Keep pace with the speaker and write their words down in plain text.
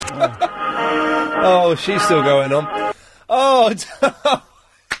Oh, she's still going on. Oh,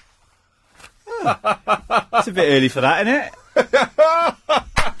 It's a bit early for that, isn't it?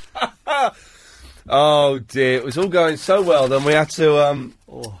 oh dear, it was all going so well, then we had to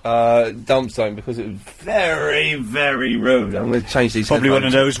dump something because it was very, very rude. I'm going to change these Probably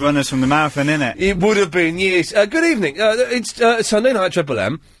headphones. one of those runners from the marathon, isn't it? It would have been, yes. Good evening. It's Sunday night, Triple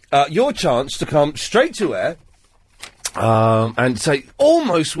M. Your chance to come straight to air and say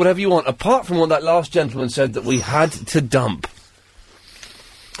almost whatever you want, apart from what that last gentleman said that we had to dump.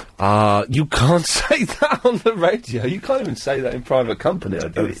 You can't say that on the radio. You can't even say that in private company, I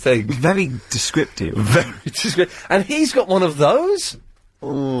don't think. Very descriptive. Very descriptive. And he's got one of those?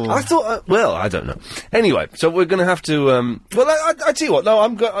 Oh. I thought, well, I don't know. Anyway, so we're going to have to, I tell you what, no,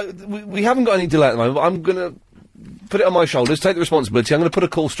 we haven't got any delay at the moment, but I'm going to put it on my shoulders, take the responsibility. I'm going to put a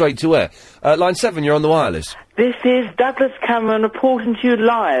call straight to air. Line 7, you're on the wireless. This is Douglas Cameron reporting to you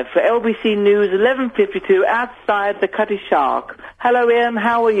live for LBC News 11:52 outside the Cutty Shark. Hello, Ian.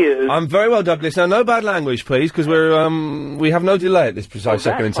 How are you? I'm very well, Douglas. Now, no bad language, please, because we have no delay at this precise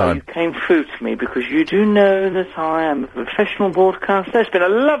second in time. You came through to me because you do know that I am a professional broadcaster. It's been a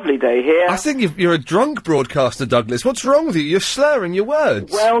lovely day here. I think you're a drunk broadcaster, Douglas. What's wrong with you? You're slurring your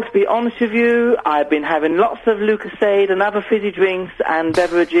words. Well, to be honest with you, I've been having lots of Lucasade and other fizzy drinks and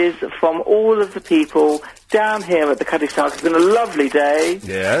beverages from all of the people down here at the Cutty Shark. It's been a lovely day.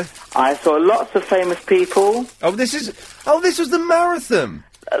 Yeah. I saw lots of famous people. This was the marathon.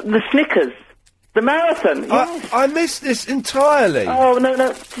 The Snickers. The marathon, yes. I missed this entirely. Oh, no.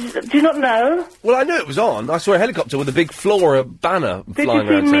 Do you not know? Well, I knew it was on. I saw a helicopter with a big Flora banner flying around.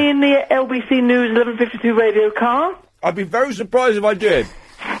 Did you see me in the LBC News 11:52 radio car? I'd be very surprised if I did.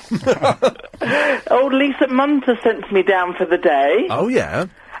 Old Lisa Munter sent me down for the day. Oh, yeah.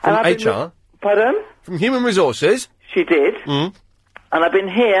 From HR? Pardon? From Human Resources? She did. Mm. And I've been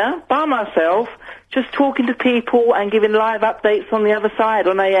here, by myself, just talking to people and giving live updates on the other side,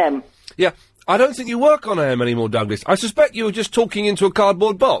 on AM. Yeah. I don't think you work on AM anymore, Douglas. I suspect you were just talking into a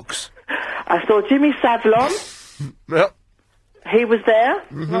cardboard box. I saw Jimmy Savlon. Yep. He was there.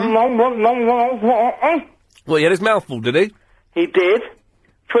 Mm-hmm. Well, he had his mouth full, did he? He did.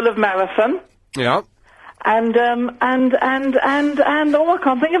 Full of marathon. Yeah. And oh, I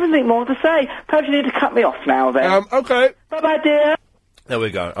can't think of anything more to say. Perhaps you need to cut me off now, then. Okay. Bye-bye, dear. There we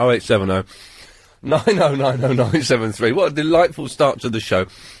go. 0870 9090973. What a delightful start to the show.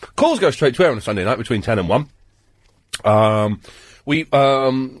 Calls go straight to air on a Sunday night between 10 and 1. Alex,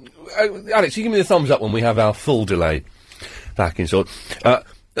 you give me the thumbs up when we have our full delay back in sort.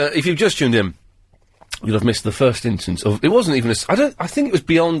 If you've just tuned in, you'll have missed the first instance of... It wasn't even I think it was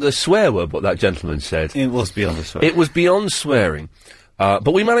beyond the swear word, what that gentleman said. It was beyond the swear. It was beyond swearing.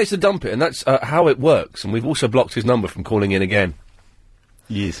 But we managed to dump it, and that's how it works. And we've also blocked his number from calling in again.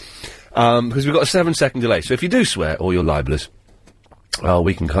 Yes. Because we've got a 7-second delay. So if you do swear, or you're libelous,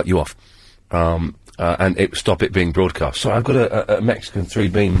 we can cut you off. And stop it being broadcast. So I've got a Mexican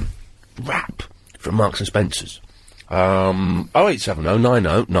 3-bean wrap from Marks and Spencer's. 0870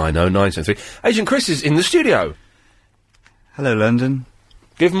 90 90 973. Agent Chris is in the studio. Hello, London.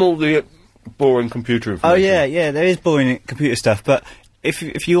 Give them all the boring computer information. Oh, yeah, there is boring computer stuff, but if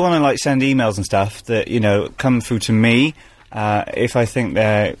you want to, send emails and stuff that, come through to me, if I think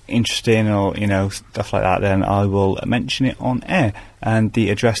they're interesting or, stuff like that, then I will mention it on air. And the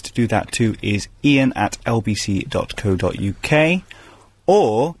address to do that to is ian@lbc.co.uk.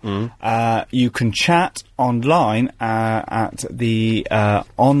 Or you can chat online at the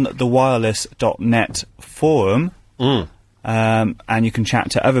onthewireless.net forum, and you can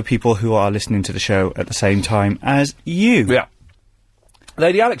chat to other people who are listening to the show at the same time as you. Yeah.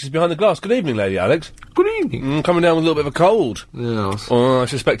 Lady Alex is behind the glass. Good evening, Lady Alex. Good evening. Coming down with a little bit of a cold. Yes. I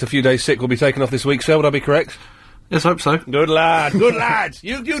suspect a few days sick will be taken off this week, sir. Would I be correct? Yes, I hope so. Good lad. Good lad.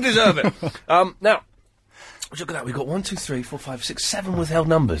 You deserve it. Now... Look at that, we've got 1, 2, 3, 4, 5, 6, 7 withheld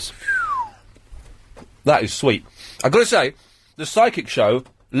numbers. That is sweet. I've got to say, the Psychic Show,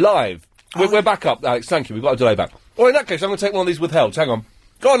 live. We're back up, Alex, thank you, we've got a delay back. Well, in that case, I'm going to take one of these withhelds, hang on.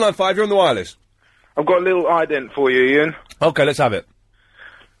 Go on, line 5, you're on the wireless. I've got a little ident for you, Ian. OK, let's have it.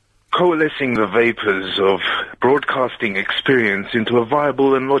 Coalescing the vapours of broadcasting experience into a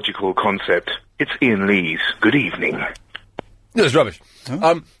viable and logical concept. It's Ian Lees. Good evening. That was rubbish.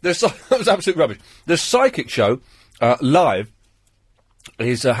 That was absolute rubbish. The Psychic Show, live,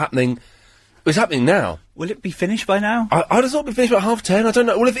 is happening... It's happening now. Will it be finished by now? I'd have thought it'd be finished about 10:30. I don't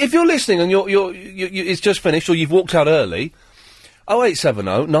know. Well, if you're listening and it's just finished, or you've walked out early,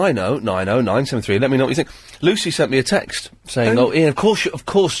 0870 90 90 973. Let me know what you think. Lucy sent me a text saying, "Oh, Ian, of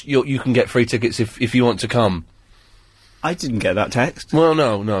course you can get free tickets if you want to come." I didn't get that text. Well,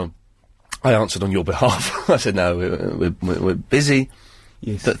 no. I answered on your behalf. I said, no, we're busy.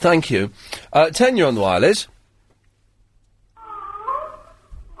 Yes. But thank you. 10, you're on the wire, Liz.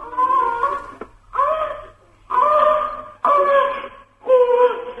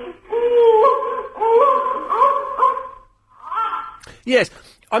 Yes,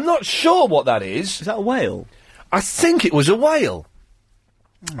 I'm not sure what that is. Is that a whale? I think it was a whale.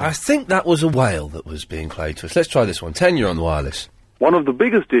 I think that was a whale that was being played to us. Let's try this one. 10, you're on the wireless. One of the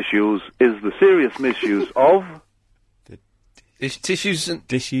biggest issues is the serious misuse of Tissues and...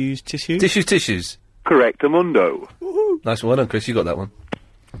 Tissues. Tissues. Correctamundo. Nice one. Well done, Chris. You got that one.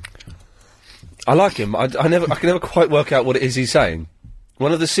 I like him. I can never quite work out what it is he's saying.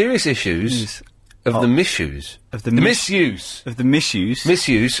 One of the serious issues of the misuse. Of the misuse. Of the misuse.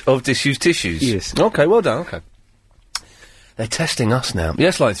 Misuse of tissues. Yes. Okay, well done. Okay. They're testing us now.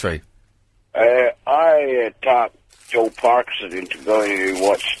 Yes, line 3. I talked Joe Parkinson into going to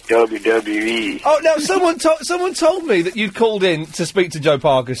watch WWE. Oh, no, someone told me that you'd called in to speak to Joe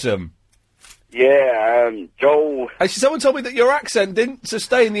Parkinson. Yeah, Joe... Actually, someone told me that your accent didn't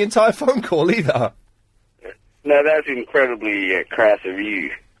sustain the entire phone call either. No, that's incredibly crass of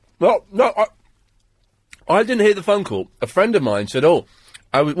you. Well, no, I didn't hear the phone call. A friend of mine said,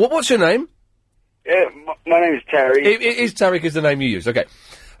 what's your name? Yeah, my name is Terry. It is Tarek is the name you use. Okay.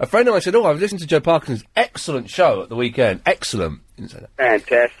 A friend of mine said, I was listening to Joe Parkinson's excellent show at the weekend. Excellent. Didn't say that.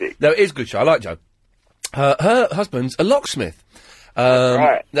 Fantastic. No, it is a good show. I like Joe. Her husband's a locksmith.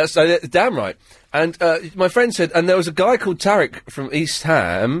 Right. That's damn right. And my friend said, and there was a guy called Tarek from East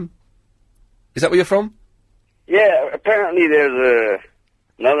Ham. Is that where you're from? Yeah, apparently there's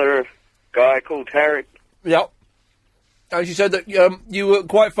another guy called Tarek. Yep. And she said that you were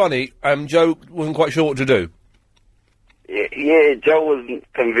quite funny, and Joe wasn't quite sure what to do. Yeah, Joe wasn't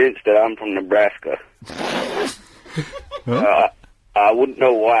convinced that I'm from Nebraska. I wouldn't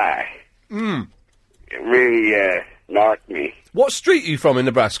know why. It really narked me. What street are you from in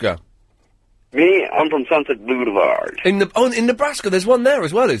Nebraska? Me, I'm from Sunset Boulevard. In Nebraska, there's one there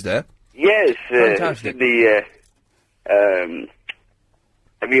as well, is there? Yes. Fantastic.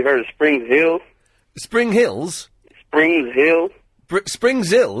 Have you heard of Springs Hill? Spring Hills? Springs Hill? Springs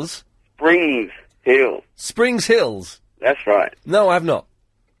Hills? Springs Hill. Springs Hills? That's right. No, I have not.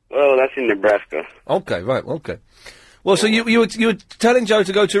 Well, that's in Nebraska. Okay, right, okay. Well, so you were telling Joe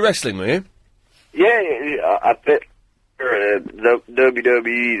to go to wrestling, were you? Yeah, I bet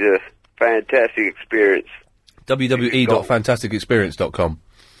WWE's a fantastic experience. www.fantasticexperience.com.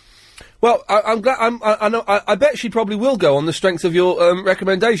 Well, I'm glad. I bet she probably will go on the strength of your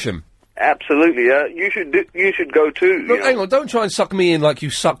recommendation. Absolutely. You should go too. Look, hang on. Don't try and suck me in like you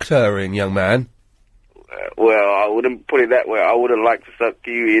sucked her in, young man. Well, I wouldn't put it that way. I would have liked to suck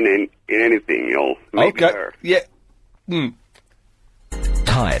you in anything, Maybe okay. her. Yeah.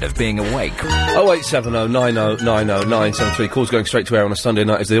 Tired of being awake? 0870 90 90 973. Calls going straight to air on a Sunday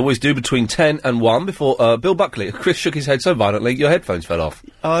night, as they always do, between 10 and 1, before Bill Buckley. Chris shook his head so violently, your headphones fell off.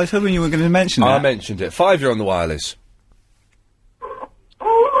 Oh, I was hoping you were going to mention that. I mentioned it. 5, you're on the wireless.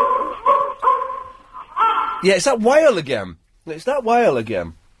 Yeah, it's that whale again. It's a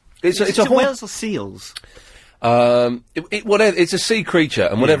whales or seals? It's a sea creature,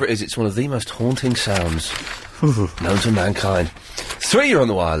 and whatever it is, it's one of the most haunting sounds known to mankind. 3, you're on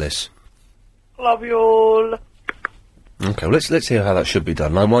the wireless. Love you all. Okay, well, let's hear how that should be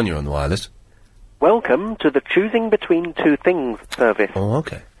done. Line 1, you're on the wireless. Welcome to the choosing between two things service. Oh,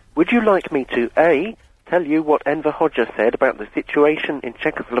 okay. Would you like me to A, tell you what Enver Hoxha said about the situation in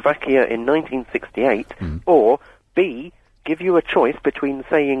Czechoslovakia in 1968, or B, give you a choice between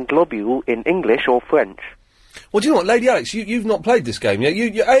saying globule in English or French? Well, do you know what, Lady Alex, you've not played this game yet.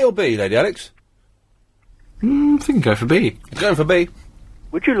 You A or B, Lady Alex? I think go for B. Going for B.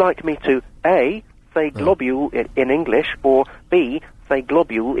 Would you like me to A, say globule in English, or B, say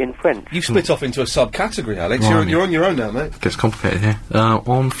globule in French? You split off into a subcategory, Alex. You're on your own now, mate. Gets complicated here.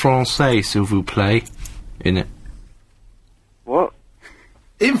 En français, s'il vous plaît. In it. What?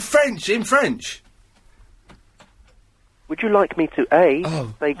 In French. Would you like me to A,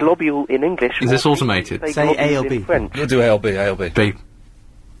 say globule in English, Is or this automated? B, Say globule A or in B. French? You'll do A or B. B.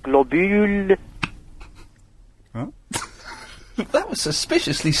 Globule. That was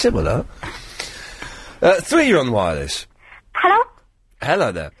suspiciously similar. 3, you're on the wireless. Hello?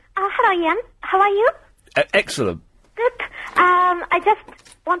 Hello there. Hello, Ian. How are you? Excellent. Good. I just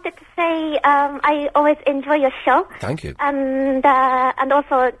wanted to say I always enjoy your show. Thank you. And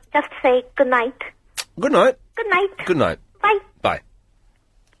also just say good night. Good night. Good night. Good night. Bye. Bye.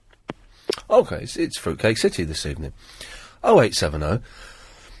 Okay, it's Fruitcake City this evening. 0870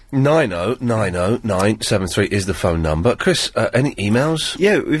 90900973 is the phone number. Chris, any emails?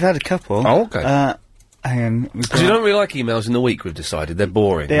 Yeah, we've had a couple. Oh, okay. Hang on. Because we don't really like emails in the week, we've decided. They're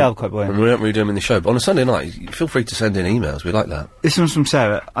boring. They are quite boring. And we don't really do them in the show. But on a Sunday night, feel free to send in emails. We like that. This one's from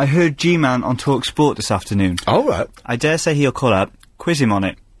Sarah. I heard G-Man on Talk Sport this afternoon. All right. I dare say he'll call up, quiz him on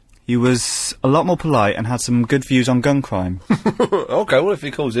it. He was a lot more polite and had some good views on gun crime. Okay, well, if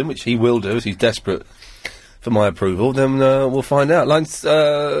he calls in, which he will do, as he's desperate for my approval, then we'll find out. Line 3,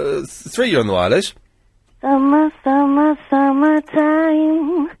 you're on the wireless.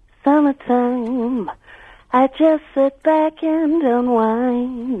 Summertime. I just sit back and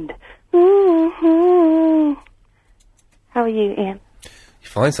unwind. How are you, Ian?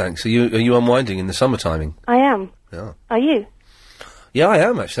 Fine, thanks. Are you unwinding in the summer timing? I am. Yeah. Are you? Yeah, I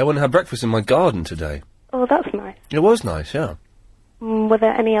am, actually. I went and had breakfast in my garden today. Oh, that's nice. It was nice, yeah. Were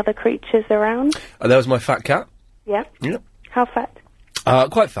there any other creatures around? There was my fat cat. Yeah. Yeah. How fat?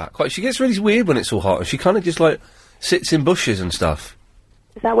 Quite fat. She gets really weird when it's all hot, and she kind of just, sits in bushes and stuff.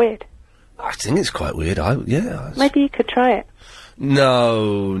 Is that weird? I think it's quite weird. Yeah. Maybe you could try it.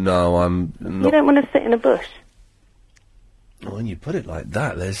 No, I'm not. You don't want to sit in a bush? When you put it like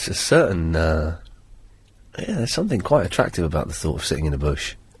that, there's a certain, there's something quite attractive about the thought of sitting in a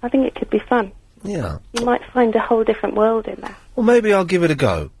bush. I think it could be fun. Yeah. You might find a whole different world in there. Well, maybe I'll give it a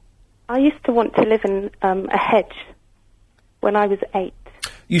go. I used to want to live in a hedge when I was 8.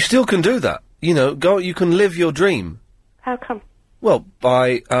 You still can do that. You can live your dream. How come? Well,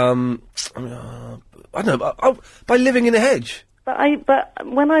 by, I don't know, by living in a hedge. But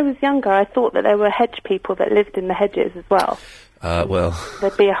when I was younger, I thought that there were hedge people that lived in the hedges as well. Well...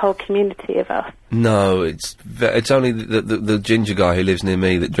 There'd be a whole community of us. No, it's only the ginger guy who lives near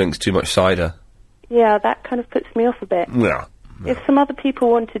me that drinks too much cider. Yeah, that kind of puts me off a bit. Yeah. If some other people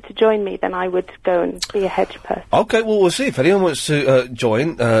wanted to join me, then I would go and be a hedge person. Okay, well, we'll see. If anyone wants to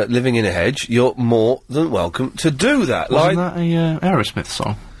join living in a hedge, you're more than welcome to do that. Wasn't that a Aerosmith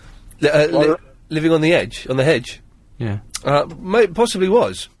song? Living on the edge, on the hedge? Yeah. Possibly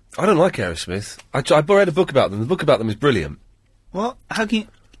was. I don't like Aerosmith. I read a book about them. The book about them is brilliant. What? How can you...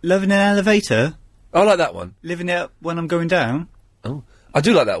 Live in an elevator? I like that one. Living it up when I'm going down? Oh. I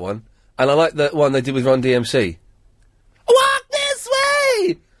do like that one. And I like the one they did with Run DMC. Walk this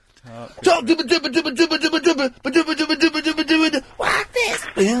way! Walk this.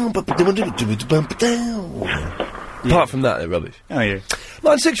 Apart from that, they're rubbish. Oh, yeah.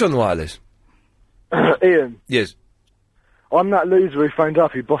 Line 6, you're on the wireless. Ian. Yes. I'm that loser who phoned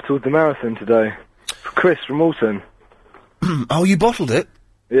up who bottled the marathon today. Chris from Alton. Oh, you bottled it?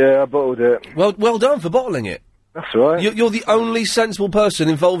 Yeah, I bottled it. Well done for bottling it. That's right. You're the only sensible person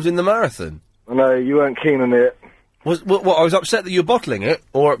involved in the marathon. I know, you weren't keen on it. What, I was upset that you were bottling it,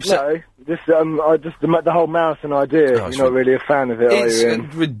 or upset... No, the whole marathon idea, you're not really a fan of it, are you, Ian?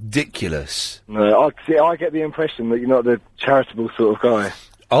 It's ridiculous. No, I get the impression that you're not the charitable sort of guy.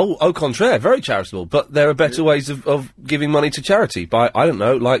 Oh, au contraire, very charitable, but there are better ways of giving money to charity by, I don't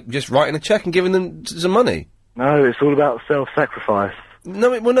know, just writing a cheque and giving them some money. No, it's all about self-sacrifice.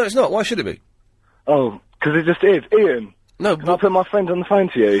 No, no, it's not. Why should it be? Oh, because it just is. Ian. No, can I put my friend on the phone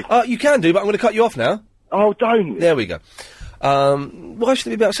to you? You can do, but I'm going to cut you off now. Oh, don't. There we go. Why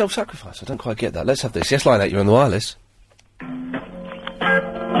should it be about self-sacrifice? I don't quite get that. Let's have this. Yes, line 8, you're on the wireless. And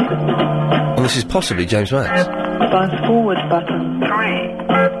this is possibly James Max. Fast forward button.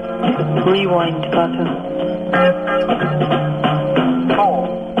 3. Rewind button.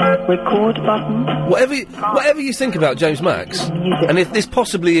 4. Record button. Whatever you think about James Max, and if this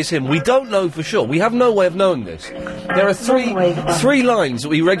possibly is him, we don't know for sure. We have no way of knowing this. There are three lines that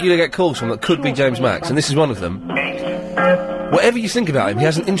we regularly get calls from that could be James Max, and this is one of them. Whatever you think about him, he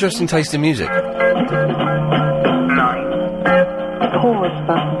has an interesting taste in music. 9. Pause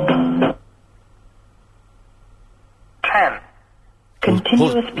button. 10.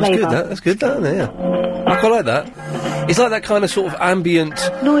 Continuous playback. That's good, yeah. I quite like that. It's like that kind of sort of ambient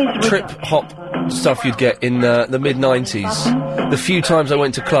trip-hop stuff you'd get in the mid-90s. The few times I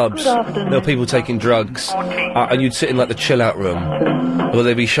went to clubs, there were people taking drugs, and you'd sit in, the chill-out room, where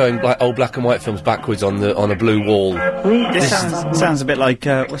they'd be showing, old black and white films backwards on a blue wall. This sounds a bit like,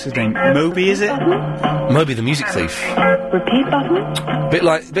 what's his name? Moby, is it? Moby the Music Thief. Repeat button. Bit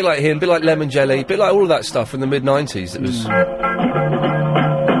like him, bit like Lemon Jelly, bit like all of that stuff from the mid-90s that was...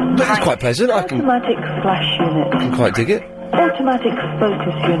 But it's quite pleasant. Automatic flash unit. I can quite dig it. Automatic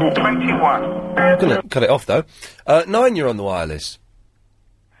focus unit. 21. I'm gonna cut it off though. 9, you're on the wireless.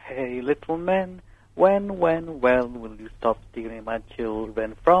 Hey, little man, when will you stop stealing my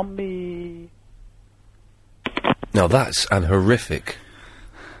children from me? Now that's an horrific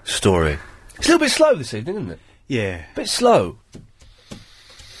story. It's a little bit slow this evening, isn't it? Yeah. A bit slow.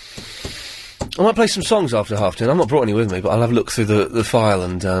 I might play some songs after half-10. I've not brought any with me, but I'll have a look through the file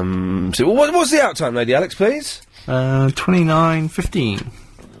and see. Well, what's the out time, Lady Alex, please? 29:15.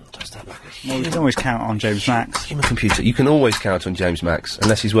 Well, you can always count on James Max. Human computer. You can always count on James Max,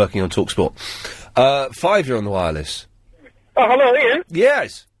 unless he's working on TalkSport. 5, you're on the wireless. Oh, hello, Ian.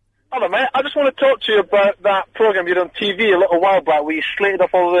 Yes. Hello, mate. I just want to talk to you about that programme you did on TV a little while back where you slated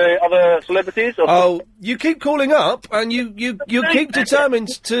off all the other celebrities. Oh, you keep calling up, and you keep determined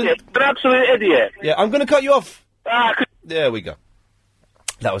to... You're an absolute idiot. Yeah, I'm going to cut you off. There we go.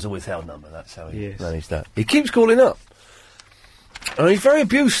 That was a withheld number, that's how he managed that. He keeps calling up. And he's very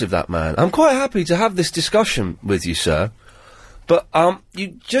abusive, that man. I'm quite happy to have this discussion with you, sir. But,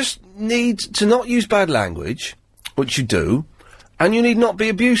 you just need to not use bad language, which you do, and you need not be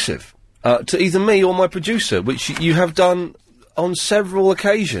abusive, to either me or my producer, which you have done on several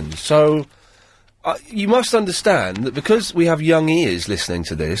occasions. So, you must understand that because we have young ears listening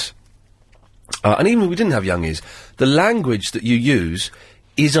to this, and even if we didn't have young ears, the language that you use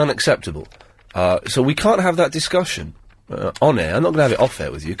is unacceptable. So we can't have that discussion on air. I'm not going to have it off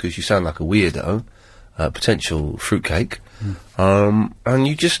air with you because you sound like a weirdo, potential fruitcake. And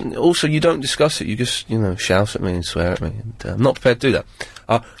you just, also you don't discuss it, you just, shout at me and swear at me, and I'm not prepared to do that.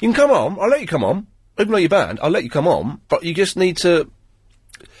 You can come on, I'll let you come on, even though you're banned, I'll let you come on, but you just need to,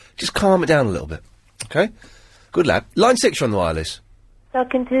 just calm it down a little bit, okay? Good lad. Line 6, you're on the wireless.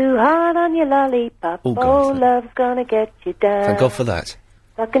 Sucking too hard on your lollipop, love's gonna get you down. Thank God for that.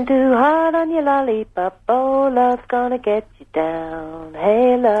 Sucking too hard on your lollipop, love's gonna get you down.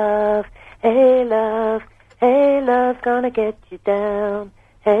 Hey love, hey love, hey love's gonna get you down.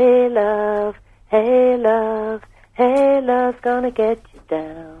 Hey love, hey love, hey love's gonna get you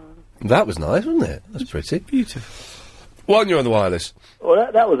down. That was nice, wasn't it? That's pretty. Beautiful. 1, you're on the wireless. Oh,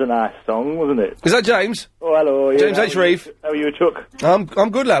 that was a nice song, wasn't it? Is that James? Oh, hello. Yeah, James H. Reeve. How are you, Chuck? I'm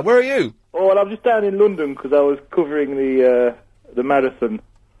good, lad. Where are you? Oh, well, I'm just down in London because I was covering the marathon.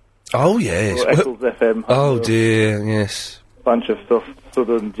 Oh, yes. Eccles FM. Oh, dear, yes. Bunch of stuff,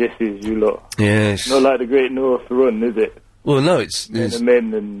 Southern Jessies, you lot. Yes. Not like the Great North Run, is it? Well, no, it's...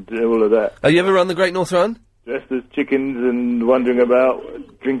 Men and all of that. Have you ever run the Great North Run? Dressed as chickens and wandering about,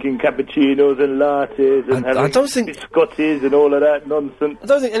 drinking cappuccinos and lattes and having biscottis and all of that nonsense. I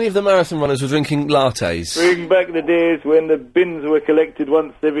don't think any of the marathon runners were drinking lattes. Bring back the days when the bins were collected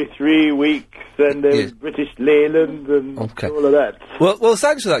once every 3 weeks and there was British Leyland and all of that. Well,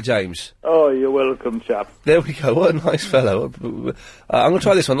 thanks for that, James. Oh, you're welcome, chap. There we go. What a nice fellow. I'm going to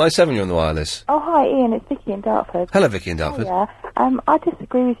try this one. Line 7, you're on the wireless. Oh, hi, Ian. It's Vicky in Dartford. Hello, Vicky in Dartford. Yeah. I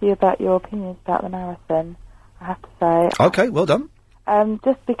disagree with you about your opinions about the marathon, I have to say. Okay, well done.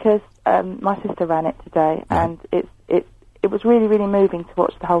 Just because my sister ran it today, and it was really, really moving to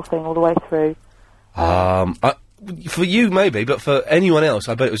watch the whole thing all the way through. For you, maybe, but for anyone else,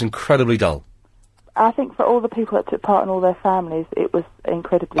 I bet it was incredibly dull. I think for all the people that took part and all their families, it was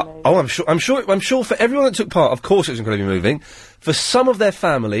incredibly moving. Oh, I'm sure for everyone that took part, of course it was incredibly moving. For some of their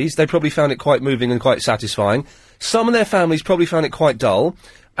families, they probably found it quite moving and quite satisfying. Some of their families probably found it quite dull.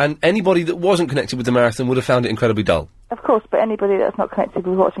 And anybody that wasn't connected with the marathon would have found it incredibly dull. Of course, but anybody that's not connected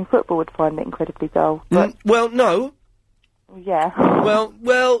with watching football would find it incredibly dull. But well, no. Yeah.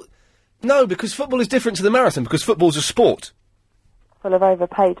 well, no, because football is different to the marathon, because football's a sport. Full of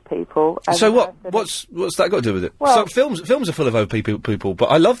overpaid people. So what? What's that got to do with it? Well, so films are full of overpaid people, but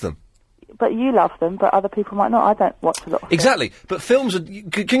I love them. But you love them, but other people might not. I don't watch a lot of films. Exactly, but films are...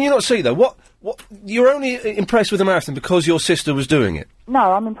 Can you not see, though? What? You're only impressed with the marathon because your sister was doing it?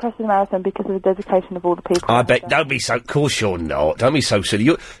 No, I'm impressed with the marathon because of the dedication of all the people. I bet... Don't be so... Of course you're not. Don't be so silly.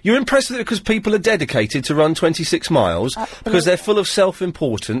 You're impressed with it because people are dedicated to run 26 miles, because they're full of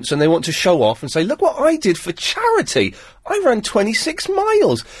self-importance and they want to show off and say, look what I did for charity. I ran 26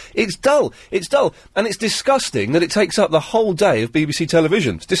 miles. It's dull. It's dull. And it's disgusting that it takes up the whole day of BBC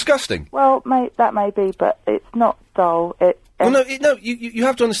television. It's disgusting. Well, that may be, but it's not dull. You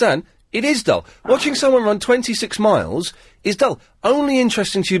have to understand, it is dull. Watching someone run 26 miles is dull. Only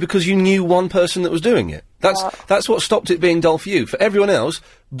interesting to you because you knew one person that was doing it. That's what stopped it being dull for you. For everyone else,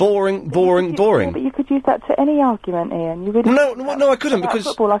 boring. Yeah, but you could use that to any argument, Ian. You really No, I couldn't because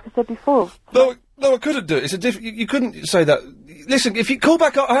football, like I said before. No, I couldn't do it. It's you couldn't say that. Listen, if you call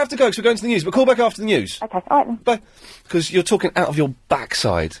back, I have to go because we're going to the news. But call back after the news. Okay, all right then. Bye. Because you're talking out of your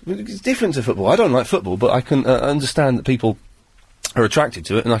backside. It's different to football. I don't like football, but I can understand that people are attracted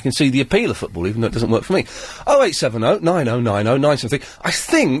to it, and I can see the appeal of football, even though it doesn't work for me. 0870 9090 973. I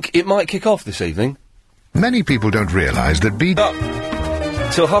think it might kick off this evening. Many people don't realise that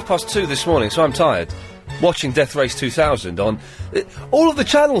till 2:30 this morning, so I'm tired. Watching Death Race 2000 on... all of the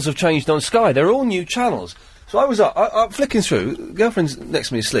channels have changed on Sky. They're all new channels. So I was up, I'm flicking through, girlfriend's next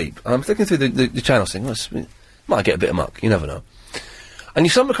to me asleep, and I'm flicking through the channels thing, might get a bit of muck, you never know. And you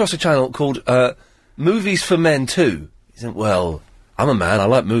stumble across a channel called, Movies for Men 2. You think, well, I'm a man, I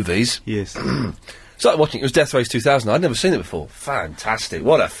like movies. Yes. Started watching it, was Death Race 2000, I'd never seen it before. Fantastic,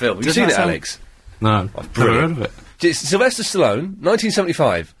 what a film. Have you seen it, Alex? No, Oh, never brilliant. heard of it. It's Sylvester Stallone,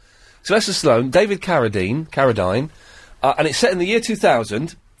 1975. Sylvester Stallone, David Carradine, and it's set in the year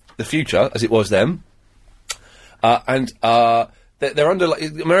 2000, the future, as it was then. They're under, like,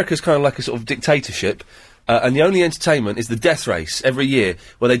 America's kind of like a sort of dictatorship, and the only entertainment is the death race every year,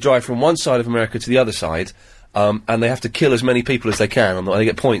 where they drive from one side of America to the other side, and they have to kill as many people as they can, and they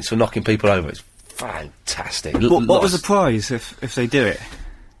get points for knocking people over. It's fantastic. What was the prize if they do it?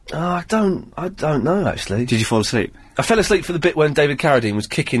 I don't know, actually. Did you fall asleep? I fell asleep for the bit when David Carradine was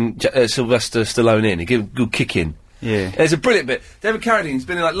kicking Sylvester Stallone in. He gave a good kick in. Yeah. There's a brilliant bit. David Carradine's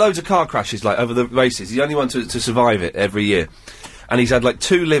been in, like, loads of car crashes, like, over the races. He's the only one to survive it every year. And he's had, like,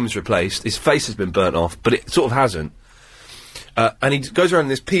 2 limbs replaced. His face has been burnt off, but it sort of hasn't. And he goes around in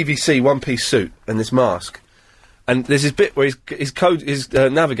this PVC one-piece suit and this mask. And there's this bit where his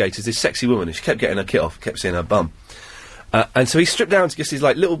navigator's this sexy woman, and she kept getting her kit off, kept seeing her bum. And so he stripped down to get his,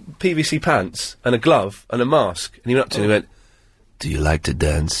 like, little PVC pants and a glove and a mask. And he went up to her and he went, "Do you like to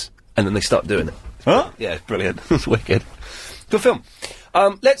dance?" And then they start doing it. Huh? Yeah, it's brilliant. It's wicked. Good film.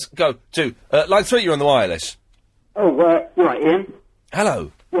 Let's go to line 3. You're on the wireless. Oh, right, Ian.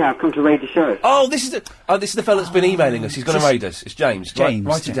 Hello. Yeah, I've come to raid the show. Oh, this is the fellow that's been emailing us. He's going to raid us. It's James.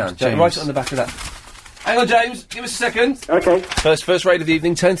 Write it down. James. Write it on the back of that. Hang on, James. Give us a second. Okay. First raid of the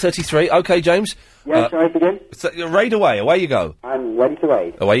evening, 10:33. Okay, James. Yeah, shall I begin? Raid away. Away you go. I'm ready to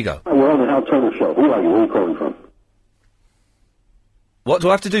raid. Away you go. Oh, we're on the Hal Turner show. Who are you? Where are you calling from? What, do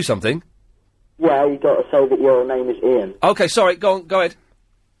I have to do something? Yeah, you got to say that your name is Ian. Okay, sorry. Go on. Go ahead.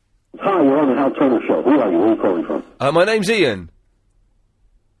 Hi, you're on the Hal Turner show. Who are you? Where are you calling from? My name's Ian.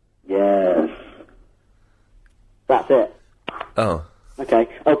 Yes. That's it. Oh. Okay.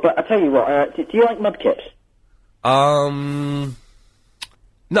 Oh, but I tell you what, do you like mudkips?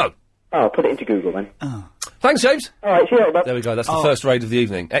 No. Oh, put it into Google then. Oh. Thanks, James. All right, see you later, bud. There we go. That's the first raid of the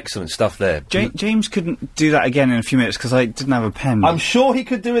evening. Excellent stuff there. James couldn't do that again in a few minutes because I didn't have a pen. I'm sure he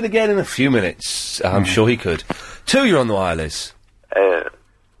could do it again in a few minutes. I'm sure he could. 2, you're on the wireless.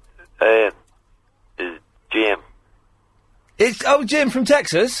 Jim. It's Jim from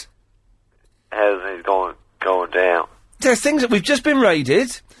Texas. How's it going down? There's things that we've just been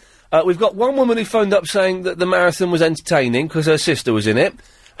raided. We've got one woman who phoned up saying that the marathon was entertaining because her sister was in it.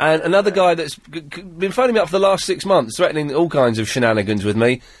 And another guy that's been phoning me up for the last 6 months, threatening all kinds of shenanigans with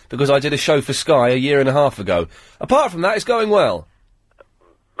me because I did a show for Sky a year and a half ago. Apart from that, it's going well.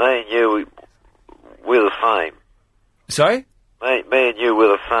 Me and you, we're the same. Sorry? Me and you,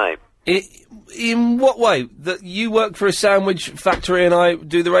 we're the same. In what way? That you work for a sandwich factory and I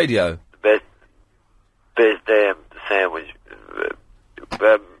do the radio? Best damn sandwich.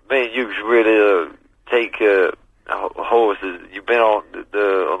 Me and you should really take horses. You've been on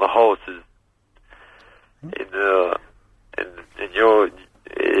the horses, and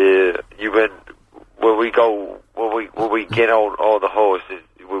you've been when we get on all the horses,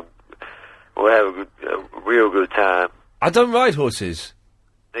 we'll have a real good time. I don't ride horses.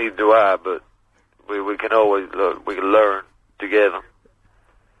 Neither do I, but we can always we can learn together.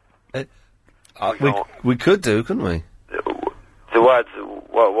 We could do, couldn't we? So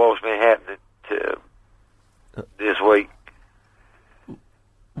what's been happening this week?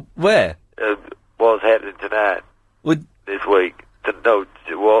 Where? What's happening tonight? This week?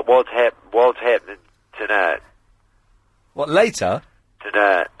 What's happening tonight? What, later?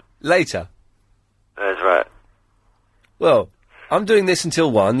 Tonight. Later? That's right. Well, I'm doing this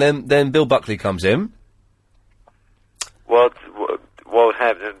until 1, then Bill Buckley comes in. What's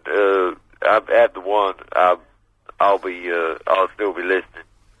happening, after 1, I'll still be listening.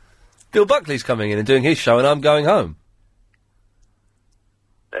 Bill Buckley's coming in and doing his show and I'm going home.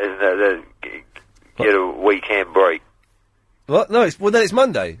 Isn't that get a weekend break? What? No, then it's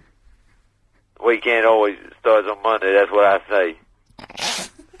Monday. Weekend always starts on Monday, that's what I say.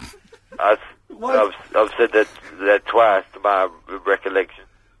 I've said that twice to my recollection.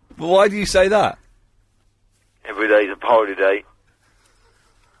 But why do you say that? Every day's a party day.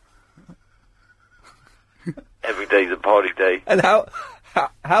 Every day's a party day. And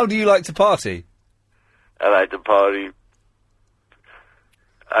how do you like to party? I like to party.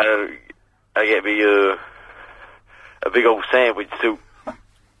 I get me a big old sandwich suit.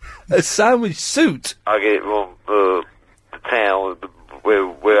 A sandwich suit? I get it from the town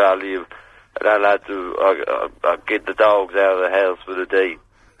where I live, and I like to I get the dogs out of the house for the day.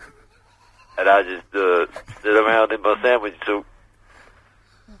 and I just sit around in my sandwich soup.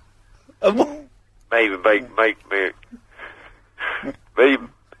 Maybe make me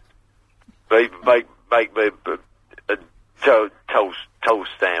a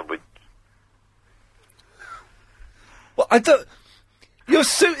toast sandwich. Well, I don't. Your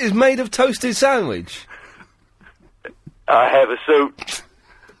suit is made of toasted sandwich. I have a suit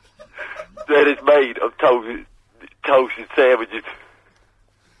that is made of toasted sandwiches,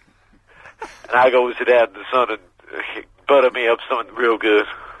 and I go sit out in the sun and butter me up something real good.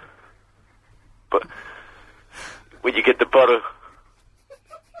 But when you get the butter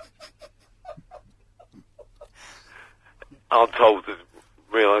on toast,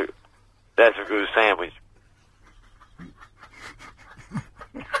 really, that's a good sandwich.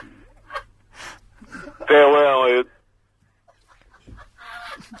 Farewell, Ed.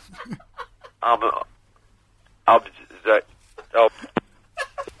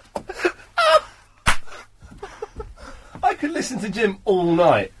 I could listen to Jim all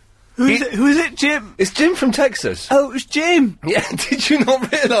night. Who is it, Jim? It's Jim from Texas. Oh, it's Jim! Yeah, did you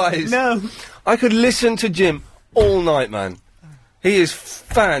not realise? No. I could listen to Jim all night, man. He is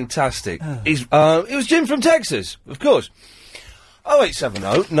fantastic. It was Jim from Texas, of course.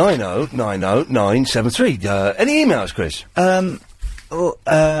 0870 90 90 973. Any emails, Chris?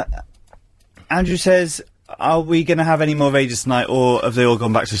 Andrew says, are we going to have any more raiders tonight, or have they all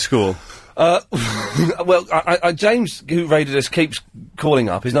gone back to school? Well, James, who raided us, keeps calling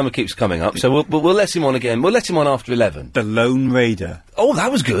up. His number keeps coming up, so we'll let him on again. We'll let him on after 11. The Lone Raider. Oh,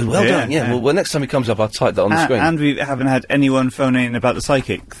 that was good. Well done. Yeah. Well, next time he comes up, I'll type that on the screen. And we haven't had anyone phone in about the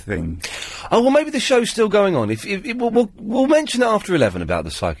psychic thing. Oh, well, maybe the show's still going on. We'll mention it after 11 about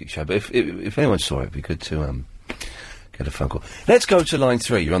the psychic show, but if anyone saw it, it'd be good to get a phone call. Let's go to line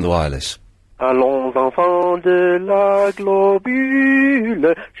 3. You're on the wireless. Allons enfants de la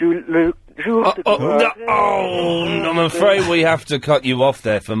globule, I'm afraid we have to cut you off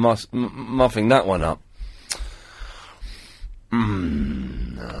there for muffing that one up.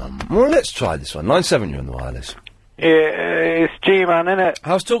 Well, let's try this one. Line 7, you're on the wireless. Yeah, it's G-Man, innit?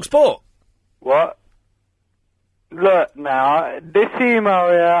 How's Talk Sport? What? Look, now, this email,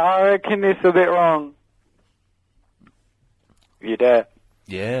 I reckon it's a bit wrong. You there?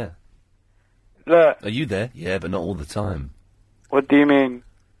 Yeah. Look. Are you there? Yeah, but not all the time. What do you mean?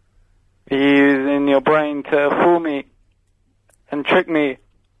 Are you using your brain to fool me and trick me?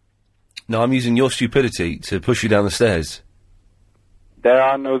 No, I'm using your stupidity to push you down the stairs. There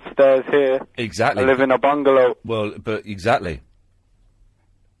are no stairs here. Exactly. I live in a bungalow. Well, but exactly.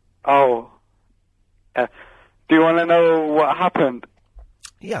 Oh. Do you want to know what happened?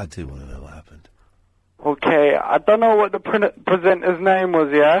 Yeah, I do want to know what happened. Okay, I don't know what the presenter's name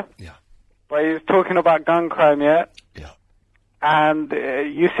was, yeah? Yeah. But he was talking about gun crime, yeah? Yeah. And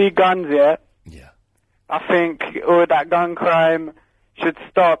you see guns, yeah? Yeah. I think that gun crime should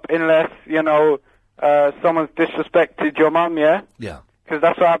stop unless, someone's disrespected your mum, yeah? Yeah. Because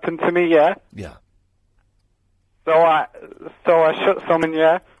that's what happened to me, yeah? Yeah. So I shot someone,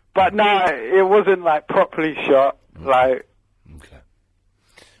 yeah? But no, it wasn't, properly shot, Okay.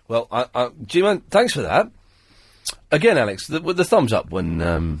 Well, G-Man, thanks for that. Again, Alex, the thumbs up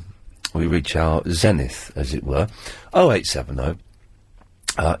when we reach our zenith, as it were. 0870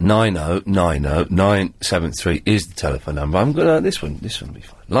 90 90 973 is the telephone number. I'm gonna this one will be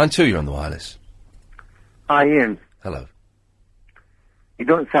fine. Line 2, you're on the wireless. Hi, Ian. Hello. You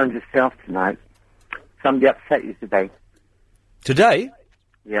don't sound yourself tonight. Somebody upset you today. Today?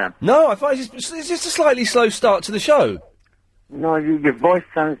 Yeah. No, I find it's just a slightly slow start to the show. No, your voice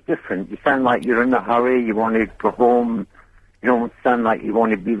sounds different. You sound like you're in a hurry, you want to go home. You don't sound like you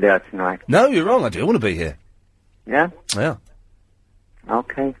want to be there tonight. No, you're wrong. I do want to be here. Yeah? Yeah.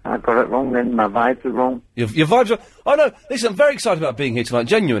 Okay, I got it wrong then. My vibes are wrong. Your vibes are... Oh, no, listen, I'm very excited about being here tonight,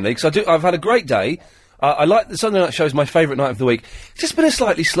 genuinely, because I've had a great day. I like the Sunday night show is my favourite night of the week. It's just been a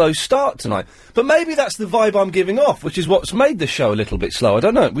slightly slow start tonight. But maybe that's the vibe I'm giving off, which is what's made the show a little bit slow. I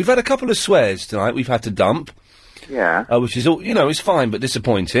don't know. We've had a couple of swears tonight we've had to dump. Yeah. Which is all, it's fine but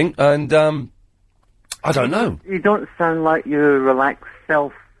disappointing. And, I don't know. You don't sound like your relaxed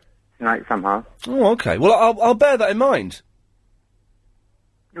self tonight somehow. Oh, okay. Well, I'll bear that in mind.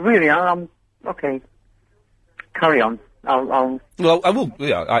 Really, okay. Carry on. I'll... Well, I will.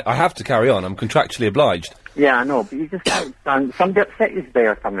 Yeah, I have to carry on. I'm contractually obliged. Yeah, I know, but you just sound... Somebody upset you today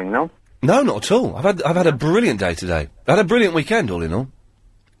or something, no? No, not at all. I've had a brilliant day today. I had a brilliant weekend, all in all.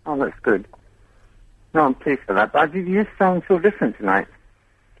 Oh, that's good. No, I'm pleased for that. But you just sound so different tonight.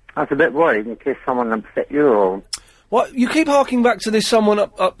 I was a bit worried in case someone upset you or... What? You keep harking back to this someone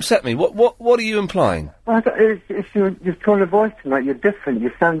upset me. What are you implying? It's your tone of voice tonight. You're different.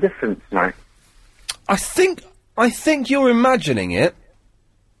 You sound different tonight. I think you're imagining it.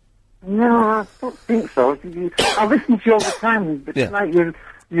 No, I don't think so. I listen to you all the time, but tonight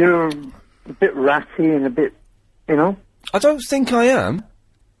you're a bit ratty and a bit, you know. I don't think I am.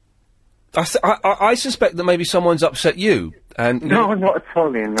 I suspect that maybe someone's upset you, and no, not at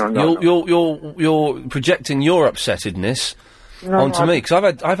all. No. You're projecting your upsettedness onto me, because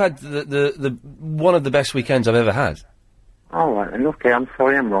I've had the one of the best weekends I've ever had. All right, and okay, I'm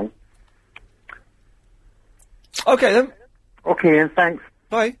sorry, I'm wrong. Okay then. Okay, and thanks.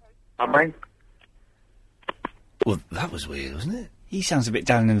 Bye. Bye. Well, that was weird, wasn't it? He sounds a bit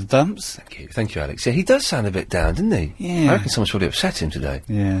down in the dumps. Thank you, Alex. Yeah, he does sound a bit down, doesn't he? Yeah. I reckon someone's probably upset him today.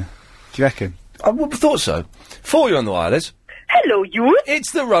 Yeah. Do you reckon? I would have thought so. For you on the wireless. Hello, you.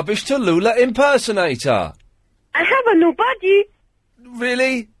 It's the Rubbish to Lula impersonator. I have a new budgie.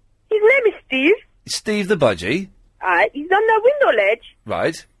 Really? His name is Steve. Steve the Budgie. He's on the window ledge.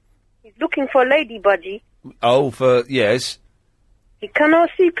 Right. He's looking for Lady Budgie. Oh, yes. He cannot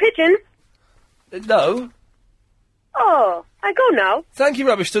see pigeon. No. Oh, I go now. Thank you,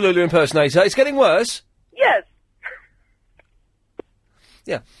 Rubbish to Lula impersonator. It's getting worse. Yes.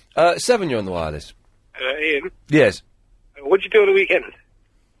 Yeah. 7, you're on the wireless. Ian? Yes. What'd you do on the weekend?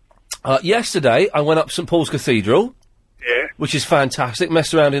 Yesterday, I went up St Paul's Cathedral. Yeah. Which is fantastic.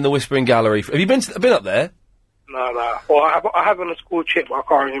 Messed around in the Whispering Gallery. Have you been up there? No. Well, I have on a school trip, but I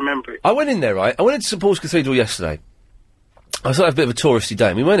can't remember it. I went in there, right? I went into St Paul's Cathedral yesterday. I thought I'd have a bit of a touristy day,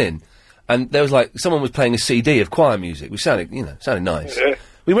 and we went in, and there was someone was playing a CD of choir music, which sounded nice. Yeah.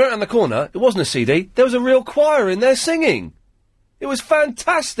 We went around the corner, it wasn't a CD, there was a real choir in there singing. It was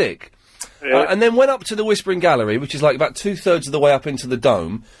fantastic. Yeah. And then went up to the Whispering Gallery, which is about 2/3 of the way up into the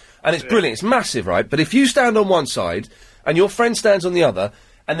dome, and it's brilliant, it's massive, right? But if you stand on one side, and your friend stands on the other,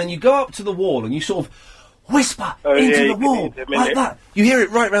 and then you go up to the wall, and you sort of whisper into the wall, like that, you hear it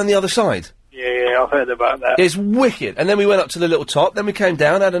right round the other side. Yeah, I've heard about that. It's wicked. And then we went up to the little top, then we came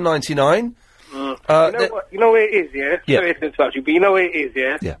down, had a 99. You know where it is, yeah? Yeah. Sorry to interrupt you, but you know where it is,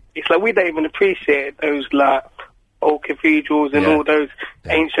 yeah? Yeah. It's like we don't even appreciate those, old cathedrals and all those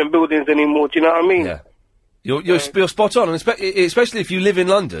ancient buildings anymore, do you know what I mean? Yeah. You're spot on, and especially if you live in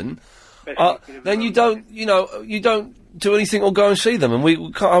London, then you don't do anything or go and see them. And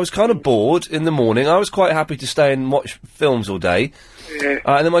I was kind of bored in the morning. I was quite happy to stay and watch films all day. Yeah.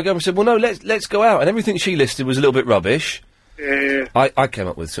 And then my girlfriend said, well, no, let's go out. And everything she listed was a little bit rubbish. Yeah. I came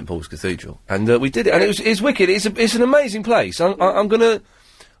up with St Paul's Cathedral, and we did it. And it's wicked. It's an amazing place.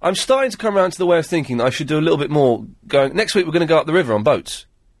 I'm starting to come around to the way of thinking that I should do a little bit more next week we're going to go up the river on boats.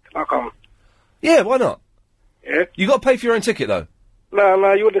 How come? Yeah, why not? Yeah. You got to pay for your own ticket, though.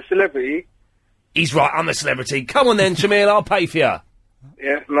 No, you're the celebrity. He's right, I'm a celebrity. Come on then, Shamil, I'll pay for you.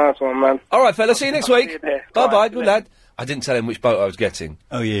 Yeah, nice one, man. All right, fella, see you next week. See you there. Bye-bye, good lad. I didn't tell him which boat I was getting.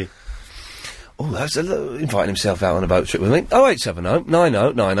 Oh, yeah. Oh, that's inviting himself out on a boat trip with me. 0870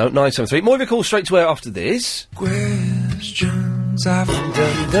 90 90 973. More of your calls straight to air after this. Questions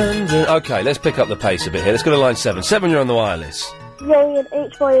Okay, let's pick up the pace a bit here. Let's go to line 7. 7, you're on the wireless. Yeah, Ian,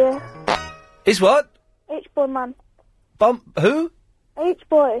 H-boy, yeah. Is what? H-boy, man. Who?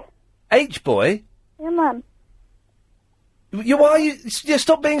 H-boy. H-boy? Yeah, man. Why are you... Yeah,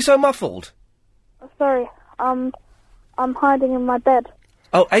 stop being so muffled. Sorry, I'm hiding in my bed.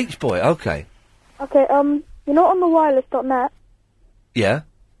 Oh, H-boy, okay. Okay, you know on the wireless.net? Yeah?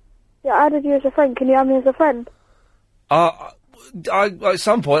 Yeah, I added you as a friend. Can you add me as a friend? At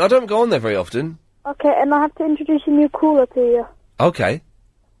some point. I don't go on there very often. Okay, and I have to introduce a new caller to you. Okay.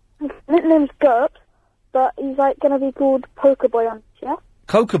 His nickname's GURPS, but he's gonna be called Poker Boy on it, yeah?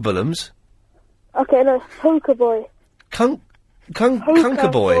 Coca-Bullums? Okay, no, Poker Boy. Conker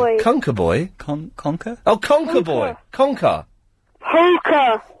Boy? Conker Boy? Conker? Oh, Conker Boy. Conker.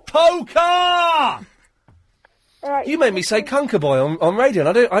 Poker! Poker! Right, you made me say Conker Boy on radio,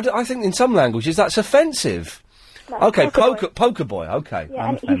 and I think in some languages that's offensive. No, okay, Poker Boy, okay. Yeah,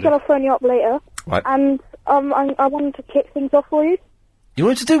 and he's gonna phone you up later. Right. And, I wanted to kick things off for you. You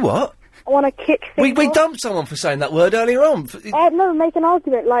wanted to do what? I want to kick things We off. dumped someone for saying that word earlier on. No, make an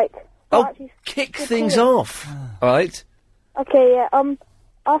argument, kick things off. Right. Okay, yeah,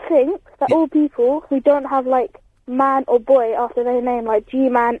 I think that all people who don't have, man or boy after their name, like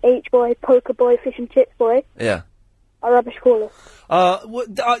G-Man, H-boy, Poker Boy, Fish and Chips Boy, Yeah. are rubbish callers.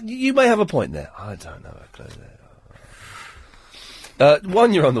 You may have a point there. I don't know a clue there.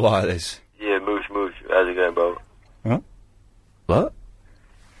 1, you're on the wireless. Yeah, Moosh. How's it going, bro? Huh? What?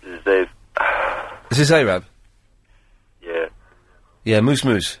 This is Dave. Is this Arab? Yeah. Yeah, Moose.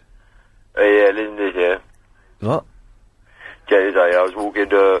 Oh, yeah, listen to this, yeah. What? yesterday. I was walking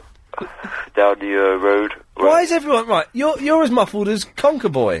down the road. Why is everyone right? You're as muffled as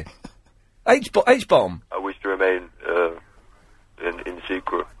Conker Boy. H-bomb. I wish to remain in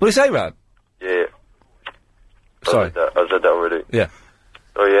secret. What did you say, Rab? Yeah. Sorry. I said that already. Yeah.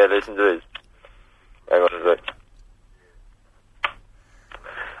 Oh yeah, listen to this. Hang on a sec.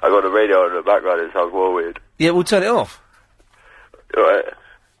 I got the radio in the background, it sounds more weird. Yeah, we'll turn it off. Right.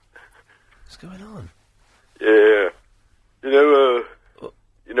 What's going on? Yeah. You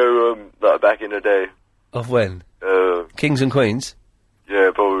know, like back in the day. Of when? Kings and Queens?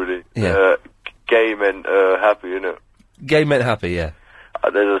 Yeah, probably. Yeah. Gay meant happy, innit? Gay meant happy, yeah.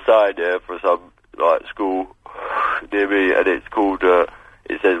 There's a sign there for some, like, school near me, and it's called,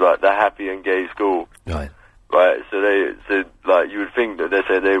 it says, like, the happy and gay school. Right. Right, so they said, like, you would think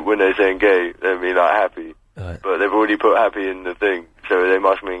that when they're saying gay, they mean, like, happy. Right. But they've already put happy in the thing, so they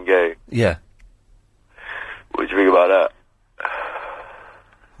must mean gay. Yeah. What do you think about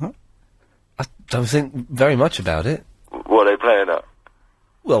that? I don't think very much about it. What are they playing at?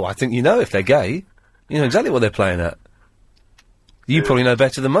 Well, I think you know if they're gay. You know exactly what they're playing at. You probably know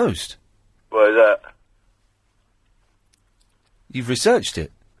better than most. What is that? You've researched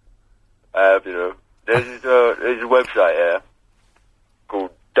it. I have, you know. There's a website here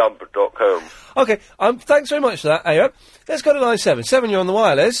called dump.com. Okay, thanks very much for that, Arab. Let's go to line 7. 7, you're on the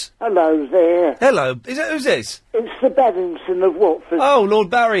wireless. Hello there. Hello. Who's this? It's the Beddington of Watford. Oh, Lord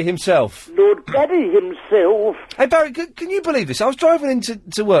Barry himself. Lord Barry himself. Hey, Barry, can you believe this? I was driving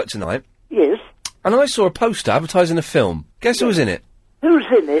into work tonight. Yes. And I saw a poster advertising a film. Guess who was in it? Who's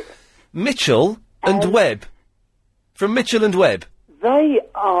in it? Mitchell and Webb. From Mitchell and Webb. They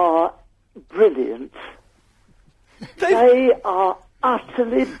are brilliant. They are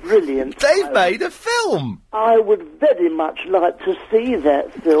utterly brilliant. They've made a film. I would very much like to see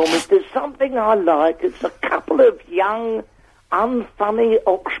that film. If there's something I like, it's a couple of young, unfunny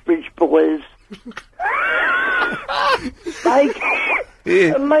Oxbridge boys.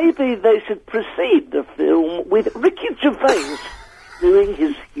 Maybe they should precede the film with Ricky Gervais doing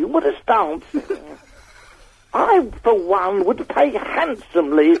his humorous dancing. I, for one, would pay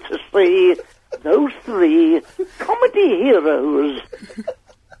handsomely to see those three comedy heroes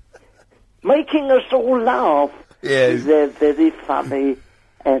making us all laugh with their very funny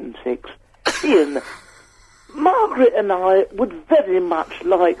antics. Ian, Margaret and I would very much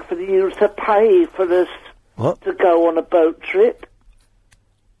like for you to pay for us to go on a boat trip.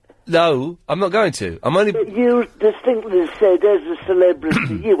 No, I'm not going to. I'm only... You distinctly said, as a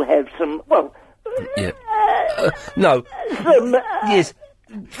celebrity, you have some, well... Yeah. No. Yes.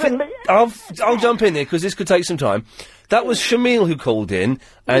 I'll jump in there, because this could take some time. That was Shamil who called in,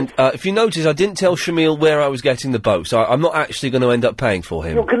 and if you notice, I didn't tell Shamil where I was getting the boat, so I'm not actually going to end up paying for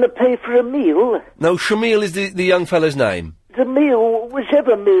him. You're going to pay for a meal? No, Shamil is the young fella's name. The meal,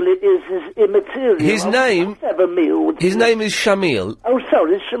 whichever meal it is immaterial. His name... Have a meal. His name is Shamil. Oh,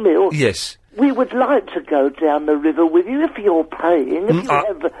 sorry, Shamil. Yes. We would like to go down the river with you if you're paying. If you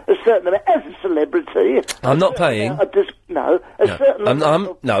have a certain amount, as a celebrity. I'm not paying. Certain I'm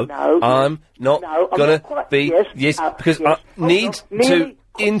not gonna be. Yes, because I need to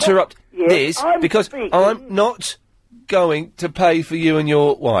interrupt this because I'm not going to pay for you and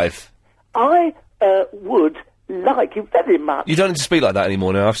your wife. I would like you very much. You don't need to speak like that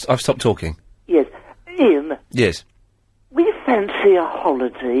anymore now. I've stopped talking. Yes. Ian. Yes. We fancy a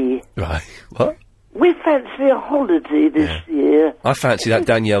holiday. Right. What? We fancy a holiday this year. I fancy that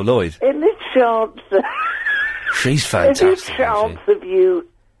Danielle Lloyd. Any chance... She's fantastic. Any chance of you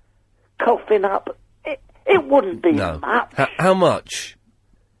coughing up? It wouldn't be much. How much?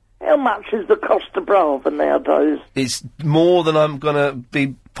 How much is the Costa Brava nowadays? It's more than I'm going to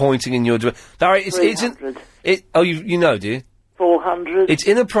be pointing in your direction. Barry, you know, do you? 400. It's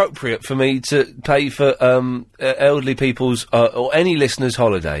inappropriate for me to pay for elderly people's or any listeners'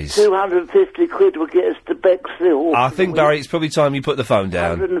 holidays. 250 quid will get us to Bexhill. I think, Barry, it's probably time you put the phone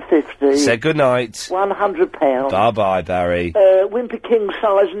down. 150. Said good night. £100. Bye-bye, Barry. Wimpy King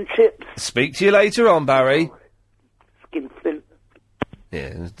size and chips. Speak to you later on, Barry. Skinflint.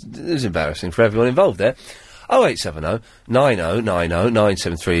 Yeah, it was embarrassing for everyone involved there. 0870 90 90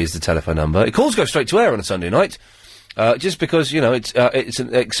 973 is the telephone number. Calls go straight to air on a Sunday night. Just because, you know, it's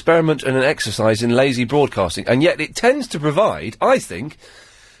an experiment and an exercise in lazy broadcasting, and yet it tends to provide, I think,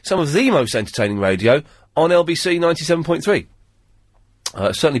 some of the most entertaining radio on LBC 97.3.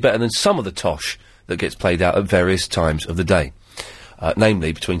 Certainly better than some of the tosh that gets played out at various times of the day.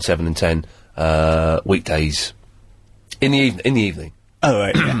 Namely, between 7 and 10 weekdays. In the evening. Oh,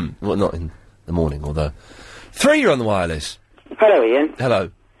 right. Well, not in the morning, although. 3, you're on the wireless. Hello, Ian.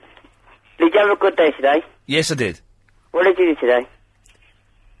 Hello. Did you have a good day today? Yes, I did. What did you do today?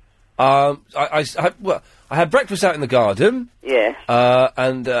 I had breakfast out in the garden. Yeah.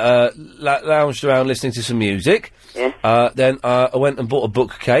 And lounged around listening to some music. Yeah. Then I went and bought a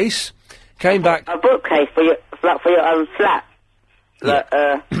bookcase. Came back. A bookcase for your flat. Yeah. Like,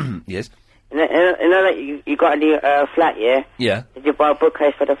 Yes. you know that you got a new flat, yeah? Yeah. Did you buy a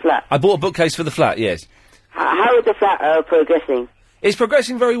bookcase for the flat? I bought a bookcase for the flat. Yes. How is the flat progressing? It's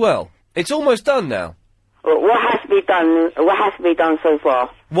progressing very well. It's almost done now. Well, what has to be done? What has to be done so far?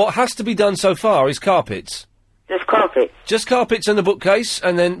 What has to be done so far is carpets. Just carpets. Just carpets and the bookcase,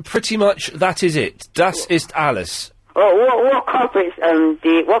 and then pretty much that is it. Das ist alles. What carpets?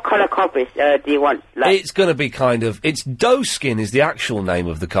 What colour carpets do you want? It's going to be it's doeskin is the actual name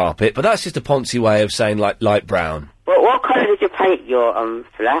of the carpet, but that's just a Ponzi way of saying like light brown. Well, what colour did you paint your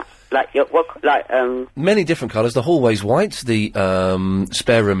flat? Many different colours. The hallway's white. The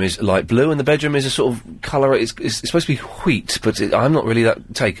spare room is light blue, and the bedroom is a sort of colour. It's supposed to be wheat, but I'm not really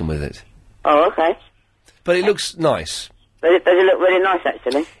that taken with it. Oh, okay. But it looks nice. Does it look really nice,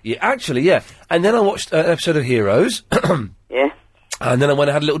 actually? Yeah, actually, yeah. And then I watched an episode of Heroes. Yeah. And then I went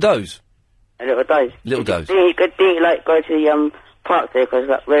and had a little doze. A little doze. Little doze. Do you go to the park there because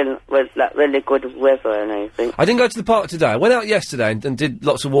really good weather and everything? I didn't go to the park today. I went out yesterday and did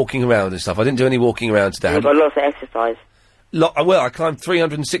lots of walking around and stuff. I didn't do any walking around today. You got lots of exercise. Well, I climbed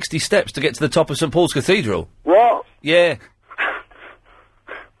 360 steps to get to the top of St Paul's Cathedral. What? Yeah.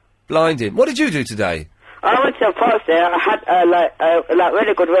 Blinding. What did you do today? I went to the park there. I had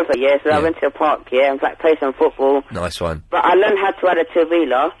really good weather, yeah. So I went to the park, yeah, and played some football. Nice one. But I learned how to ride a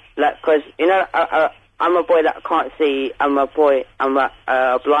two-wheeler, because you know, I'm a boy that can't see. I'm a blind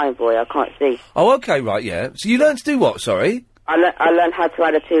boy. I can't see. Oh, okay, right, yeah. So you learned to do what? Sorry. I learned how to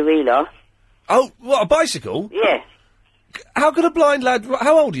ride a two-wheeler. Oh, what, a bicycle? Yeah. How can a blind lad?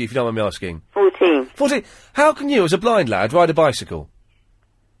 How old are you, if you don't mind me asking? 14. 14. How can you, as a blind lad, ride a bicycle?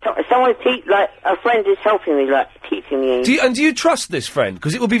 Someone a friend is helping me, teaching me. Do you trust this friend?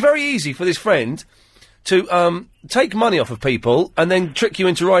 Because it would be very easy for this friend to take money off of people and then trick you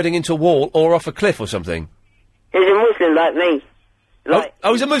into riding into a wall or off a cliff or something. He's a Muslim like me.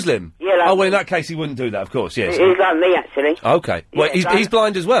 He's a Muslim? Yeah, well, in that case, he wouldn't do that, of course, yes. He's like me, actually. Okay. Yeah, Well, he's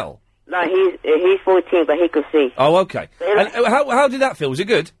blind as well? No, he's 14, but he could see. Oh, okay. And how did that feel? Was it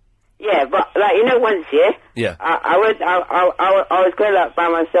good? Yeah, but once, yeah. Yeah. I was going by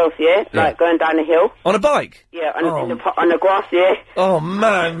myself, yeah, going down the hill. On a bike? Yeah, on the grass, yeah. Oh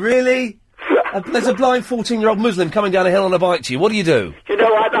man, really? There's a blind 14-year-old Muslim coming down a hill on a bike to you. What do you do? Do you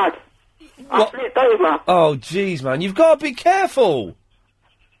know what I did? I flipped over. Oh, jeez, man, you've got to be careful.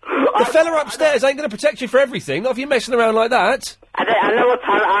 The fella upstairs ain't going to protect you for everything. Not if you're messing around like that. I know what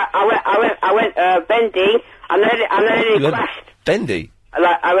time I went bendy. I nearly crashed. Bendy.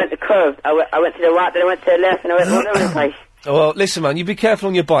 I went the curve. I went to the right, then I went to the left, and I went all over the place. Oh, well, listen, man, you be careful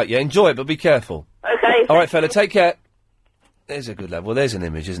on your bike, yeah? Enjoy it, but be careful. Okay. All right, fella, take care. There's a good lad. Well, there's an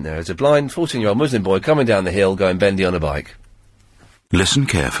image, isn't there? It's a blind 14-year-old Muslim boy coming down the hill going bendy on a bike. Listen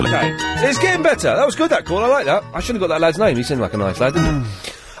carefully. Okay. It's getting better. That was good, that call. I like that. I should have got that lad's name. He seemed like a nice lad, didn't he?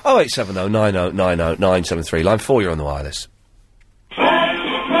 0870 90 90 973. Line 4, you're on the wireless.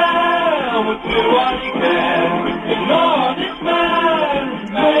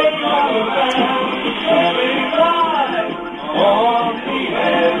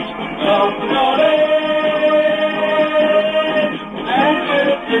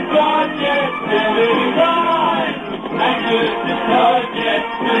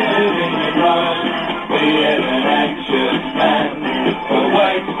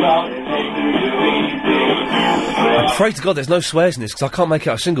 I pray to God there's no swears in this, because I can't make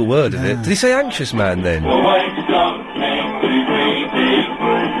out a single word of it. Did he say anxious man, then?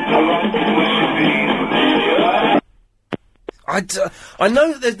 I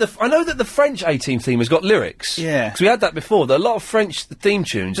know that the French A-Team theme has got lyrics. Yeah. Because we had that before. A lot of French theme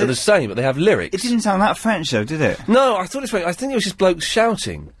tunes are the same, but they have lyrics. It didn't sound that French, though, did it? No, I thought it was French. I think it was just blokes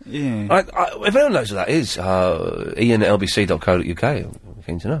shouting. Yeah. If anyone knows what that is, Ian at lbc.co.uk. I'm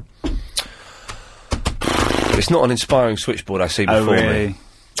keen to know. It's not an inspiring switchboard I see before me.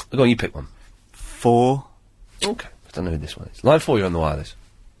 Go on, you pick one. 4. Okay. I don't know who this one is. Line 4, you're on the wireless.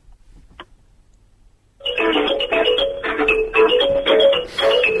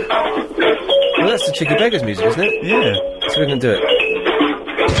 Well, that's the Chicky Beggars music, isn't it? Yeah. So we can do it.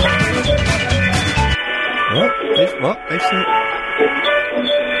 What? This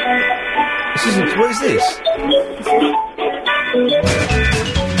isn't... What is this?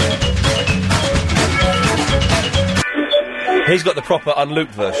 He's got the proper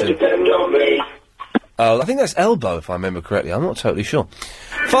unlooped version. I think that's Elbow, if I remember correctly. I'm not totally sure.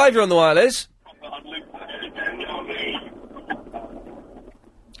 5, you're on the wireless.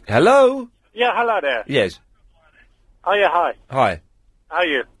 Hello? Yeah, hello there. Yes. Oh, yeah, hi. Hi. How are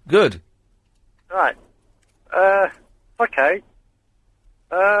you? Good. Right. Okay.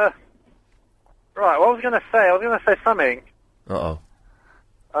 Right, what was I going to say? I was going to say something. Uh-oh.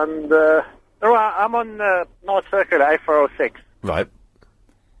 And, alright, I'm on North Circular A406. Right.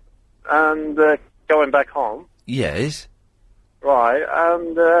 And, going back home. Yes. Right,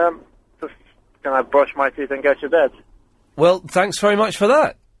 and, just gonna brush my teeth and go to bed. Well, thanks very much for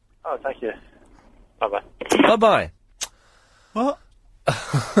that. Oh, thank you. Bye-bye. Bye-bye. What?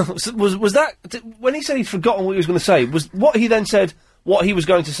 was that... when he said he'd forgotten what he was going to say, was what he then said what he was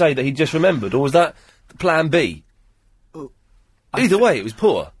going to say that he just remembered, or was that plan B? Either way, it was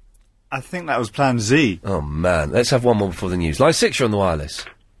poor. I think that was plan Z. Oh, man. Let's have one more before the news. Line 6, you're on the wireless.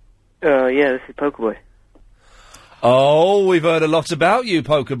 Yeah, this is Poker Boy. Oh, we've heard a lot about you,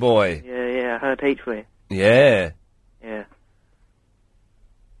 Poker Boy. Yeah, I heard H-Way. Yeah. Yeah.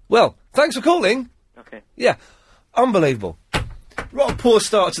 Well, thanks for calling. Okay. Yeah. Unbelievable. What a poor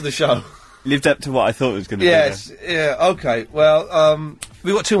start to the show. Lived up to what I thought it was going to Yes, yeah, okay. Well,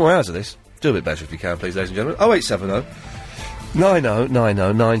 we've got 2 more hours of this. Do a bit better if you can, please, ladies and gentlemen. 0870 90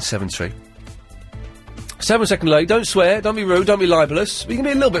 973. 7 second late. Don't swear. Don't be rude. Don't be libelous. We can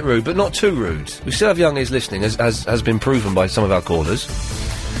be a little bit rude, but not too rude. We still have young ears listening, as has been proven by some of our callers.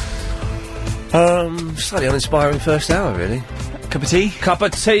 Slightly uninspiring first hour, really. Cup of tea? Cup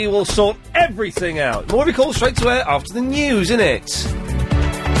of tea will sort everything out. More we call straight to air after the news, innit?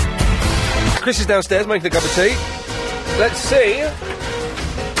 Chris is downstairs making a cup of tea. Let's see.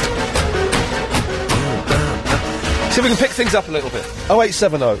 See if we can pick things up a little bit.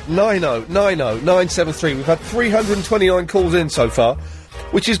 0870 90 90 973. We've had 329 calls in so far,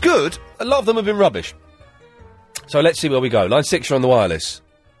 which is good. A lot of them have been rubbish. So let's see where we go. Line 6, you're on the wireless.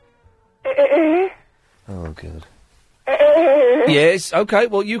 Oh, good. Yes, okay,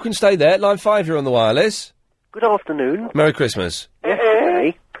 well, you can stay there. Line 5, you're on the wireless. Good afternoon. Merry Christmas.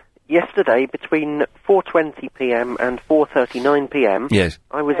 Yesterday, between 4:20pm and 4:39pm, yes,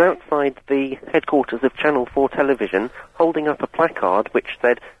 I was outside the headquarters of Channel 4 Television holding up a placard which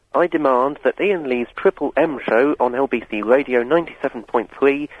said, "I demand that Ian Lee's Triple M show on LBC Radio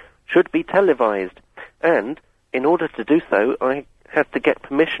 97.3 should be televised." And, in order to do so, I had to get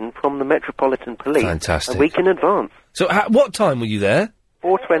permission from the Metropolitan Police Fantastic. a week in advance. So, what time were you there?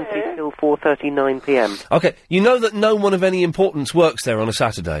 4:20 till 4:39pm. Okay, you know that no one of any importance works there on a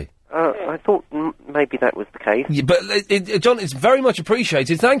Saturday? I thought maybe that was the case. Yeah, but, John, it's very much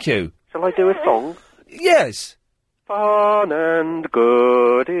appreciated, thank you. Shall I do a song? Yes. Fun and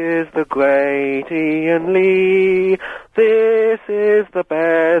good is the great Ian Lee. This is the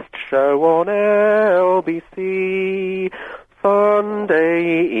best show on LBC.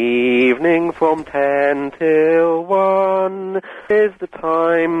 Sunday evening from 10 till 1 is the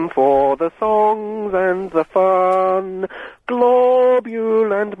time for the songs and the fun.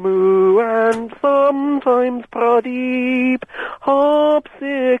 Globule and Moo and sometimes Pradeep,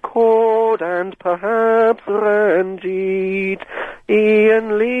 harpsichord and perhaps Ranjit.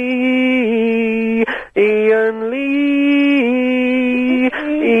 Ian Lee, Ian Lee,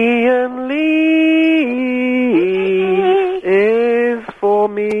 Ian Lee is for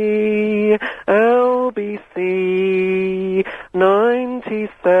me, LBC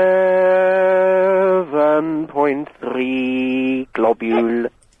 97.3 Globule.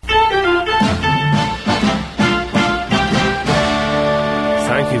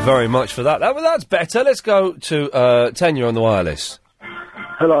 Thank you very much for that. That's better. Let's go to Tanya on the wireless.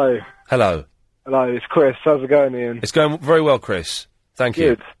 Hello. Hello. Hello, it's Chris. How's it going, Ian? It's going very well, Chris. Thank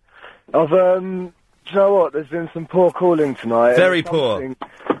you. Good. I've, do you know what? There's been some poor calling tonight. Very poor.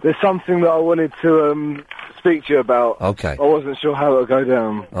 There's something that I wanted to speak to you about. Okay. I wasn't sure how it would go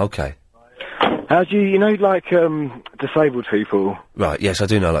down. Okay. How do you know, like, disabled people? Right, yes, I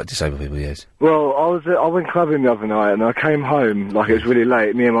do know, like, disabled people, yes. Well, I went clubbing the other night and I came home, like, it was really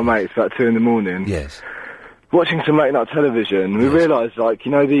late, me and my mates, about 2 in the morning. Yes. Watching some late night television, we realised, like,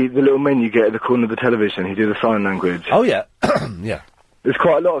 you know the little men you get at the corner of the television who do the sign language? Oh, yeah. Yeah. There's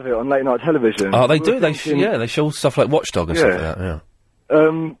quite a lot of it on late night television. Oh, they do. They show stuff like Watchdog and stuff like that, yeah.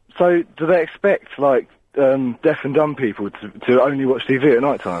 So, do they expect, like, deaf and dumb people to only watch TV at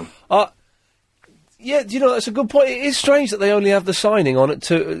night time? Yeah, you know, that's a good point. It is strange that they only have the signing on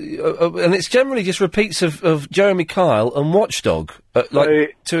it and it's generally just repeats of Jeremy Kyle and Watchdog at,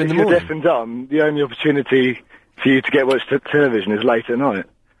 like, 2 in the morning. If you're deaf and dumb, the only opportunity for you to get watched television is late at night.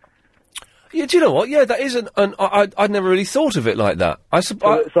 Yeah, do you know what? Yeah, that is I'd never really thought of it like that. So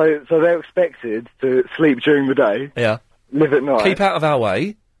they're expected to sleep during the day. Yeah. Live at night. Keep out of our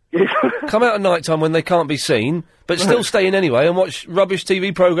way. Come out at night time when they can't be seen, but still stay in anyway and watch rubbish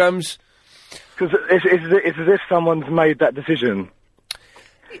TV programmes. Because it's as if someone's made that decision.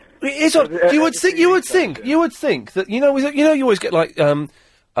 It is odd. You would think that you always get like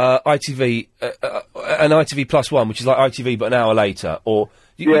ITV an ITV Plus one, which is like ITV but an hour later, or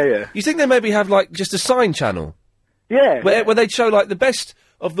you think they maybe have like just a sign channel, where they'd show like the best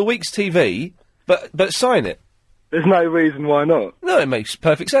of the week's TV, but sign it. There's no reason why not. No, it makes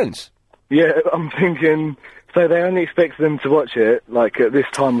perfect sense. Yeah, I'm thinking. So they only expect them to watch it like at this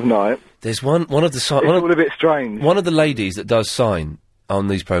time of night. There's one of the It's all a bit strange. One of the ladies that does sign on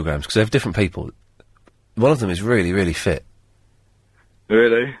these programmes, because they have different people. One of them is really, really fit.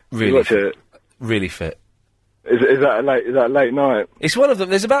 Really? Really You watch fit. it? Really fit. Is that late night? It's one of them.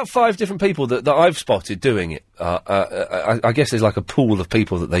 There's about 5 different people that I've spotted doing it. I guess there's like a pool of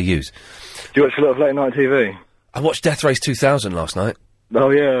people that they use. Do you watch a lot of late night TV? I watched Death Race 2000 last night. Oh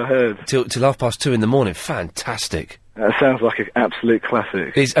yeah, I heard. Till 2:30 in the morning. Fantastic. That sounds like an absolute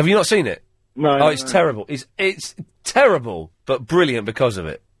classic. Have you not seen it? No. Oh, it's terrible. It's terrible, but brilliant because of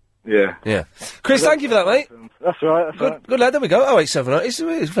it. Yeah. Yeah. Chris, thank you for that, mate. That's right. Good lad, there we go. 0870. It's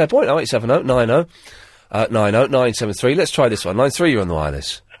a fair point. 0870 90 973. Let's try this one. Line 3, you're on the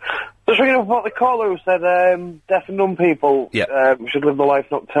wireless. Just ringing up about the caller who said deaf and dumb people should live their life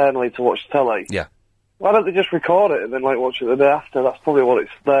nocturnally to watch telly. Yeah. Why don't they just record it and then watch it the day after? That's probably what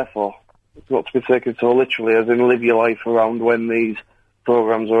it's there for. It's not to be taken so literally, as in live your life around when these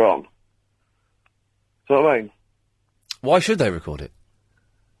programmes are on. See what I mean? Why should they record it?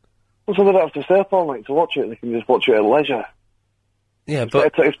 Well, so they don't have to stay up all night to watch it. They can just watch it at leisure. Yeah,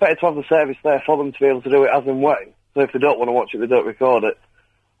 it's better to have the service there for them to be able to do it as and when. So if they don't want to watch it, they don't record it,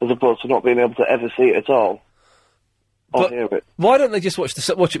 as opposed to not being able to ever see it at all or hear it. Why don't they just watch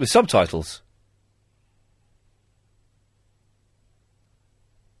it with subtitles?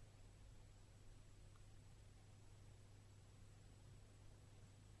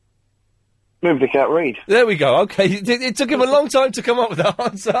 Maybe they can't read. There we go. Okay, it took him a long time to come up with that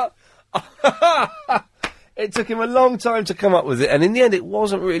answer. It took him a long time to come up with it, and in the end, it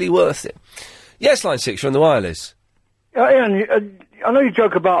wasn't really worth it. Yes, line 6, you're on the wireless. Ian, I know you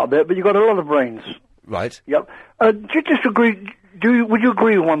joke about a bit, but you've got a lot of brains. Right. Yep. Do you disagree? Would you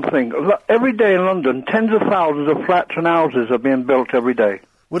agree with one thing? Every day in London, tens of thousands of flats and houses are being built every day.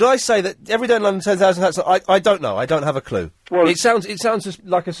 Would I say that every day in London, 10,000 houses? I don't know. I don't have a clue. Well, it sounds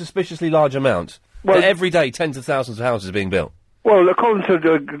like a suspiciously large amount. Well, that every day, tens of thousands of houses are being built. Well, according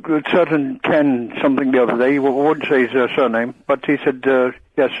to a certain Ken something the other day, I wouldn't say his surname, but he said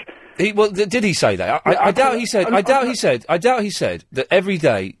yes. Did he say that? I doubt he said. I doubt he said that every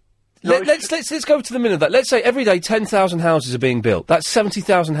day. Let's go to the minute of that. Let's say every day 10,000 houses are being built. That's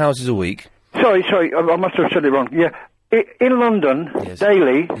 70,000 houses a week. Sorry, I must have said it wrong. Yeah. In London,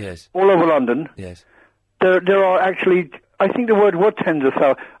 daily, all over London, there are actually, I think the word was tens of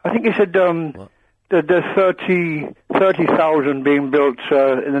thousands. I think he said there's 30,000 being built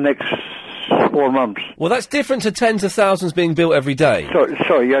in the next 4 months. Well, that's different to tens of thousands being built every day.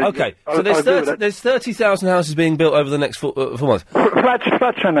 Sorry, yeah. Okay, so there's 30,000 houses being built over the next 4 months.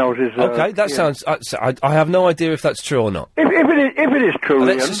 Flats and houses. Okay, that sounds. I have no idea if that's true or not. If it is true,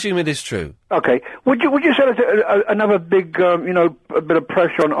 let's Ian, assume it is true. Okay, would you say that another big, a bit of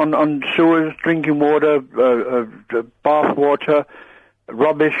pressure on sewers, drinking water, bath water,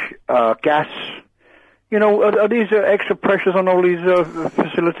 rubbish, gas? Are these extra pressures on all these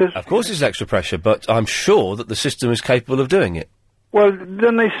facilities? Of course there's extra pressure, but I'm sure that the system is capable of doing it. Well,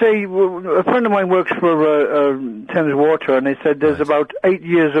 then they say, a friend of mine works for Thames Water, and they said there's about 8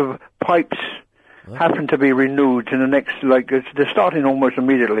 years of pipes having to be renewed in the next, they're starting almost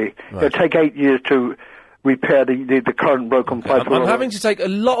immediately. Right. It'll take 8 years to repair the current broken pipes. I'm having to take a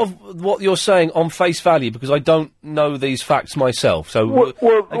lot of what you're saying on face value because I don't know these facts myself. So,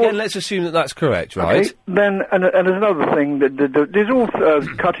 again, let's assume that that's correct, right? Okay. Then, and there's another thing, there's all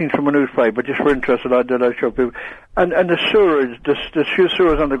cuttings from a newspaper, just for interest that I show people. And the sewers, the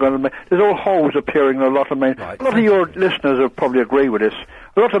sewers underground, there's all holes appearing in a lot of main... Right. A lot of your listeners will probably agree with this.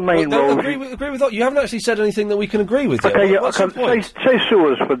 A lot of main roads... Agree with that. You haven't actually said anything that we can agree with yet. Okay, What's your point? Say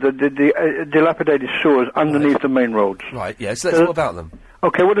sewers for the dilapidated sewers underneath the main roads. Right, yes, let's talk about them.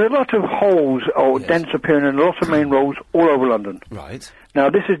 Okay, well, there's a lot of holes or dents appearing in a lot of main roads all over London. Right. Now,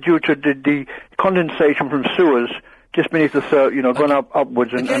 this is due to the condensation from sewers just beneath the going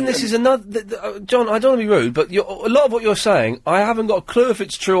upwards. Again, this is another... John, I don't want to be rude, but a lot of what you're saying, I haven't got a clue if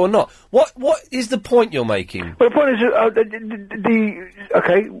it's true or not. What is the point you're making? Well, the point is...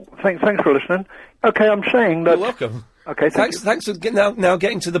 okay, thanks for listening. Okay, I'm saying that... You're welcome. Okay, thanks for now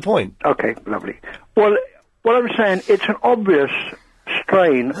getting to the point. Okay, lovely. Well, what I'm saying, it's an obvious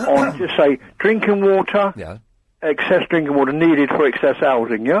strain on, just say, drinking water, excess drinking water needed for excess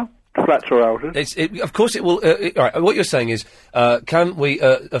housing, yeah? Flats or houses. Of course it will. All right, what you're saying is, can we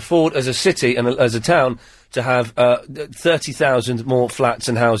afford as a city and as a town to have 30,000 more flats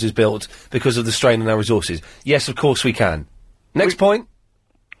and houses built because of the strain on our resources? Yes, of course we can. Next point.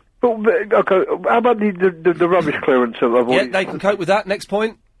 Well, okay, how about the rubbish clearance of all Yeah, these- they can cope with that. Next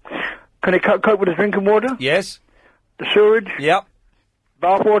point. Can they cope with the drinking water? Yes. The sewage? Yep.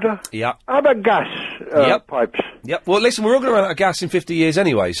 Bath water? Yep. How about gas pipes? Yep. Well, listen, we're all going to run out of gas in 50 years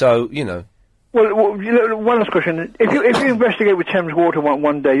anyway, so, you know. Well, one last question. If you investigate with Thames Water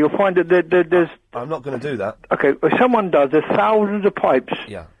one day, you'll find that there's... I'm not going to do that. Okay, if someone does, there's thousands of pipes.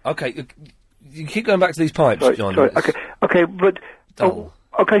 Yeah. Okay, you keep going back to these pipes, John. Sorry, okay, but...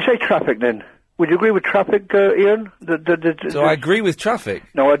 okay, say traffic then. Would you agree with traffic, Ian? So I agree with traffic.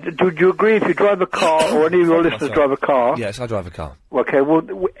 No, do you agree if you drive a car, or any of your listeners drive a car? Yes, I drive a car. Okay, well,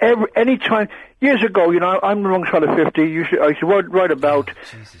 any time... Years ago, you know, I'm the wrong side of 50. I used to ride about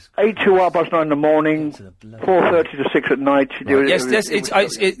 8 to 9 in the morning, 4:30 to 6 at night.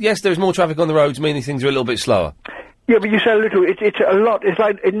 Yes, there's more traffic on the roads, meaning things are a little bit slower. Yeah, but you say a little. It's a lot. It's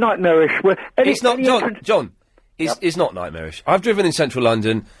like nightmarish. Where It's not, John. It's not nightmarish. I've driven in central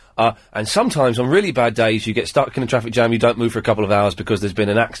London, and sometimes on really bad days you get stuck in a traffic jam, you don't move for a couple of hours because there's been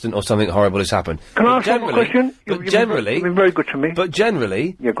an accident or something horrible has happened. Can I ask one more question? But generally... You've been very good to me. But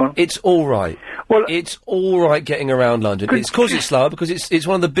generally, go on. it's all right. Well, it's all right getting around London. It's because it's slower, because it's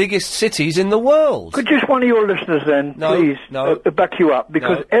one of the biggest cities in the world. Could just one of your listeners then, please, back you up?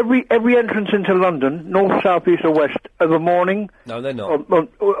 Because every entrance into London, north, south, east or west, of a morning... No, they're not.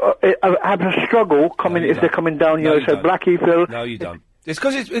 have a struggle coming if they're coming down, so Blackheath. No, you don't. It's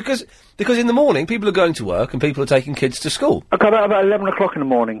because in the morning people are going to work and people are taking kids to school. Okay, about 11 o'clock in the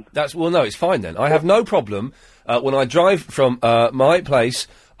morning. No, it's fine then. I have no problem when I drive from my place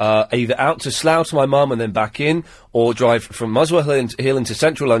either out to Slough to my mum and then back in, or drive from Muswell Hill into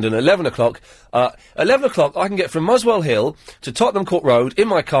central London at 11 o'clock. 11 o'clock I can get from Muswell Hill to Tottenham Court Road in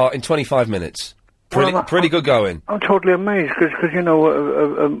my car in 25 minutes. Pretty good going. I'm totally amazed because you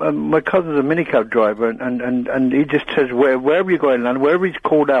know my cousin's a minicab driver and he just says wherever you go in London, wherever he's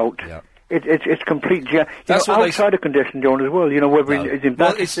called out, it's complete. That's outside of congestion, John, as well. You know whether it's in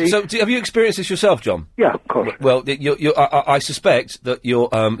Battersea. So have you experienced this yourself, John? Yeah, of course. Well, I suspect that you're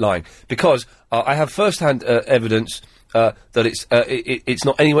lying because I have first-hand evidence that it's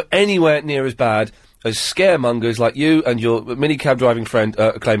not anywhere near as bad as scaremongers like you and your minicab driving friend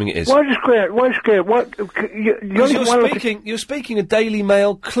are claiming it is. Why scared? Why scared? You're speaking a Daily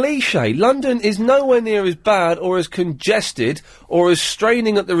Mail cliche. London is nowhere near as bad or as congested or as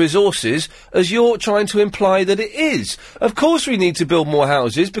straining at the resources as you're trying to imply that it is. Of course we need to build more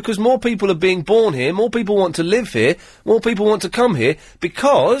houses because more people are being born here, more people want to live here, more people want to come here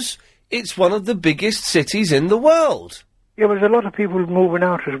because it's one of the biggest cities in the world. Yeah, but there's a lot of people moving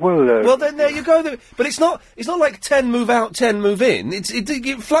out as well, though. Well, then there you go. But it's not like 10 move out, 10 move in.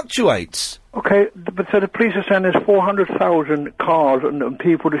 It fluctuates. Okay, but so the police are saying there's 400,000 cars and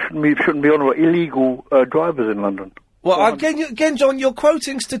people that shouldn't be on illegal drivers in London. Well, again, John, you're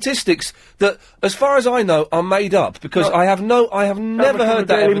quoting statistics that, as far as I know, are made up because I have never heard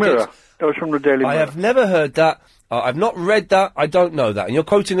that evidence. That was from the Daily Mirror. I have never heard that. I've not read that. I don't know that. And you're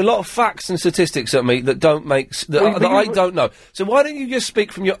quoting a lot of facts and statistics at me that don't make that I don't know. So why don't you just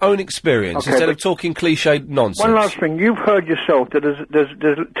speak from your own experience instead of talking cliched nonsense? One last thing. You've heard yourself that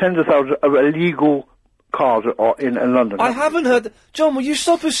there's tens of thousands of illegal cars in London. I haven't heard... John, will you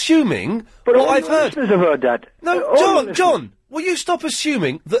stop assuming what I've heard? Listeners have heard that. No, John, will you stop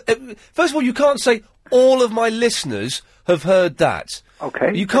assuming that... first of all, you can't say all of my listeners have heard that.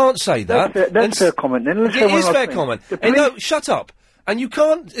 Okay. You can't say that. That's fair comment then. It is fair comment. And no, shut up. And you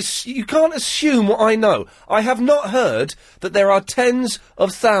can't assume what I know. I have not heard that there are tens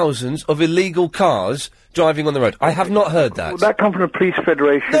of thousands of illegal cars driving on the road. I have not heard that. Well, that comes from the Police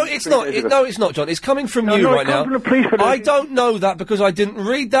Federation. No, it's not. It's not, John. It's coming from you right now. From the Police Federation. I don't know that because I didn't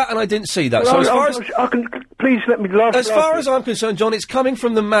read that and I didn't see that. Well, so please let me laugh. As far as I'm concerned, John, it's coming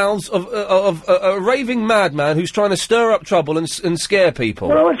from the mouths of a raving madman who's trying to stir up trouble and scare people.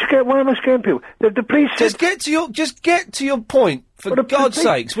 Why am I scaring people? The police just get to your point. For God's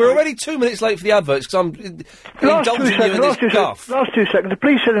sakes, we're already 2 minutes late for the adverts because I'm indulging you in this guff. Last 2 seconds. The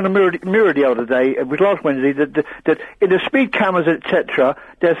police said in a mirror the other day, it was last Wednesday, that in the speed cameras, etc.,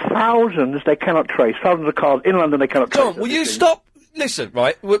 there's thousands they cannot trace. Thousands of cars in London they cannot trace. John, will you stop listen,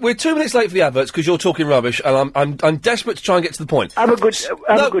 right? We're 2 minutes late for the adverts because you're talking rubbish, and I'm desperate to try and get to the point. Have a good.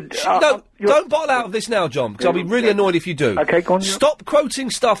 Don't bottle out of this now, John, because I'll be really annoyed if you do. Okay, go on. Stop quoting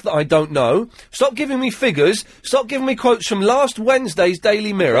stuff that I don't know. Stop giving me figures. Stop giving me quotes from last Wednesday's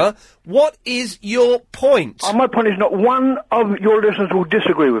Daily Mirror. What is your point? My point is not one of your listeners will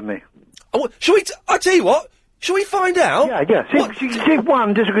disagree with me. Oh, shall we? I tell you what. Shall we find out? Yeah. See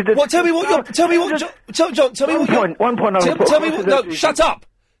one disagree. What? Tell me what. Tell me what. John. Tell me what. One point. Tell me what. No, shut up.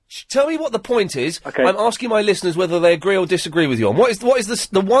 Tell me what the point is. Okay. I'm asking my listeners whether they agree or disagree with you on. What is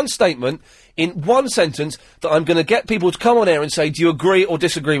the one statement in one sentence that I'm going to get people to come on air and say, do you agree or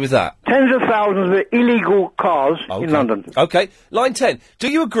disagree with that? Tens of thousands of illegal cars in London. Okay. Line 10. Do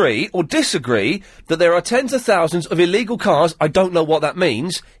you agree or disagree that there are tens of thousands of illegal cars, I don't know what that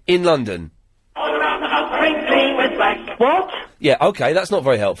means, in London? What? Yeah, okay, that's not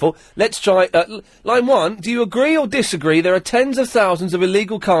very helpful. Let's try, line 1, do you agree or disagree there are tens of thousands of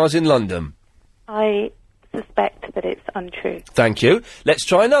illegal cars in London? I suspect that it's untrue. Thank you. Let's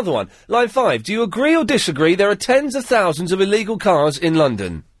try another one. Line 5, do you agree or disagree there are tens of thousands of illegal cars in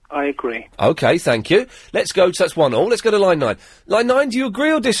London? I agree. Okay, thank you. Let's go, that's 1 all. Let's go to line 9. Line 9, do you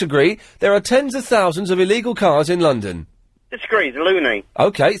agree or disagree there are tens of thousands of illegal cars in London? Disagree, it's loony.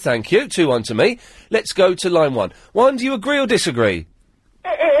 Okay, thank you. 2-1 to me. Let's go to line 1. 1, do you agree or disagree?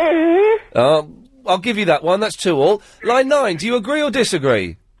 I'll give you that one. That's 2 all. Line 9, do you agree or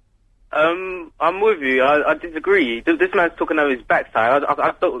disagree? I'm with you. I disagree. This man's talking out his backside.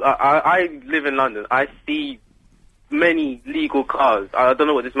 I live in London. I see many legal cars. I don't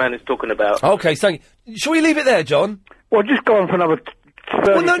know what this man is talking about. Okay, thank you. Shall we leave it there, John? Well, just go on for another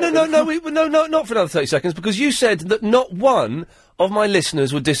 30 Well, no, not for another 30 seconds, because you said that not one of my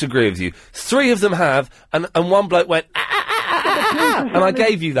listeners would disagree with you. 3 of them have, and one bloke went, and I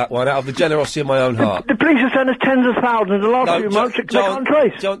gave you that one out of the generosity of my own heart. The police have sent us tens of thousands in the last few months. They can't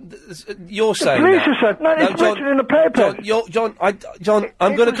trace. John, you're saying police that. have sent. No, it's written in the paper. John,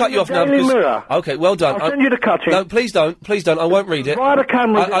 I'm going to cut you off now. Daily Mirror. Okay, well done. I'll send you the cutting. No, please don't. I won't read it. Via the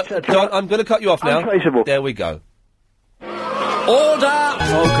cameras, etc. John, I'm going to cut you off now. Untraceable. There we go. Order!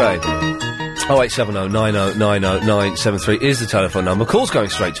 Okay. 0870 90 90 973 is the telephone number. Calls going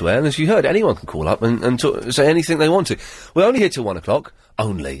straight to air, and as you heard, anyone can call up and say anything they want to. We're only here till 1 o'clock.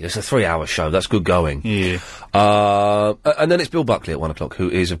 Only. It's a 3-hour show. That's good going. Yeah. And then it's Bill Buckley at 1 o'clock, who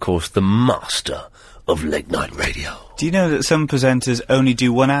is, of course, the master of late-night radio. Do you know that some presenters only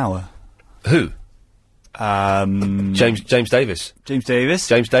do 1 hour? Who? James Davis. James Davis?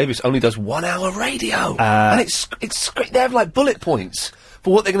 James Davis only does 1 hour radio. And it's great. They have, like, bullet points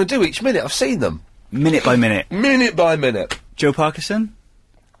for what they're going to do each minute. I've seen them. Minute by minute. Minute by minute. Joe Parkinson?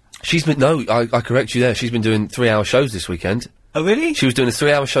 She's been... No, I correct you there. She's been doing 3-hour shows this weekend. Oh, really? She was doing a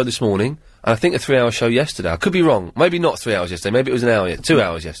 3-hour show this morning, and I think a 3-hour show yesterday. I could be wrong. Maybe not 3 hours yesterday. Maybe it was an hour... 2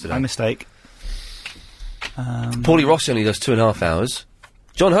 hours yesterday. My mistake. Paulie Rossi only does 2.5 hours.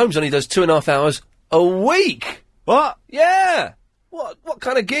 John Holmes only does 2.5 hours a week. What? Yeah. What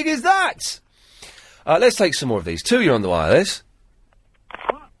kind of gig is that? Let's take some more of these. 2, you're on the wireless.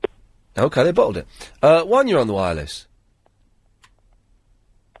 Okay, they bottled it. 1, you're on the wireless.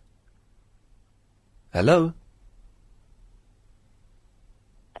 Hello?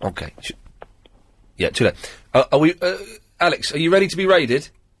 Okay. Yeah, too late. Are we... Alex, are you ready to be raided?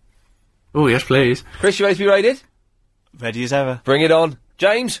 Oh, yes, please. Chris, you ready to be raided? Ready as ever. Bring it on.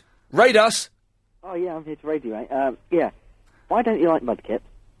 James, raid us. Oh, yeah, I'm here to raid you, mate. Yeah. Why don't you like Mudkip?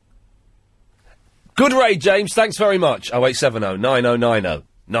 Good raid, James. Thanks very much. 0870 9090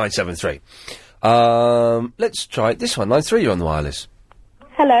 973. Let's try this one. Line 3, you're on the wireless.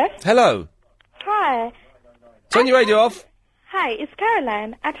 Hello. Hello. Hi. Turn your radio off. Hi, it's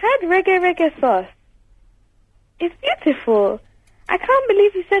Caroline. I tried reggae sauce. It's beautiful. I can't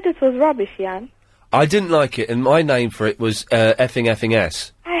believe you said it was rubbish, Ian. I didn't like it, and my name for it was effing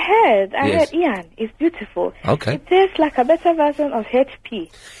S. I heard, Yes. Ian. It's beautiful. Okay. It tastes like a better version of HP.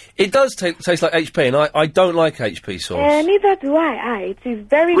 It does taste like HP, and I don't like HP sauce. Neither do I. It is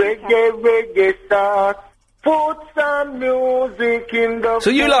very Reggae sauce. Put some music in the... So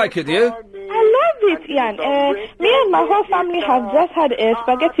you like it, do you? I love it, Ian. Me and my whole family have just had a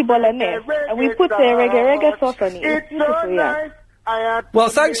spaghetti bolognese, and we put reggae sauce on it. It's beautiful, Ian. Well,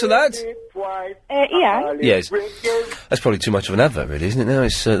 thanks for that. Ian? Yes. That's probably too much of an advert, really, isn't it? Now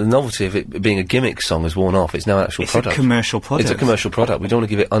it's the novelty of it being a gimmick song has worn off. It's now an actual product. It's a commercial product. It's a commercial product. We don't want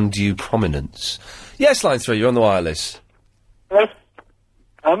to give it undue prominence. Yes, line 3, you're on the wireless.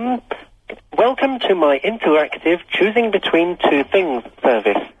 Welcome to my interactive choosing between two things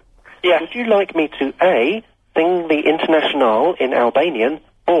service. Yeah. Would you like me to A, sing the Internationale in Albanian,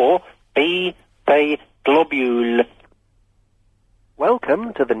 or B, say globule?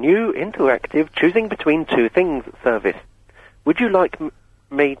 Welcome to the new interactive choosing between two things service. Would you like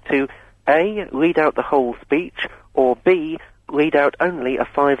me to A, read out the whole speech, or B, read out only a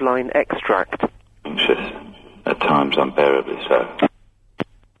 5-line extract? Anxious. At times unbearably so.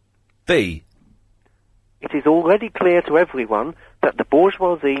 B. It is already clear to everyone that the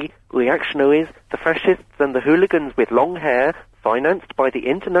bourgeoisie, reactionaries, the fascists and the hooligans with long hair, financed by the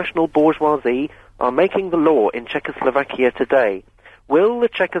international bourgeoisie, are making the law in Czechoslovakia today. Will the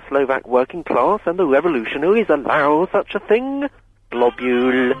Czechoslovak working class and the revolutionaries allow such a thing?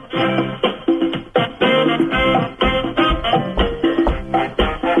 Globule.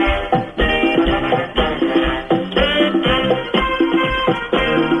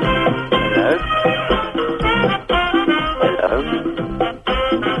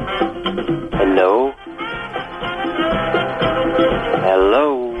 Hello?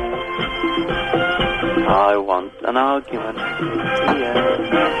 Hello? I want an argument. Yeah.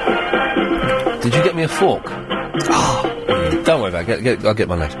 Did you get me a fork? Oh, don't worry about it. I'll get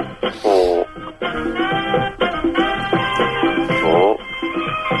one later. Fork. Fork.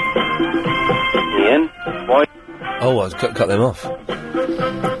 Ian? Why? Oh, I cut them off.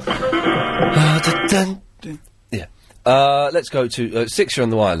 Yeah. Let's go to 6. You're on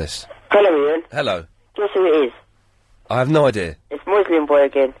the wireless. Hello, Ian. Hello. Guess who it is? I have no idea. It's Muslim Boy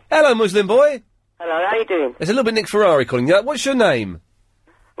again. Hello, Muslim boy. Hello, how you doing? It's a little bit Nick Ferrari calling you. What's your name?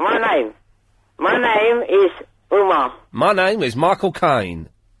 My name is Umar. My name is Michael Caine.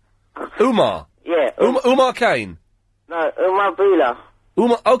 Umar. Yeah. Umar Caine. No, Umar Bula.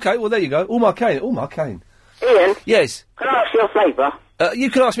 Umar. Okay, well there you go. Umar Caine. Umar Caine. Ian. Yes. Can I ask you a favour?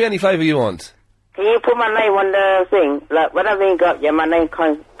 You can ask me any favour you want. Can you put my name on the thing? Like, when I ring up, yeah, my name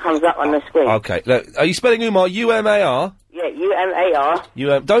comes up on the screen. Okay, look, are you spelling Umar U-M-A-R? Yeah, U-M-A-R.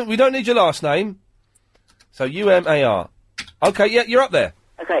 We don't need your last name. So, U-M-A-R. Okay, yeah, you're up there.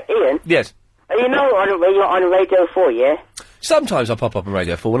 Okay, Ian? Yes. You know you're on Radio 4, yeah? Sometimes I pop up on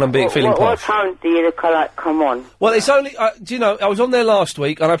Radio 4 when I'm feeling What posh. time do you come on? Well, it's only, do you know, I was on there last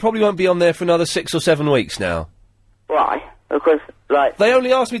week, and I probably won't be on there for another 6 or 7 weeks now. Why? Because, like... They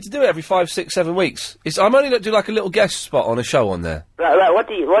only asked me to do it every 5, 6, 7 weeks. I'm only going to do, like, a little guest spot on a show on there. Like, what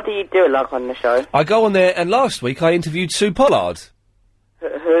do you do, like, on the show? I go on there, and last week I interviewed Sue Pollard.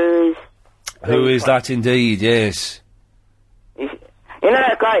 Who is that indeed, yes. You know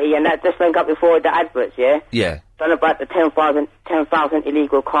that guy, Ian, that just went up before the adverts, yeah? Yeah. Done about the 10,000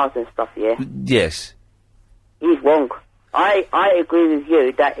 illegal cars and stuff, yeah? Yes. He's wrong. I agree with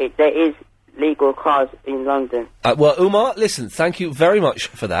you that there is legal cars in London. Well, Umar, listen, thank you very much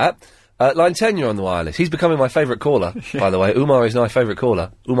for that. Line 10, you're on the wireless. He's becoming my favourite caller, by the way. Umar is my favourite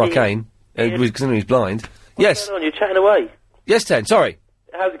caller. Umar Caine. Considering he's blind. Yes. What's going on? You're chatting away. Yes, 10, sorry.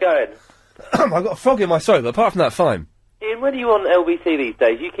 How's it going? I've got a frog in my throat, but apart from that, fine. Ian, when are you on LBC these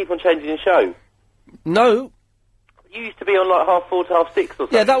days? You keep on changing your show. No. You used to be on like 4:30 to 6:30 or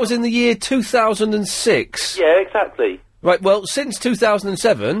something. Yeah, that was in the year 2006. Yeah, exactly. Right, well, since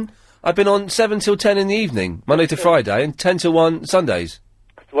 2007, I've been on 7 till 10 in the evening, Monday to Friday, and 10 till 1 Sundays.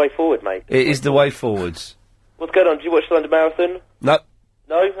 It's the way forward, mate. It is the way forwards. What's going on? Did you watch the London Marathon? No.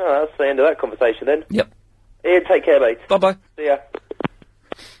 No? Oh, that's the end of that conversation then. Yep. Ian, take care, mate. Bye-bye. See ya.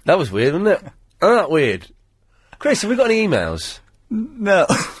 That was weird, wasn't it? Isn't that weird? Chris, have we got any emails? No.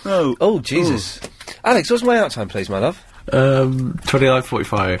 No. Oh, Jesus. Alex, what's my out time, please, my love?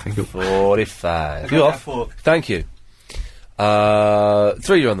 29:45, I think. 45. You off? Thank you.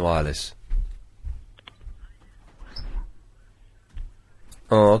 3, you're on the wireless.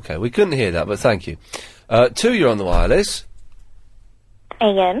 Oh, okay. We couldn't hear that, but thank you. 2, you're on the wireless.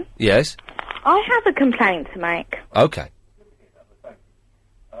 Ian, Yes. I have a complaint to make. Okay.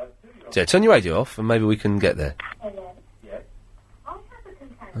 So, turn your radio off, and maybe we can get there.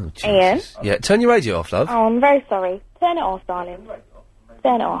 Oh, Jesus. Ian? Yeah, turn your radio off, love. Oh, I'm very sorry. Turn it off, darling.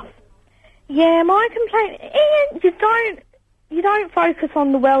 Turn it off. Yeah, my complaint... Ian, you don't focus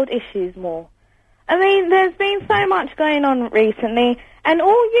on the world issues more. I mean, there's been so much going on recently, and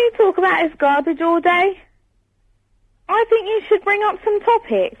all you talk about is garbage all day. I think you should bring up some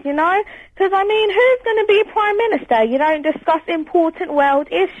topics, you know? Because, I mean, who's going to be Prime Minister? You don't discuss important world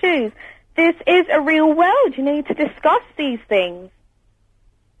issues. This is a real world. You need to discuss these things.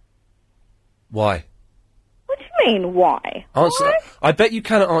 Why? What do you mean, why? Answer. Why? I bet you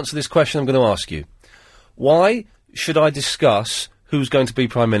cannot answer this question I'm going to ask you. Why should I discuss who's going to be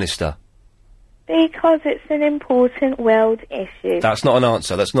Prime Minister? Because it's an important world issue. That's not an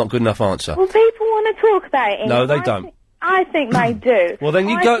answer. That's not a good enough answer. Well, people want to talk about it. No, Ian. they Why don't. I think they do. Well, then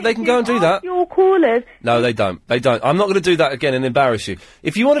they can go and do Ask that. Your callers. No, they don't. They don't. I'm not going to do that again and embarrass you.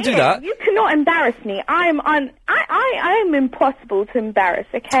 If you want to do that... You cannot embarrass me. I am impossible to embarrass,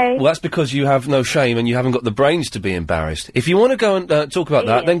 okay? Well, that's because you have no shame and you haven't got the brains to be embarrassed. If you want to go and talk about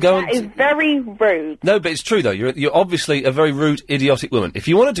that, then go That is very rude. No, but it's true, though. You're obviously a very rude, idiotic woman. If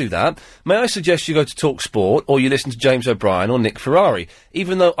you want to do that, may I suggest you go to Talk Sport or you listen to James O'Brien or Nick Ferrari,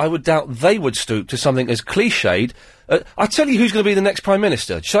 even though I would doubt they would stoop to something as cliched. I'll tell you who's going to be the next Prime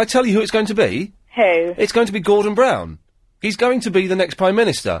Minister. Shall I tell you who it's going to be? Who? It's going to be Gordon Brown. He's going to be the next Prime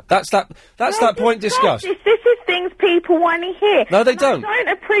Minister. That's that point discussed. This is things people want to hear. No, they don't. I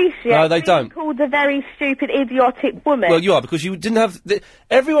don't appreciate No, they being don't. called a very stupid, idiotic woman. Well, you are, because you didn't have...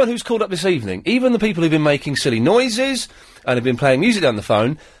 everyone who's called up this evening, even the people who've been making silly noises and have been playing music down the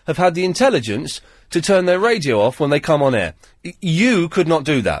phone, have had the intelligence to turn their radio off when they come on air. You could not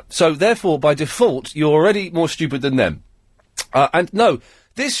do that. So, therefore, by default, you're already more stupid than them. And, no,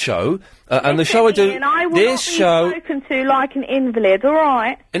 this show, and the show I do... And I will this show... not be spoken to like an invalid, all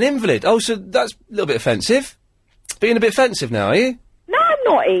right? An invalid? Oh, so that's a little bit offensive. Being a bit offensive now, are you? No, I'm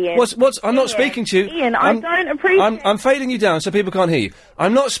not, Ian. I'm not speaking to you. Ian, I don't appreciate... I'm fading you down so people can't hear you.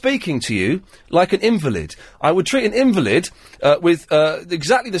 I'm not speaking to you like an invalid. I would treat an invalid with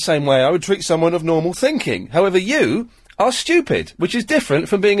exactly the same way I would treat someone of normal thinking. However, you are stupid, which is different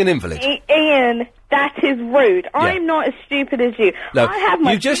from being an invalid. Ian, that is rude. I'm not as stupid as you. No, I have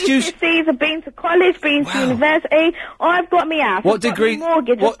my you just GCSEs, I've been to college, been to university, I've got me house, What I've got degree- me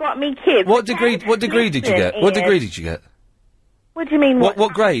mortgage, I've got me kids. What degree did you get? What degree did you get? What do you mean,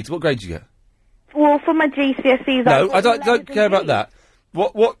 What grade? What grade did you get? Well, for my GCSEs, No, I've got don't care about that.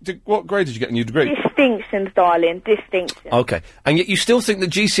 What grade did you get in your degree? distinctions, darling, distinctions. Okay, and yet you still think that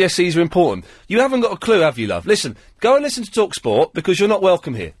GCSEs are important. You haven't got a clue, have you, love? Listen, go and listen to Talk Sport, because you're not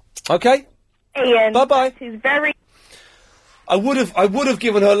welcome here. Okay? Ian, bye-bye. that is very... I would have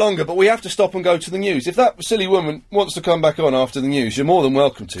given her longer, but we have to stop and go to the news. If that silly woman wants to come back on after the news, you're more than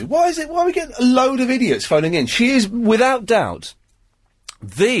welcome to. Why are we getting a load of idiots phoning in? She is, without doubt,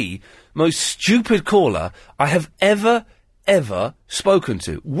 the most stupid caller I have ever spoken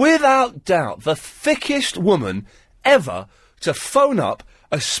to. Without doubt, the thickest woman ever to phone up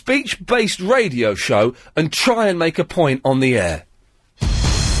a speech-based radio show and try and make a point on the air.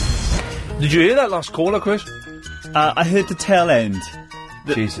 Did you hear that last caller, Chris? I heard the tail end.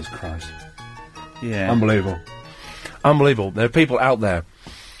 Jesus Christ. Yeah. Unbelievable. Unbelievable. There are people out there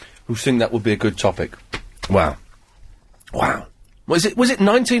who think that would be a good topic. Wow. Wow. Was it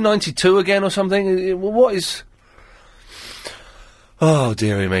 1992 again or something? What is... Oh,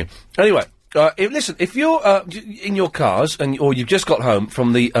 dearie me. Anyway, if you're in your cars or you've just got home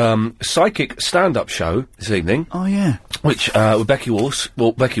from the psychic stand-up show this evening... Oh, yeah. Which, with Becky Walsh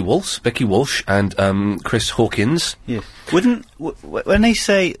and Chris Hawkins. Yeah. When they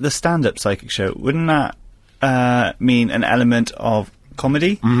say the stand-up psychic show, wouldn't that mean an element of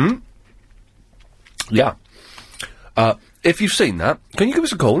comedy? Mm-hmm. Yeah. If you've seen that, can you give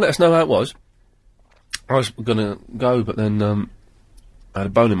us a call? Let us know how it was. I was going to go, but then I had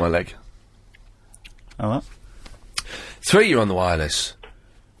a bone in my leg. Oh, what? 3, you're on the wireless.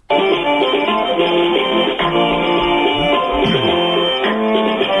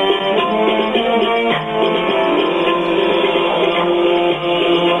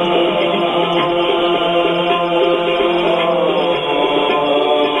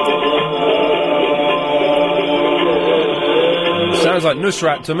 Sounds like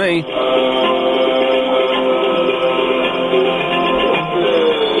Nusrat to me.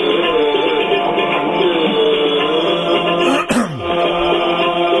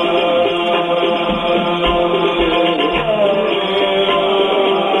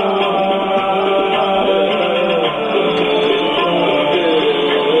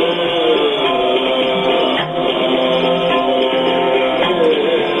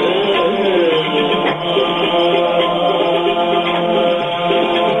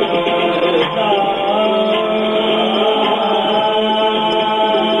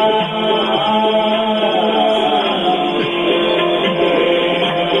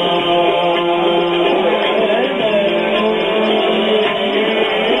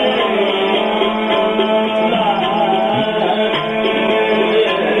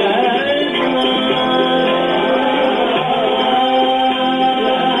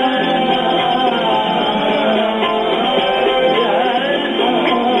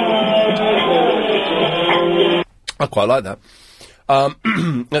 I quite like that.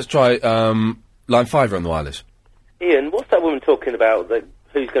 Let's try line 5 on the wireless. Ian, what's that woman talking about?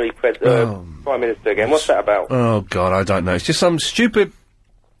 Who's going to be Prime Minister again? What's that about? Oh, God, I don't know. It's just some stupid,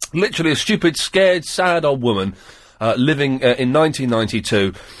 literally a stupid, scared, sad old woman living in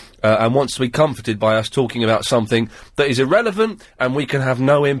 1992 and wants to be comforted by us talking about something that is irrelevant and we can have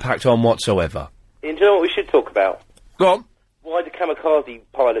no impact on whatsoever. Ian, do you know what we should talk about? Go on. Why do kamikaze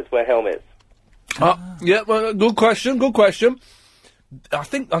pilots wear helmets? Yeah, well, good question. I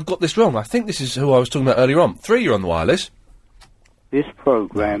think I've got this wrong. I think this is who I was talking about earlier on. 3, you're on the wireless. This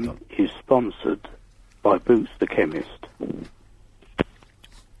programme is sponsored by Boots the Chemist.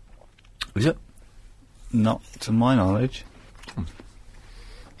 Is it? Not to my knowledge.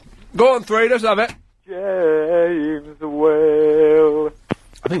 Go on, 3, let's have it. James Well.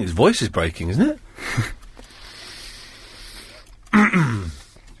 I think his voice is breaking, isn't it?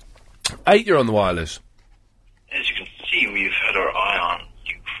 8, you're on the wireless. As you can see, we've had our eye on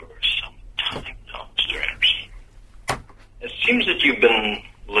you for some time now, Mr. Anderson. It seems that you've been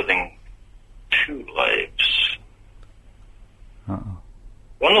living 2 lives. Uh-oh.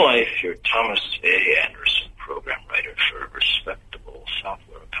 One life, you're Thomas A. Anderson, program writer for a respectable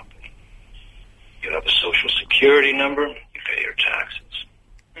software company. You have a social security number, you pay your taxes,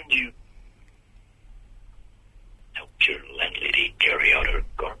 and you help your landlady carry out her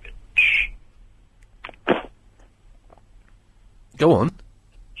garbage. Go on.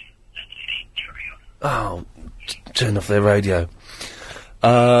 Oh, turn off their radio.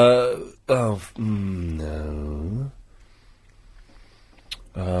 No.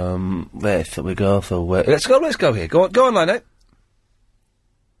 Where shall we go for where? Let's go here. Go on, Lino.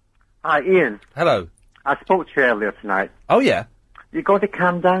 Hi, Ian. Hello. I spoke to you earlier tonight. Oh, yeah? You got to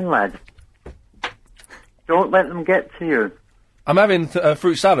calm down, lad. Don't let them get to you. I'm having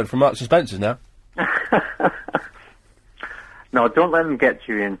fruit salad from Marks and Spencer's now. No, don't let them get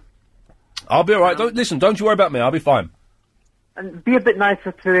to you, Ian. I'll be alright. Don't you worry about me. I'll be fine. And be a bit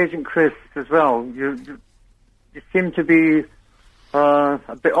nicer to Agent Chris as well. You seem to be a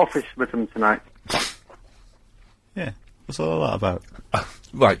bit offish with him tonight. Yeah, what's all that about?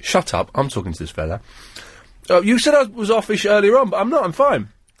 Right, shut up. I'm talking to this fella. You said I was offish earlier on, but I'm not. I'm fine.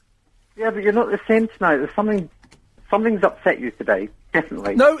 Yeah, but you're not the same tonight. There's something's upset you today.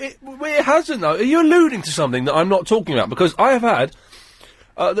 Definitely. No, it hasn't, though. Are you alluding to something that I'm not talking about? Because I have had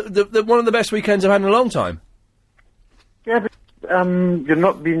one of the best weekends I've had in a long time. Yeah, but you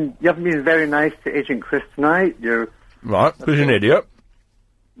haven't been very nice to Agent Chris tonight. Right, he's an idiot.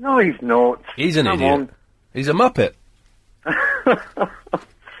 No, he's not. He's an idiot. On. He's a muppet.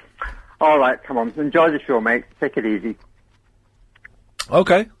 All right, come on. Enjoy the show, mate. Take it easy.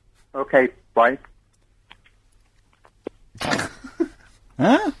 Okay. Okay, bye.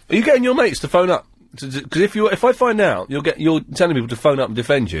 Huh? Are you getting your mates to phone up? Because if I find out you're telling people to phone up and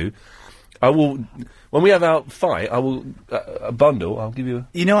defend you, I will. When we have our fight, I will a bundle. I'll give you.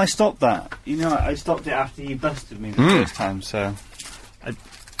 You know, I stopped that. You know, I stopped it after you busted me the first time. So I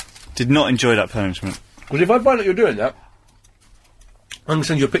did not enjoy that punishment. Because if I find out you're doing that, I'm going to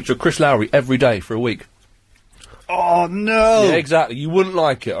send you a picture of Chris Lowry every day for a week. Oh no! Yeah, exactly. You wouldn't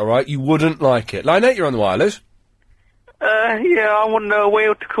like it, all right? You wouldn't like it. Line 8, you're on the wireless. Yeah, I want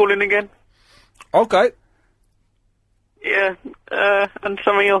Whale to call in again. Okay. Yeah, and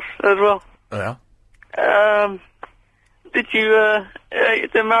something else as well. Yeah. Did you,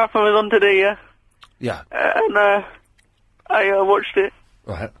 the marathon was on today, yeah? Yeah. And, I watched it.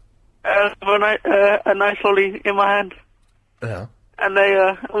 Right. With a nice lolly in my hand. Yeah. And they,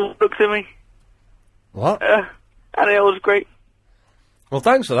 all looked at me. What? And it was great. Well,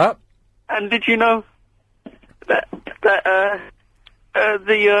 thanks for that. And did you know that the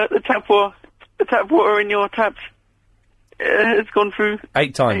tap water in your taps, it's gone through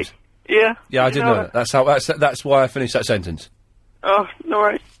 8 times. Yeah. Yeah, I did know that. That's why I finished that sentence. Oh, all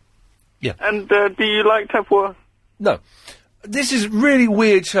right. Yeah. And do you like tap water? No. This is really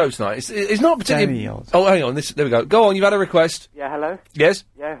weird show tonight. It's not particularly. Very odd. Oh, hang on. There we go. Go on. You've had a request. Yeah, hello? Yes.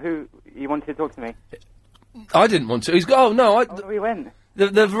 Yeah, who? You wanted to talk to me? I didn't want to. He's gone. Oh no. We went.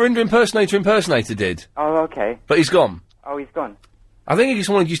 The Verinder impersonator did. Oh, okay. But he's gone. Oh, he's gone. I think he just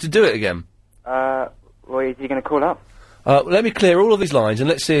wanted you to do it again. Well, is he going to call up? Let me clear all of his lines and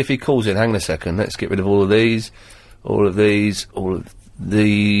let's see if he calls in. Hang on a second. Let's get rid of all of these, all of these, all of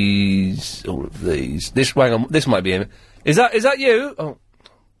these, all of these. Hang on. This might be him. Is that you? Oh.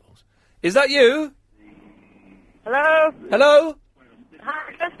 Is that you? Hello? Hello?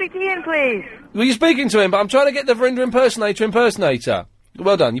 Hi, can I speak to Ian, please? Were you speaking to him? But I'm trying to get the Verinder impersonator.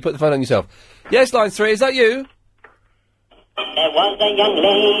 Well done. You put the phone on yourself. Yes, line 3. Is that you? There was a young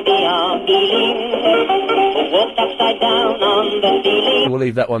lady of Ealing who walked upside down on the ceiling. We'll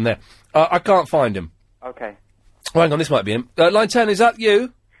leave that one there. I can't find him. Okay. Oh, hang on, this might be him. Line 10, is that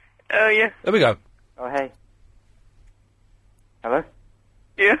you? Yeah. There we go. Oh, hey. Hello?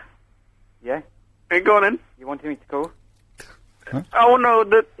 Yeah? Yeah? Hey, go on in. You wanted me to call? Oh no,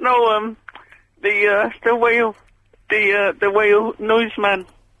 the whale, the whale newsman.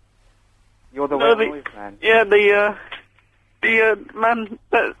 You're the No, whale noise man. Yeah, the man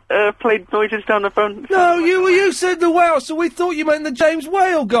that played noises down the phone. No, you said the whale, so we thought you meant the James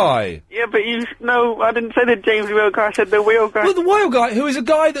Whale guy. Yeah, but no, I didn't say the James Whale guy. I said the whale guy. Well, the whale guy, who is a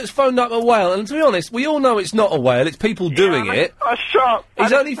guy that's phoned up a whale, and to be honest, we all know it's not a whale. It's people doing it. Shut up.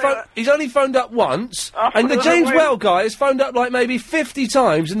 He's only phoned up once, and the James Whale guy has phoned up like maybe 50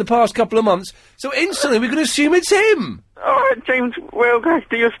 times in the past couple of months. So instantly we can assume it's him. All right, James Whale guy,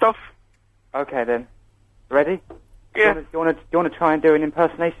 do your stuff. Okay then. Ready? Yeah. Do you want to try and do an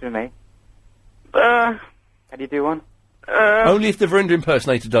impersonation of me? Can you do one? Only if the Verinder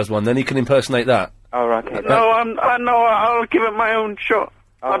impersonator does one, then he can impersonate that. Oh, right, okay. No, I'll give it my own shot.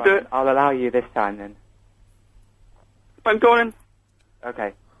 I'll do it. I'll allow you this time then. I'm going.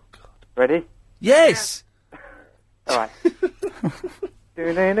 Okay. Ready? Yes! All right. He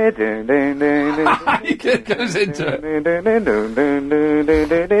goes into it.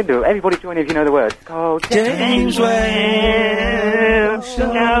 Everybody join if you know the words. Call James Whale,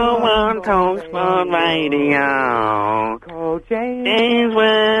 show on Talksport Radio. Call James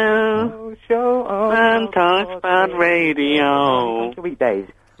Whale, show on Talksport Radio. Weekdays.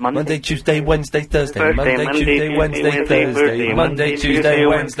 Monday, Tuesday, Wednesday, Thursday. Monday, Tuesday, Wednesday, Thursday. Monday, Tuesday,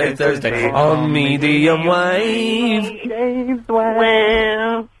 Wednesday, Thursday. On medium wave. James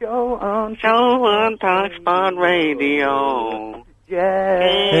Whale, show on Talksport Radio.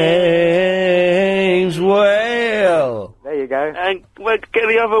 James Whale. There you go. And we'll get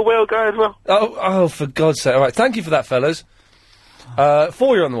the other whale guy as well. Oh, for God's sake. All right, thank you for that, fellas. 4,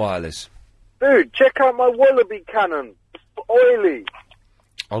 you're on the wireless. Dude, check out my wallaby cannon. It's oily.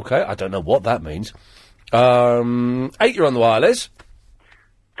 Okay, I don't know what that means. 8, you're on the wireless.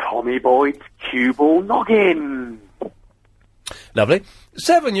 Tommy Boyd's cue ball noggin. Lovely.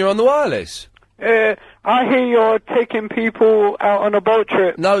 7, you're on the wireless. I hear you're taking people out on a boat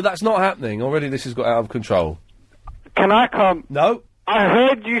trip. No, that's not happening. Already this has got out of control. Can I come? No. I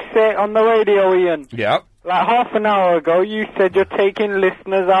heard you say on the radio, Ian. Yeah. Like half an hour ago, you said you're taking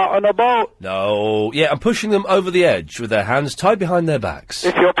listeners out on a boat. No. Yeah, I'm pushing them over the edge with their hands tied behind their backs.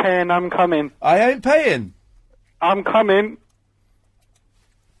 If you're paying, I'm coming. I ain't paying. I'm coming.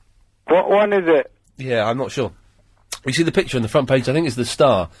 What one is it? Yeah, I'm not sure. You see the picture on the front page, I think it's the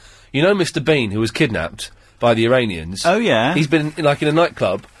Star. You know Mr. Bean, who was kidnapped by the Iranians? Oh, yeah. He's been, in a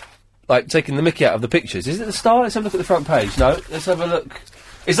nightclub, taking the mickey out of the pictures. Is it the Star? Let's have a look at the front page. No, let's have a look.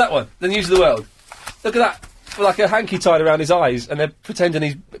 It's that one, the News of the World. Look at that. With, a hanky tied around his eyes, and they're pretending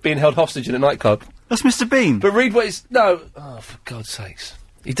he's being held hostage in a nightclub. That's Mr. Bean. But read what it's... No. Oh, for God's sakes.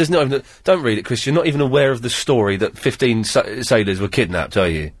 He does not even... Don't read it, Chris. You're not even aware of the story that 15 sailors were kidnapped, are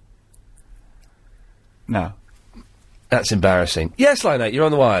you? No. That's embarrassing. Yes, Line 8, you're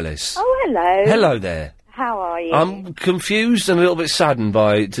on the wireless. Oh, hello. Hello there. How are you? I'm confused and a little bit saddened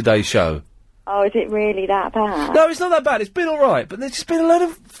by today's show. Oh, is it really that bad? No, it's not that bad. It's been all right, but there's just been a lot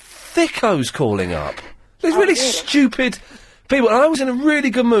of thickos calling up. There's really stupid people. And I was in a really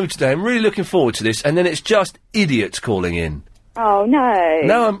good mood today. I'm really looking forward to this, and then it's just idiots calling in. Oh, no.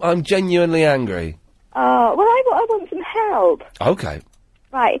 Now I'm genuinely angry. Oh, well, I want some help. Okay.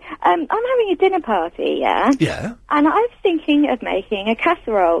 Right, I'm having a dinner party, yeah? Yeah. And I was thinking of making a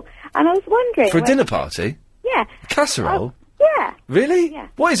casserole, and I was wondering... For a dinner party? Yeah. Casserole? Yeah. Really? Yeah.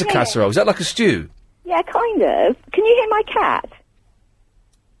 What is a casserole? Is that like a stew? Yeah, kind of. Can you hear my cat?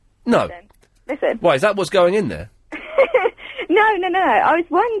 No. Listen. Why, is that what's going in there? No. I was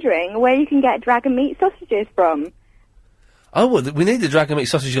wondering where you can get dragon meat sausages from. Oh, well, we need the dragon meat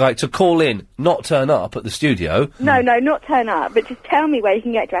sausage, to call in, not turn up at the studio. No, not turn up, but just tell me where you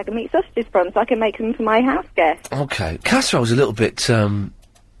can get dragon meat sausages from so I can make them for my house guests. Okay. Casserole's a little bit,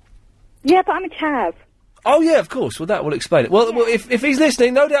 Yeah, but I'm a chav. Oh, yeah, of course. Well, that will explain it. Well, if he's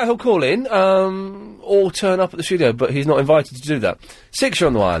listening, no doubt he'll call in, or turn up at the studio, but he's not invited to do that. 6, you're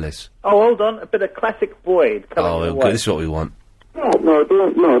on the wireless. Oh, hold on. A bit of classic Boyd coming Oh, your good. way. This is what we want. No,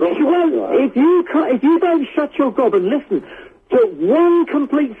 if you don't shut your gob and listen to one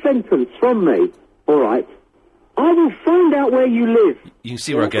complete sentence from me, all right, I will find out where you live. You can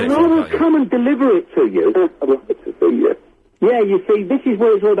see where I get it and I from, will can't you? come and deliver it to you. Yeah, you see, this is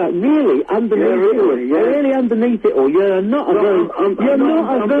what it's all about. Really underneath it all. You're not a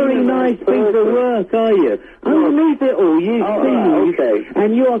very nice piece of work, are you? Underneath it all, you see,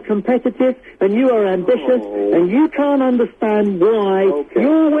 and you are competitive, and you are ambitious, and you can't understand why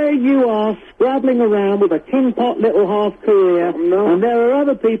you're where you are, scrabbling around with a tin pot little half career, and there are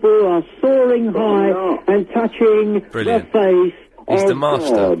other people who are soaring high and touching the face He's the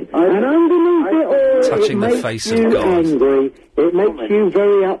master. God. And underneath it all, Touching it the makes face of you God. angry. It makes you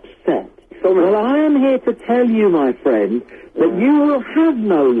very upset. Well, I am here to tell you, my friend, that you will have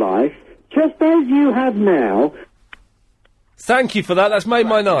no life, just as you have now. Thank you for that. That's made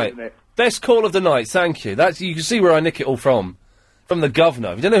my night. Best call of the night. Thank you. That's you can see where I nick it all from the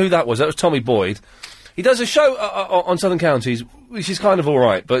governor. If you don't know who that was Tommy Boyd. He does a show on Southern Counties, which is kind of all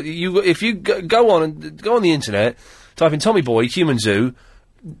right. But if you go on the internet, type in Tommy Boyd Human Zoo,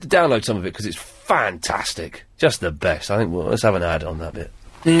 download some of it because it's fantastic, just the best. I think let's have an ad on that bit.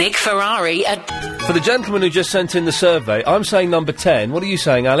 Nick Ferrari For the gentleman who just sent in the survey, I'm saying number 10. What are you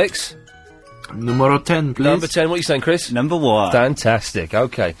saying, Alex? Numero 10, please. Number 10. What are you saying, Chris? Number 1. Fantastic.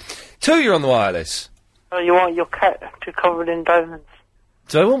 Okay. 2, you're on the wireless. You want your cat to be covered in diamonds.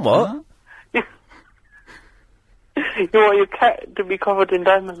 Do I want what? You want your cat to be covered in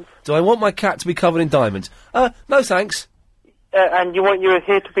diamonds. Do I want my cat to be covered in diamonds? No thanks. And you want your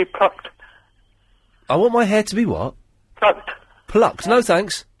hair to be plucked. I want my hair to be what? Plucked. Plucked? No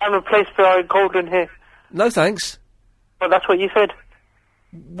thanks. And replaced by golden hair. No thanks. Well, that's what you said.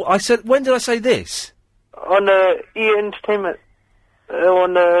 I said, when did I say this? On E! Entertainment.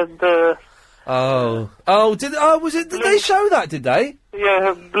 On the... Did they show that, did they?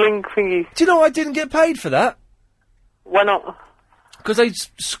 Yeah, Blink thingy. Do you know I didn't get paid for that? Why not? Because they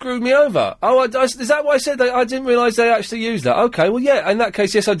screwed me over. Is that what I said? I didn't realise they actually used that. Okay, well, yeah, in that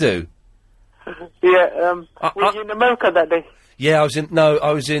case, yes, I do. Yeah, were you in America that day? Yeah, I was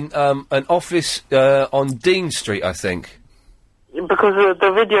in an office on Dean Street, I think. Because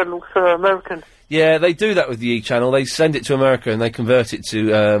the video looks American. Yeah, they do that with the E! Channel. They send it to America and they convert it to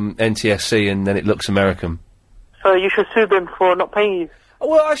NTSC and then it looks American. So you should sue them for not paying you. Oh,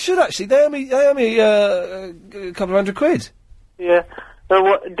 well, I should actually. They owe me a couple of £100. Yeah.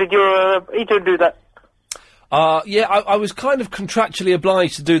 Did your agent do that? Yeah, I was kind of contractually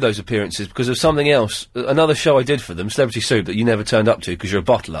obliged to do those appearances because of something else. Another show I did for them, Celebrity Soup, that you never turned up to because you're a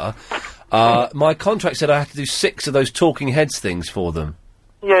bottler. My contract said I had to do 6 of those talking heads things for them.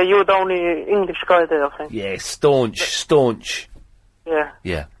 Yeah, you were the only English guy there, I think. Yeah, staunch. Yeah.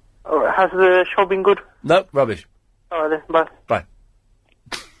 Yeah. Alright, has the show been good? No, rubbish. Alright then, bye. Bye.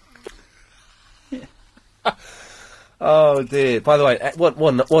 Oh dear. By the way, what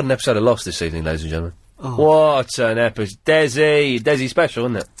an episode of Lost this evening, ladies and gentlemen. Oh. What an episode. Desi special,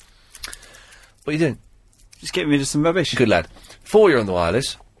 isn't it? What are you doing? Just getting rid of some rubbish. Good lad. 4, you're on the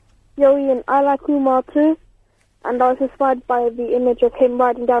wireless. Yo, Ian, I like Umar too, and I was inspired by the image of him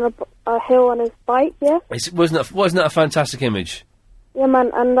riding down a hill on his bike, yeah? Wasn't that a fantastic image? Yeah,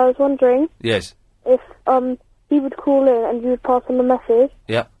 man, and I was wondering Yes. if he would call in and you would pass on the message,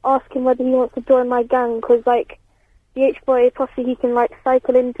 Yeah. ask him whether he wants to join my gang, because, like, the H-boy, possibly he can, like,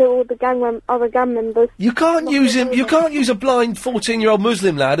 cycle into all the other gang members. You can't use him. You can't use a blind 14-year-old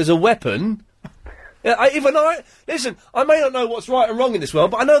Muslim lad as a weapon. Yeah, listen. I may not know what's right and wrong in this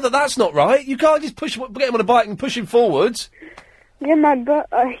world, but I know that that's not right. You can't just get him on a bike and push him forwards. Yeah, man, but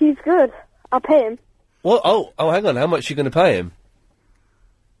he's good. I'll pay him. What? Oh, hang on. How much are you going to pay him?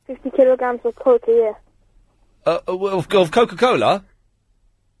 50 kilograms of coke a year. Of Coca-Cola?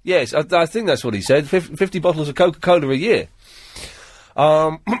 Yes, I think that's what he said. 50 bottles of Coca-Cola a year.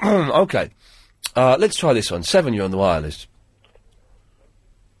 Okay. Let's try this one. 7, you're on the wireless.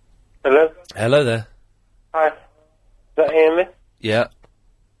 Hello? Hello there. Hi. Is that Ian there? Yeah.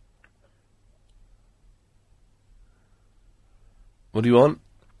 What do you want?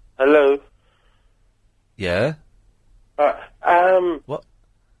 Hello? Yeah? What?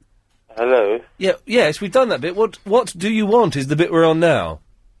 Hello? Yeah, yes, we've done that bit. What do you want is the bit we're on now.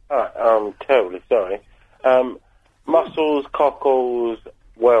 I'm terribly sorry. Mussels, cockles,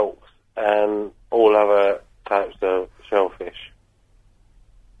 whelks, and all other types of shellfish.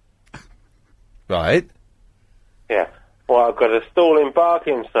 Right. Yeah. Well, I've got a stall in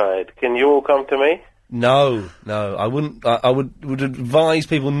Barkingside. Can you all come to me? No, I wouldn't. I would advise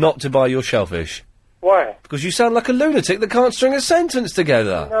people not to buy your shellfish. Why? Because you sound like a lunatic that can't string a sentence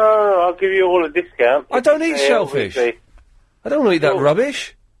together. No, I'll give you all a discount. I don't eat shellfish. I don't want to eat that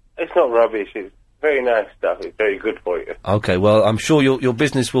rubbish. It's not rubbish. It's very nice stuff. It's very good for you. Okay, well, I'm sure your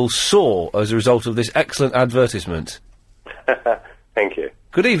business will soar as a result of this excellent advertisement. Thank you.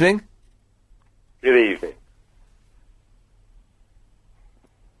 Good evening. Good evening.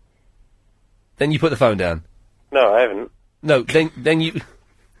 Then you put the phone down. No, I haven't. No, then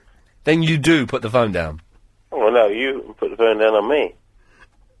you do put the phone down. Oh, well, no, you put the phone down on me.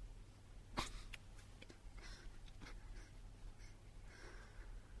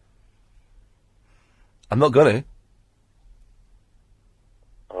 I'm not gonna.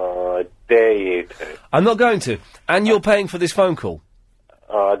 I dare you to? I'm not going to. And you're paying for this phone call.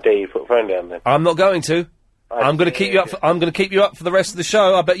 Oh, I dare you put the phone down then. I'm not going to. I'm going to keep you up. I'm going to keep you up for the rest of the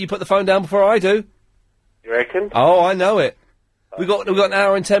show. I bet you put the phone down before I do. You reckon? Oh, I know it. We got an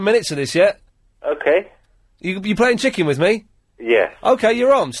hour and 10 minutes of this yet. Okay. You playing chicken with me? Yes. Okay,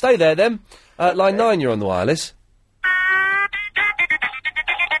 you're on. Stay there then. Line 9, you're on the wireless.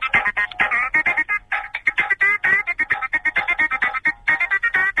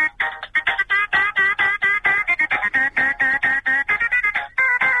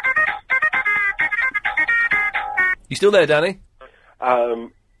 You still there, Danny?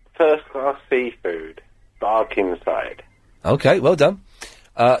 First class seafood. Barkingside. Okay, well done.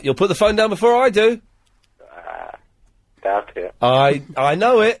 You'll put the phone down before I do. Doubt it. I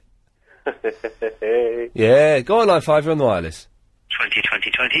know it. Yeah, go on, line 5, you're on the wireless. 20.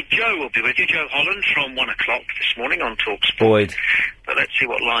 Joe will be with you. Joe Holland from 1 o'clock this morning on TalkSport. Boyd. But let's see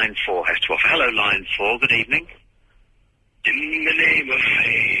what line 4 has to offer. Hello, line 4. Good evening. In the name of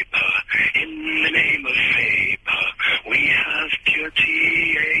Faber, in the name of Faber, we have pure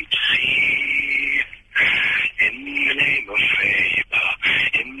THC. In the name of Faber,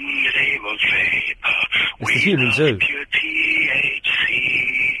 in the name of Faber, It's the human zoo. pure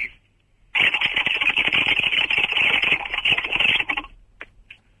THC.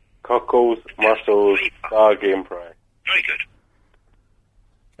 Cockles, mussels, bargain price. Very good.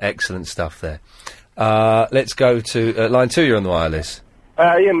 Excellent stuff there. Let's go to line 2, you're on the wireless.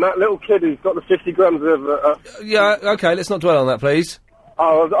 Ian, that little kid who's got the 50 grams of... Yeah, okay, let's not dwell on that, please.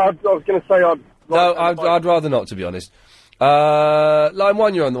 I was going to say I'd... No, I'd rather not, to be honest. Line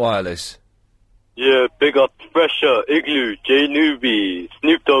 1, you're on the wireless. Yeah, big up Pressure, Igloo, J Newbie,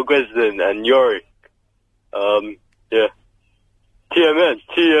 Snoop Dogg Resident, and Yorick. Yeah. TMN.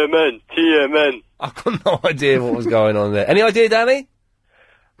 I've got no idea what was going on there. Any idea, Danny?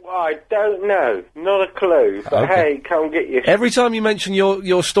 Well, I don't know. Not a clue. But Okay. hey, come get your... Every time you mention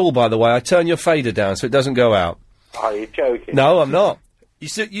your stall, by the way, I turn your fader down so it doesn't go out. Are you joking? No, I'm not. You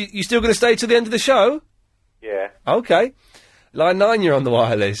still going to stay till the end of the show? Yeah. Okay. Line 9, you're on the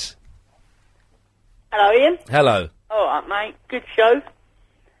wireless. Hello, Ian. Hello. All right, mate. Good show.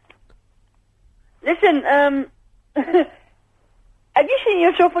 Listen, have you seen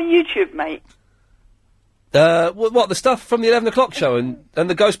yourself on YouTube, mate? What, the stuff from the 11 o'clock show and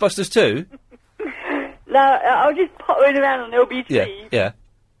the Ghostbusters 2? No, I was just pottering around on LBC, Yeah.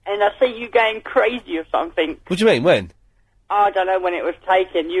 and I see you going crazy or something. What do you mean, when? I don't know when it was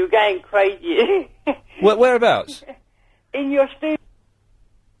taken. You were going crazy. Whereabouts? In your studio.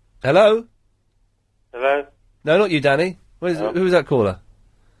 Hello? Hello? No, not you, Danny. Who was that caller?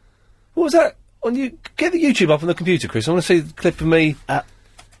 What was that? On you? Get the YouTube up on the computer, Chris. I want to see the clip of me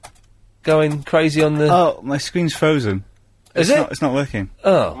going crazy on the... Oh, my screen's frozen. Is It's it? Not, it's not working.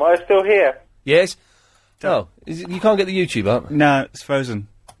 Oh. Am I still here? Yes? Oh, you can't get the YouTube up? No, it's frozen.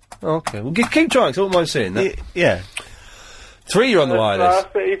 Oh, okay, well, keep trying, 'cause I wouldn't mind seeing that. Yeah. 3, you're on the wireless.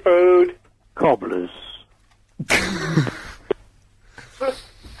 Seafood. Cobblers.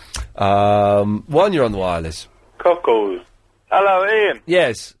 1, you're on the wireless. Cockles. Hello, Ian.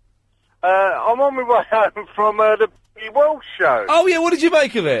 Yes. I'm on my way home from the World Show. Oh, yeah, what did you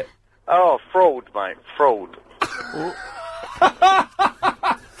make of it? Oh, fraud, mate. Fraud.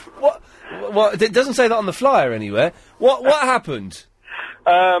 What? It doesn't say that on the flyer anywhere. What happened?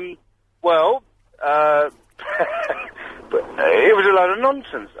 Well, it was a load of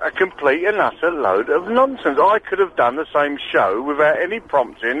nonsense. A complete and utter load of nonsense. I could have done the same show without any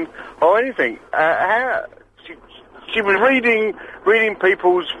prompting or anything. She was reading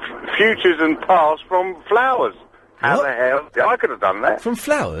people's futures and past from flowers. How the hell? I could have done that. From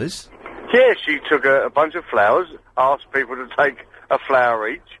flowers? Yeah, she took a bunch of flowers, asked people to take a flower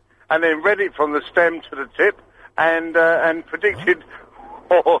each, and then read it from the stem to the tip, and predicted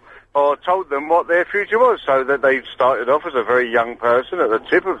or told them what their future was, so that they started off as a very young person at the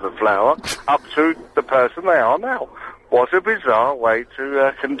tip of the flower, up to the person they are now. What a bizarre way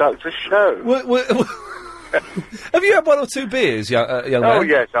to conduct a show. Have you had 1 or 2 beers, young man? Oh,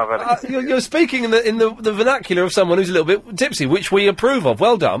 yes, I've had it. You're speaking in the vernacular of someone who's a little bit tipsy, which we approve of.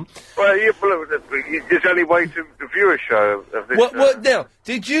 Well done. Well, it's the only way to view a show of this. Now,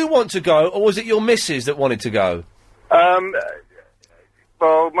 did you want to go, or was it your missus that wanted to go? Well,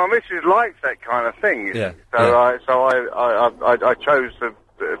 my missus likes that kind of thing. Yeah. So I chose to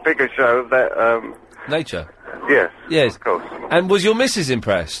pick a show of that. Nature. Yes. Yes. Of course. And was your missus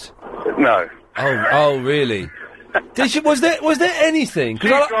impressed? No. Oh, really? Did she? Was there anything? She's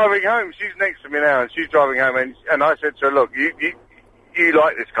driving home. She's next to me now, and she's driving home. And I said to her, "Look, you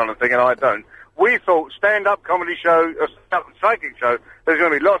like this kind of thing, and I don't. we thought stand-up comedy show, psychic show, there's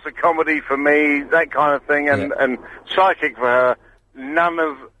going to be lots of comedy for me, that kind of thing, and psychic for her, none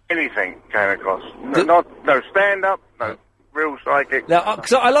of anything came across. No stand-up, no real psychic. Now,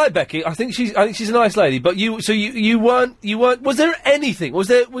 because I like Becky, I think she's a nice lady, but you weren't, was there anything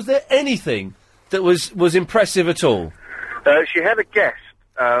that was impressive at all? She had a guest.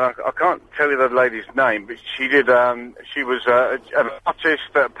 I can't tell you the lady's name, but she did. She was an artist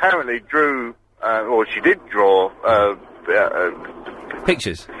that apparently drew, or she did draw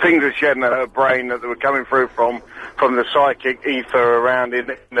pictures, things that she had in her brain that were coming through from the psychic ether around it,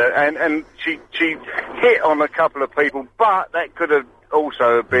 and she hit on a couple of people, but that could have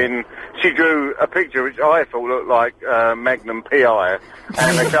also been. She drew a picture which I thought looked like Magnum PI,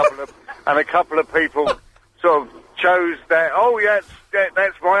 and a couple of people sort of chose that. Oh, yeah,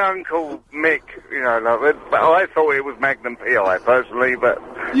 that's my Uncle Mick, you know. But I thought it was Magnum PI personally. But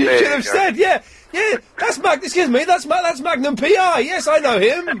you should have said, yeah, that's that's Magnum PI. Yes, I know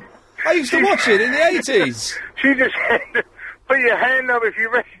him. I used to watch it in the 80s. She just put your hand up if you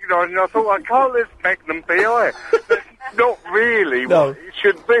recognise, and I thought, I can't list Magnum PI. That's not really what it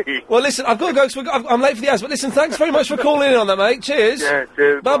should be. Well, listen, I've got to go because I'm late for the ads. But listen, thanks very much for calling in on that, mate. Cheers. Yeah,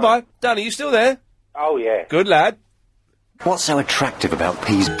 cheers. Bye. Danny, you still there? Oh, yeah. Good lad. What's so attractive about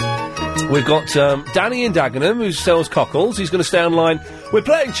peas? We've got Danny in Dagenham, who sells cockles. He's going to stay online. We're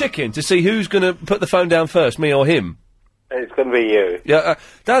playing chicken to see who's going to put the phone down first, me or him. It's going to be you. Yeah,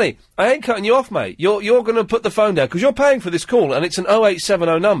 Danny, I ain't cutting you off, mate. You're going to put the phone down, because you're paying for this call, and it's an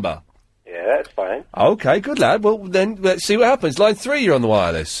 0870 number. Yeah, that's fine. OK, good lad. Well, then, let's see what happens. Line 3, you're on the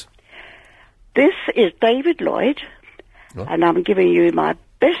wireless. This is David Lloyd, and I'm giving you my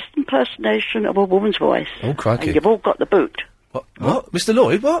best impersonation of a woman's voice. Oh, crikey. And you've all got the boot. What? Mr.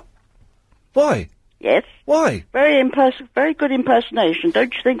 Lloyd, what? Why? Yes. Why? Very good impersonation,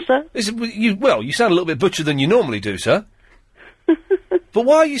 don't you think so? You sound a little bit butcher than you normally do, sir. But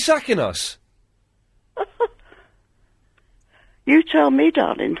why are you sacking us? You tell me,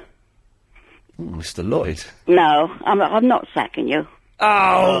 darling. Ooh, Mr. Lloyd. No, I'm not sacking you.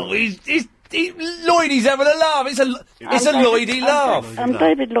 Oh, Lloydie's having a laugh. It's a Lloydie laugh. I'm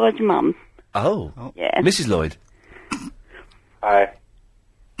David Lloyd's mum. Oh. Yeah. Mrs. Lloyd. Hi.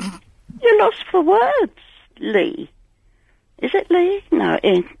 You're lost for words, Lee. Is it Lee? No,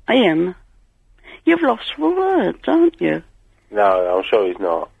 Ian. You've lost for words, aren't you? No, I'm sure he's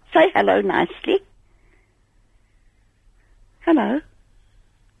not. Say hello nicely. Hello.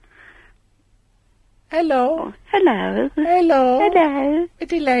 Hello. Hello. Hello. Hello.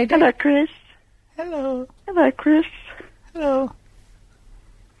 Pretty lady. Hello, Chris. Hello. Hello, Chris. Hello.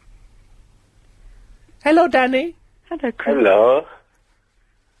 Hello, Danny. Hello, Chris. Hello.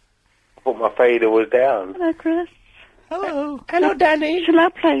 I thought my fader was down. Hello, Chris. Hello. Hello, Danny. Shall I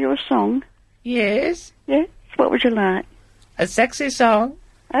play you a song? Yes. Yes? What would you like? A sexy song.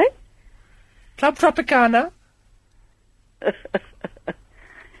 Eh? Club Tropicana.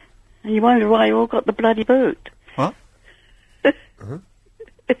 And you wonder why you all got the bloody boot. What?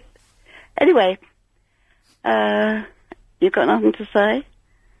 Anyway, you got nothing to say?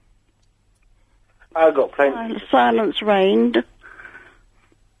 I got plenty. Silence reigned,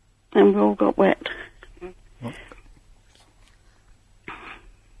 and we all got wet. What?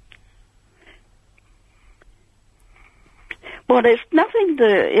 Well, it's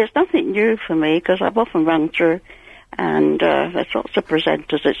nothing new for me, because I've often run through, and there's lots of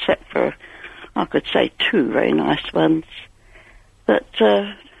presenters, except for, I could say, 2 very nice ones. But,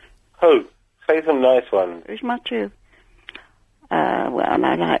 Who? Say some nice ones. Who's my 2? Well,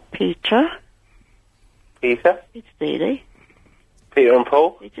 I like Peter. Peter? Peter Dealey. Peter and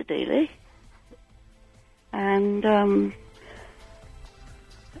Paul? Peter Dealey. And,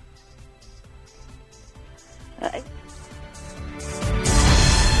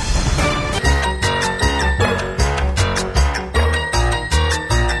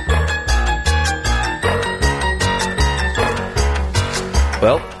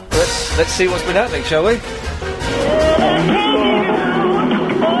 Well, let's see what's been happening, shall we?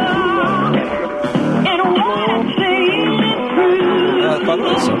 Quite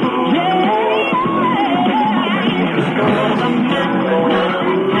like this song.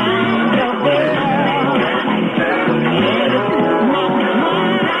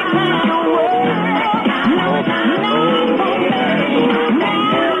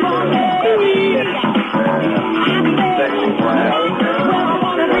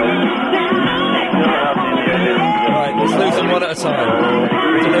 Right, let's lose them one at a time.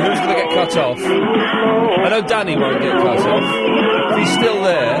 I don't know who's going to get cut off. I know Danny won't get cut off. If he's still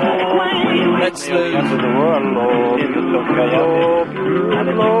there, let's lose.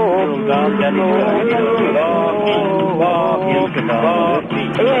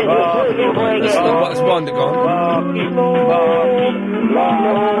 That's one gone.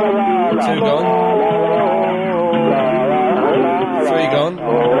 2 gone. 3 gone.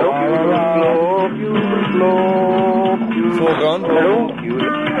 4 gone.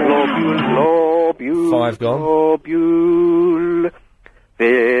 5 gone.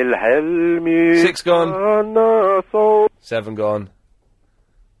 6 gone. 7 gone.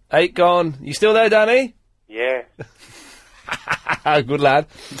 8 gone. You still there, Danny? Yeah. Good lad.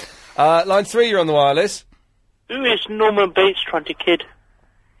 Line 3, you're on the wireless. Who is Norman Bates trying to kid?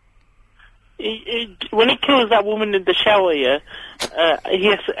 When he kills that woman in the shower,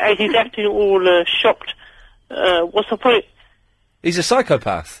 he's acting all shocked. What's the point? He's a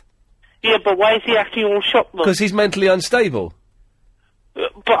psychopath. Yeah, but why is he acting all shocked, though? Because he's mentally unstable.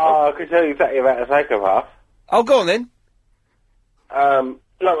 I can tell you exactly about a psychopath. Oh, go on then.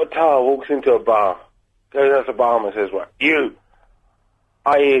 Tar walks into a bar, goes out to the barman and says, "What? You,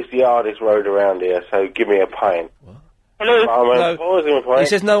 I use the hardest road around here, so give me a pint." What? Hello? Barman pours him a pint. He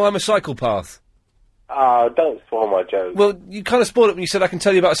says, "No, I'm a psychopath." Don't spoil my joke. Well, you kind of spoiled it when you said I can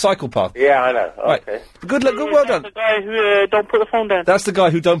tell you about a psychopath. Yeah, I know. Right. Okay. Good luck. Well done. The guy who don't put the phone down. That's the guy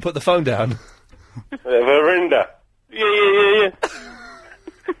who don't put the phone down. Verinda. Yeah.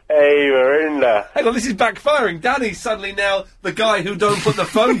 Hey, Verinda. Hang on, this is backfiring. Danny's suddenly now the guy who don't put the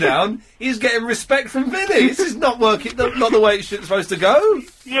phone down. He's getting respect from Vinny. This is not working, not the way it's supposed to go.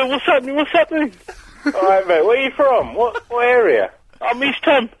 Yeah, what's happening? All right, mate, where are you from? What area? I'm East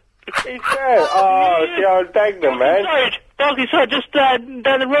Ham. East Ham? Oh, see, I was Dagenham, man. Darky side, just down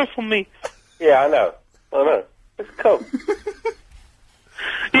the road from me. Yeah, I know. It's cool.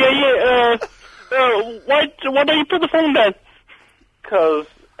 Why don't you put the phone down? Because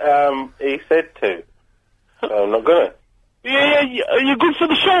he said to. So I'm not gonna. Yeah, you're good for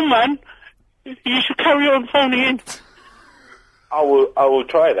the show, man. You should carry on phoning in. I will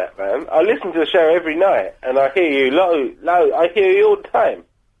try that, man. I listen to the show every night, and I hear you low. I hear you all the time.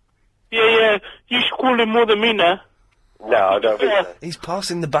 Yeah, you should call him more than me now. No, I don't think so. He's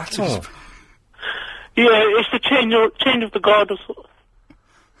passing the baton. Yeah, it's the chain of the guard or so.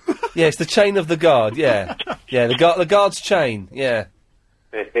 Yeah, it's the chain of the guard, yeah. Yeah, the guard's chain, yeah.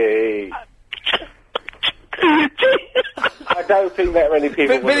 Hey. I don't think that many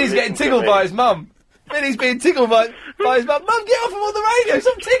people... Vinny's getting tickled by his mum. Vinny's being tickled by his mum. Mum, get off him on the radio,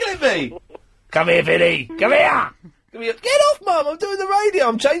 stop tickling me! Come here, Vinny, come here! Get off, Mum, I'm doing the radio,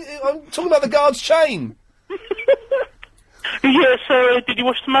 I'm talking about the guard's chain. Yeah, so did you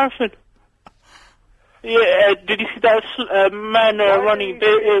watch the marathon? Yeah, did you see that man running?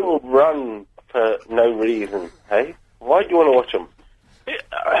 People run for no reason, hey? Why do you want to watch them?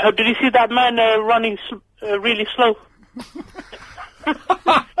 Did you see that man running really slow? Do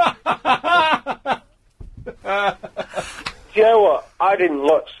you know what? I didn't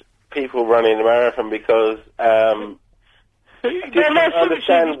watch people running the marathon because I don't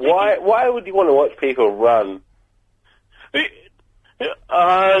understand why would you want to watch people run?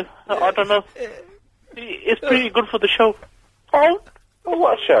 I don't know. It's pretty good for the show. Oh,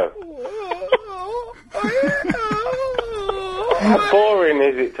 what show? How boring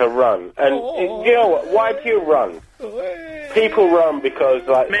is it to run? And you know what? Why do you run? People run because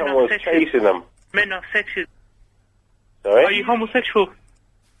someone's chasing them. Men are sexual. Sorry? Are you homosexual?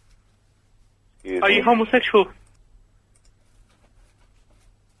 Excuse Are me? you homosexual?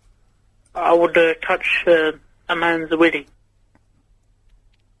 I would touch a man's wedding.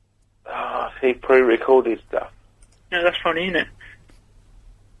 Oh, see, pre-recorded stuff. Yeah, that's funny, isn't it?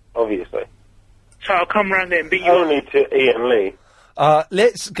 Obviously. So I'll come round there and beat you Only up. to Ian Lee.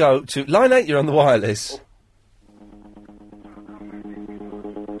 Let's go to line 8, you're on the wireless.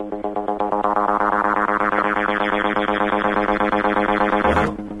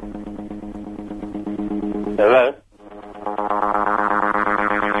 Hello?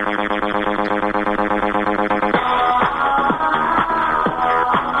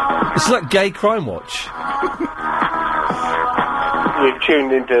 It's like Gay Crime Watch. You've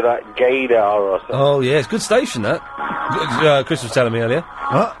tuned into that gaydar or something. Oh, yeah, it's a good station, that. Chris was telling me earlier.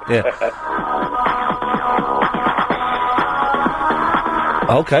 What? Yeah.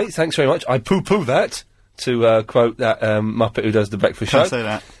 Okay, thanks very much. I poo-poo that, to quote that Muppet who does the breakfast show. Can't say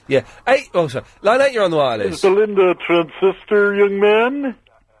that. Yeah. Sorry. Line 8, you're on the wireless. Is Belinda a transistor, young man?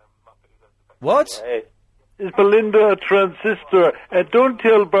 What? Hey. Is Belinda a transistor? And don't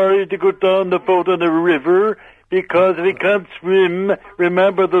tell Barry to go down the boat on the river, because if he can't swim,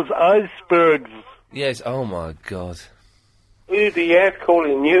 remember those icebergs. Yes, oh my God. Who's the ass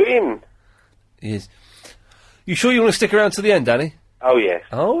calling you in? Yes. You sure you want to stick around to the end, Danny? Oh, yes.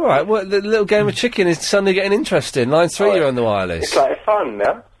 All right. Well, the little game of chicken is suddenly getting interesting. Line 3, you're on the wireless. It's like fun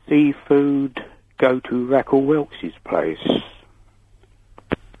now. Seafood, go to Rackle Welch's place.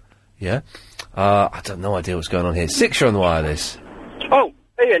 Yeah. I don't no idea what's going on here. 6, you're on the wireless. Oh,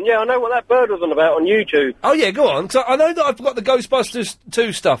 Ian, yeah, I know what that bird was on about on YouTube. Oh, yeah, go on. 'Cause I know that I've got the Ghostbusters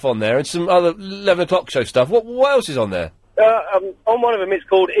 2 stuff on there and some other 11 o'clock show stuff. What else is on there? On one of them, it's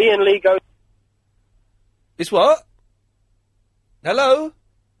called Ian Lee Goes... It's what? Hello?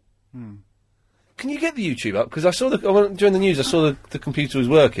 Can you get the YouTube up? Because I saw during the news, I saw the computer was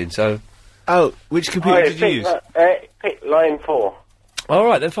working, so... Oh, which computer did you use? Pick line 4. All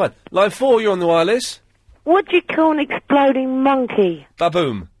right, then, fine. Line 4, you're on the wireless. What do you call an exploding monkey?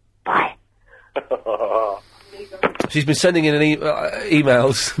 Baboom. Bye. She's been sending in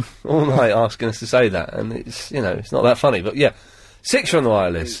emails all night asking us to say that, and it's, it's not that funny, but yeah. 6, you're on the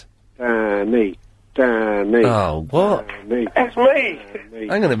wireless. Danny. Oh, what? That's me.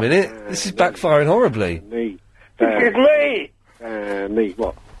 Hang on a minute. This is backfiring horribly. This is me. Danny,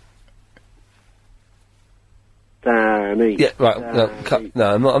 what? Danny. Yeah, right.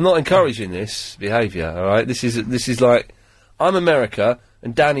 No, I'm not encouraging this behaviour. All right, this is like I'm America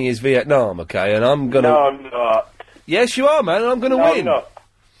and Danny is Vietnam. Okay, and I'm gonna. No, I'm not. Yes, you are, man, and I'm gonna No, win. I'm not.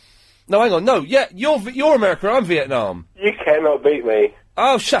 No, hang on. No, yeah, you're America. I'm Vietnam. You cannot beat me.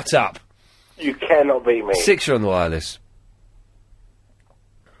 Oh, shut up. You cannot beat me. 6, you're on the wireless.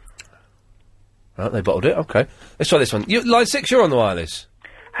 Right, they bottled it. Okay, let's try this one. Line 6, you're on the wireless.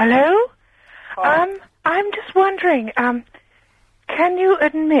 Hello? I'm just wondering, can you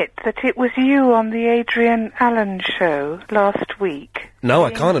admit that it was you on the Adrian Allen show last week? No,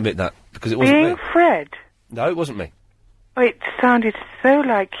 I can't admit that because it wasn't Being me. Fred? No, it wasn't me. Oh, it sounded so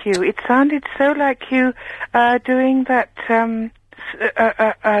like you. It sounded so like you, doing that,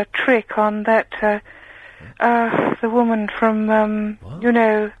 trick on that, the woman from,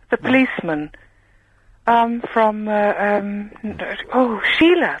 the policeman.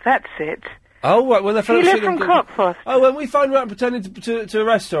 Sheila, that's it. Oh, right, when they phoned Sheila from Cockford. Oh, when we phoned her up and pretended to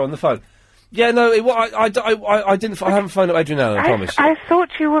arrest her on the phone. Yeah, no, I didn't. I haven't phoned up Adrian Allen, I promise. I thought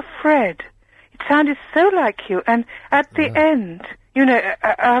you were Fred. It sounded so like you, and at the end,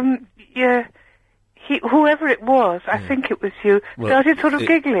 whoever it was, I think it was you, started sort of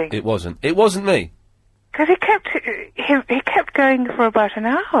giggling. It wasn't. It wasn't me. Because he kept going for about an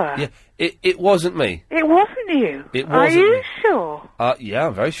hour. Yeah, it wasn't me. It wasn't you. It wasn't Are you me. sure? Yeah,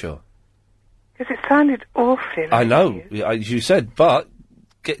 I'm very sure. Because it sounded awfully like I know, as you said, but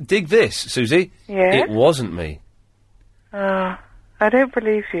dig this, Susie. Yes? It wasn't me. I don't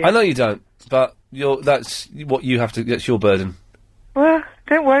believe you. I know you don't, but that's what you have to. That's your burden. Well,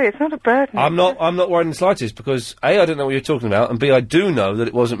 don't worry, it's not a burden. I'm not worried in the slightest because A, I don't know what you're talking about, and B, I do know that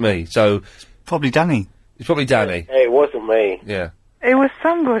it wasn't me. So probably Danny. It's probably Danny. It wasn't me. Yeah. It was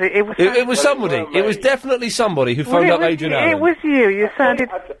somebody. It was somebody. It was definitely somebody who phoned up Adrian Allen. It was you. You sounded.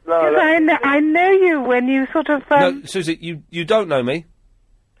 I know you when you sort of. No, Susie, you don't know me.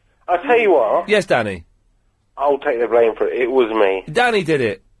 I'll tell you what. Yes, Danny. I'll take the blame for it. It was me. Danny did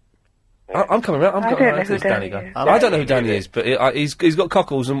it. I'm coming around. I don't know who Danny is. I don't know who Danny is, but he's got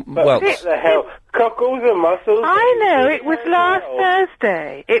cockles and whelps. What the hell? Cockles and muscles? I know, it was last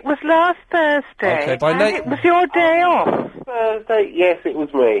Thursday. It was last Thursday. Okay, by and it was your day off. Thursday? Yes, it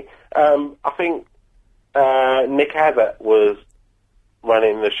was me. I think Nick Abbott was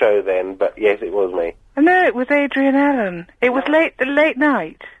running the show then, but yes, it was me. No, it was Adrian Allen. It was late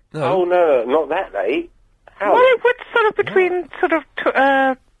night. No. Oh, no, not that late. How? Well, it was sort of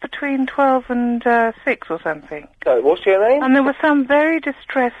between 12 and 6 or something. So, what's your name? And there was some very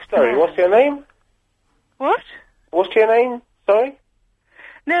distressed Sorry, man. what's your name? What? What's your name? Sorry?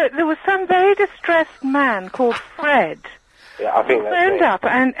 No, there was some very distressed man called Fred. Yeah, I think that's phoned me. up,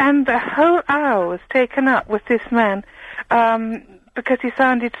 and the whole hour was taken up with this man, because he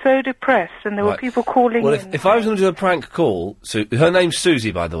sounded so depressed, and there were people calling Well, in. if I was going to do a prank call, her name's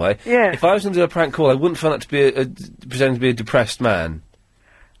Susie, by the way. Yes. If I was going to do a prank call, I wouldn't find that to be pretending to be a depressed man.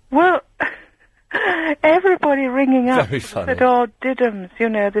 Well, everybody ringing up Very funny. said, "Oh, Diddums,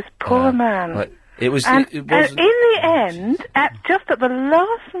 this poor man." Right. It was. And, it and wasn't. in the end, just at the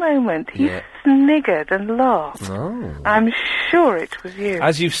last moment, he sniggered and laughed. Oh. I'm sure it was you.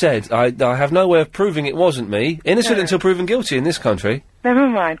 As you've said, I have no way of proving it wasn't me. Innocent No. until proven guilty in this country. Never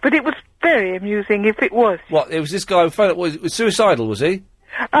mind. But it was very amusing if it was. What? It was this guy who found it was suicidal, was he?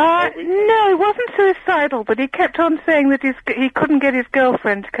 No, he wasn't suicidal, but he kept on saying that he couldn't get his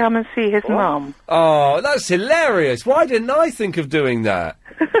girlfriend to come and see his mum. Oh, that's hilarious. Why didn't I think of doing that?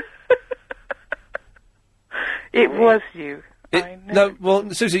 It was you. No, well,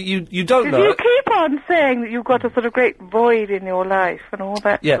 Susie, you don't know. You keep on saying that you've got a sort of great void in your life and all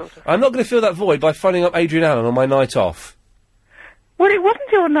that Yeah, sort of... I'm not going to fill that void by phoning up Adrian Allen on my night off. Well, it wasn't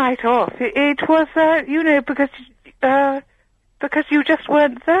your night off. It was, because you just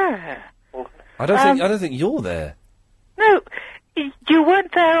weren't there. I don't think you're there. No, you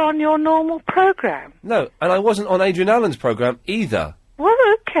weren't there on your normal programme. No, and I wasn't on Adrian Allen's programme either. Well,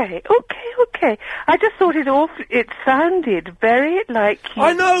 okay. I just thought it sounded very like you.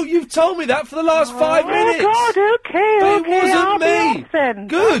 I know, you've told me that for the last 5 minutes. Oh, God, okay. But it wasn't I'll me. Be off then.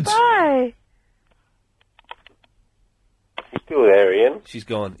 Good. Bye. She's still there, Ian. She's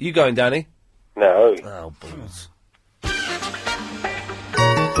gone. You going, Danny? No. Oh, balls.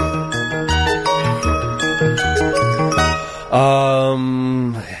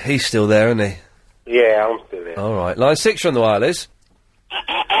 He's still there, isn't he? Yeah, I'm still there. All right. Line 6 on the wireless.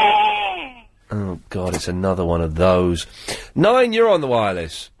 Oh, God, it's another one of those. 9, you're on the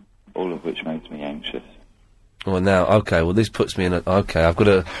wireless. All of which makes me anxious. Well, now, okay, well, this puts me in a... Okay, I've got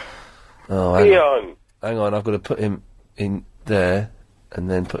to... Oh, hang on, I've got to put him in there,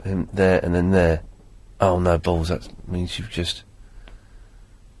 and then put him there, and then there. Oh, no, balls, that means you've just...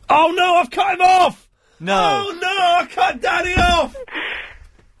 Oh, no, I've cut him off! No. Oh, no, I cut Danny off!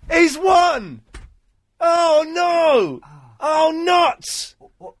 He's won! Oh, no! Oh, nuts!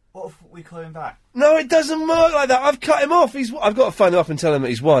 What if we call him back? No, it doesn't work like that. I've cut him off. I've got to phone him up and tell him that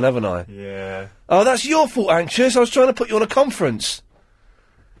he's won, haven't I? Yeah. Oh, that's your fault, Anxious. I was trying to put you on a conference.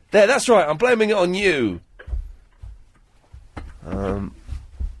 There, that's right. I'm blaming it on you.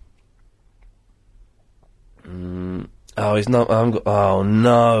 Oh, he's not... oh,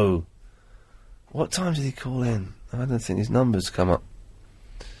 no. What time did he call in? I don't think his number's come up.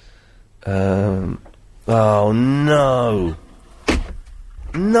 Oh, no.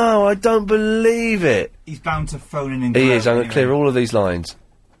 No, I don't believe it. He's bound to phone in. He is. I'm going to clear all of these lines.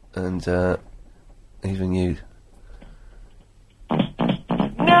 And, even you.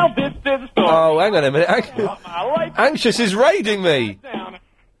 Now this is a story. Oh, hang on a minute. Anxious is raiding me.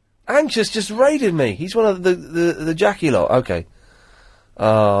 Anxious just raided me. He's one of the Jackie lot. Okay.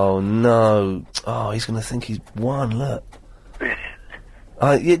 Oh, no. Oh, he's going to think he's won, look.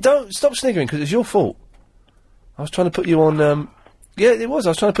 Don't stop sniggering, because it's your fault. I was trying to put you on, yeah, it was. I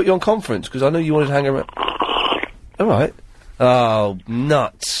was trying to put you on conference, because I knew you wanted to hang around. All right. Oh,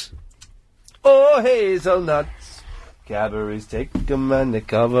 nuts. Oh, hazelnuts. Cadbury's take 'em and they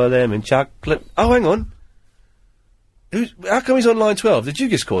cover them in chocolate. Oh, hang on. How come he's on line 12? Did you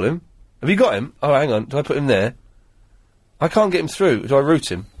just call him? Have you got him? Oh, hang on. Do I put him there? I can't get him through. Do I route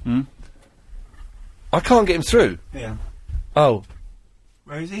him? I can't get him through. Yeah. Oh.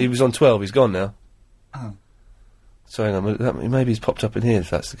 Where is he? He was on 12. He's gone now. Oh. So hang on. Maybe he's popped up in here if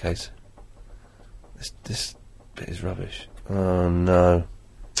that's the case. This bit is rubbish. Oh, no.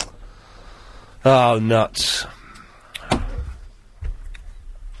 Oh, nuts.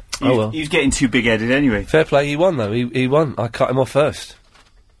 Oh, well. He was getting too big-headed anyway. Fair play, he won, though. He won. I cut him off first.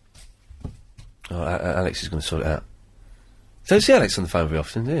 Oh, Alex is going to sort it out. Don't see Alex on the phone very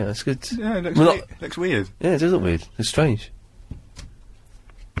often, do you? That's good. Yeah, it looks weird. Yeah, it does look weird. It's strange.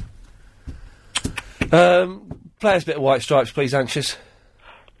 Play us a bit of White Stripes, please, Anxious.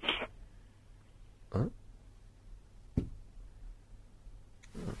 Huh?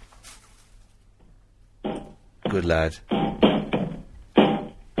 Good lad.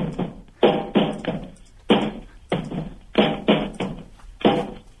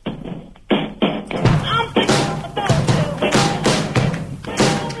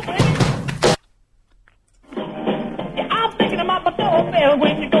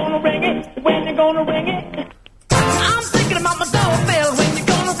 When you're gonna ring it, when you're gonna ring it. I'm thinking about my doorbell. When you're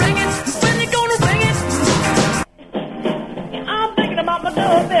gonna ring it, when you're gonna ring it. I'm thinking about my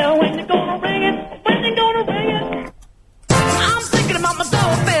doorbell. When you're gonna ring it, when you're gonna ring it. I'm thinking about my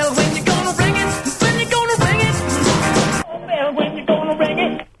doorbell. When you're gonna ring it, when you're gonna ring it. Doorbell, when you're gonna ring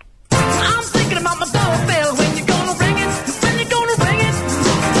it. I'm thinking about my doorbell. When you're gonna ring it, when you're gonna ring it.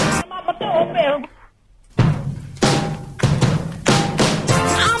 About my doorbell.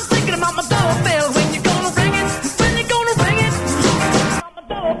 I'm thinking about my doorbell. When you're gonna ring it.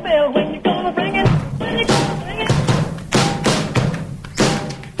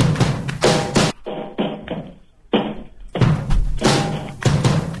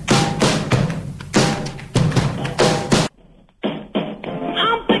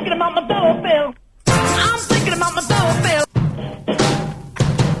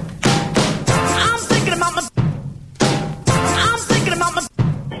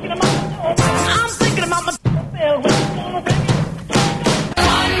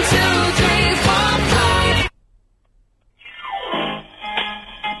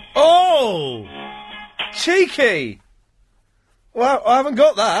 crikey! Well, I haven't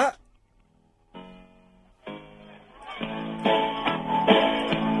got that.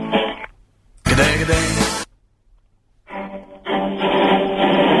 G'day, g'day.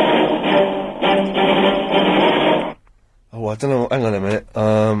 Oh, I don't know. Hang on a minute.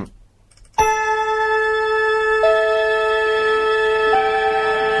 Oh,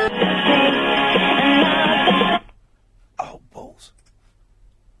 balls.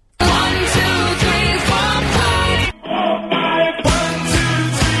 1, 2, 3, 4, 5. 1,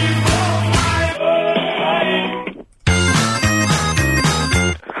 2, 3, 4,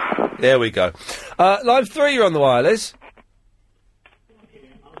 5. There we go. Line 3, you're on the wireless.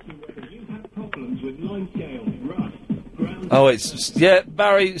 Oh, it's... Yeah,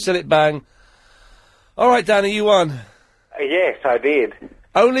 Barry said it bang. All right, Danny, you won. Yes, I did.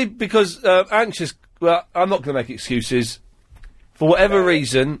 Only because anxious... Well, I'm not going to make excuses. For whatever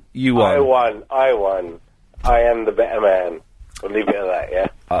reason, you won. I won. I am the better man. We'll leave it at that, yeah?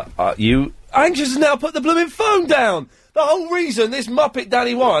 You... Anxious has now put the blooming phone down! The whole reason this Muppet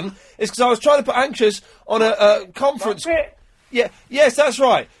Danny won is because I was trying to put Anxious on a conference... Muppet? Yeah, yes, that's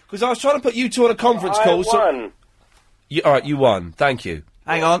right. Because I was trying to put you two on a conference call. I won. All right, you won. Thank you.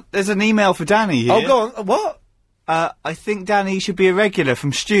 Hang on, there's an email for Danny here. Oh, go on. What? I think Danny should be a regular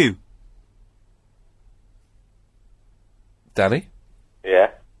from Stu. Danny?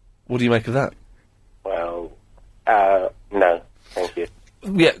 Yeah? What do you make of that? Well, no. Thank you.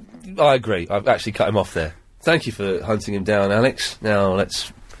 Yeah, I agree. I've actually cut him off there. Thank you for hunting him down, Alex. Now,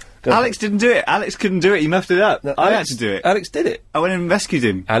 let's... go. Alex didn't do it. Alex couldn't do it. He muffed it up. No, I had Alex- to do it. Alex did it. I went and rescued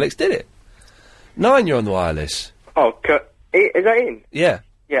him. Alex did it. 9, you're on the wireless. Oh, is that in? Yeah.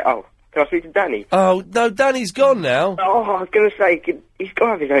 Yeah, oh. Can I speak to Danny? Oh, no, Danny's gone now. Oh, I was going to say, he's got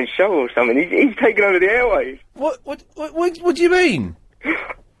to have his own show or something. He's taken over the airwaves. What do you mean?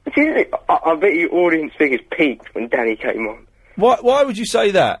 I bet your audience figures peaked when Danny came on. Why would you say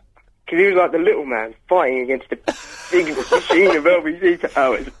that? Because he was like the little man fighting against the big machine of LBC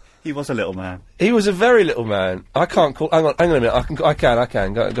Towers. He was a little man. He was a very little man. I can't call... Hang on a minute. I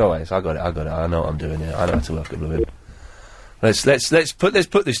can. Go away. So I got it. I know what I'm doing here. I know how to work it with him. Let's put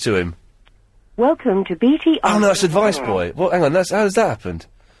this to him. Welcome to BT. Oh, no, that's Advice Boy. Well, hang on, how has that happened?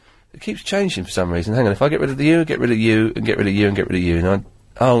 It keeps changing for some reason. Hang on, if I get rid of you, get rid of you, and get rid of you, and get rid of you,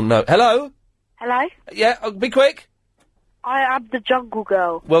 oh, no. Hello? Hello? Yeah, be quick. I am the Jungle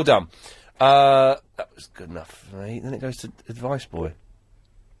Girl. Well done. That was good enough for me. Then it goes to Advice Boy.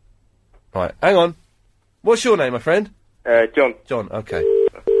 Right, hang on. What's your name, my friend? John. John, okay.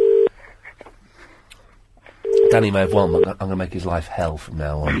 Danny may have won, but I'm going to make his life hell from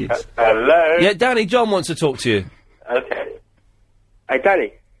now on. Hello? Yeah, Danny, John wants to talk to you. Okay. Hey,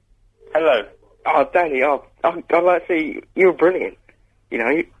 Danny. Hello. Oh, Danny, I'd like to say you're brilliant. You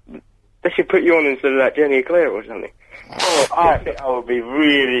know, they should put you on instead of that Jenny Eclair or something. Oh, I think I would be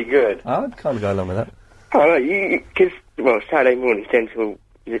really good. I'd kind of go along with that. Oh, no, because, Saturday morning, 10 till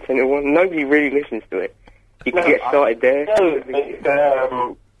 1, nobody really listens to it. You can get started there.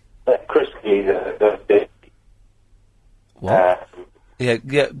 Chris Key, What? Yeah,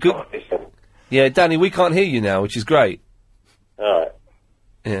 good. Yeah, Danny, we can't hear you now, which is great. Alright.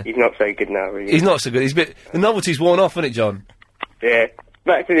 Yeah. He's not so good now, really. He's not so good. The novelty's worn off, isn't it, John? Yeah.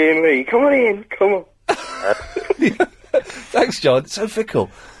 Back to the Ian Lee. Come on in. Come on. Thanks, John. So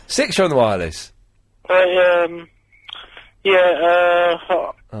fickle. 6, you're on the wireless. Oh,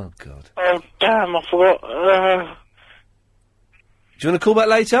 God. Oh, damn, I forgot. Do you want to call back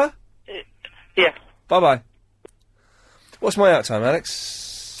later? Yeah. Bye-bye. What's my out time,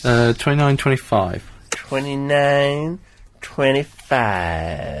 Alex? 29:25.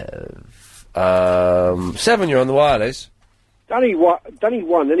 29:25. 7, you're on the wireless. Danny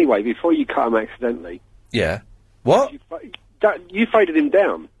won anyway before you cut him accidentally. Yeah. What? You faded him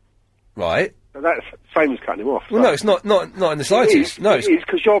down. Right. So that's same as cutting him off. Well, no, it's not in the slightest. No, it is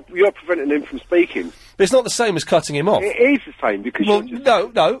because you're preventing him from speaking. But it's not the same as cutting him off. It is the same because well, you're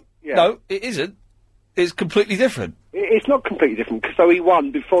just... no, Yeah. it isn't. It's completely different. It's not completely different because so he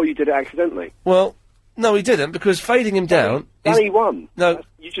won before you did it accidentally. Well, no, he didn't because fading him down. Danny won. No,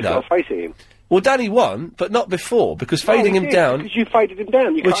 you just got to face it him. Well, Danny won, but not before because fading him down. Because you faded him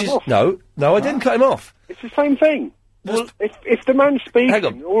down. You which cut is him off. no, I didn't cut him off. It's the same thing. Well, if the man's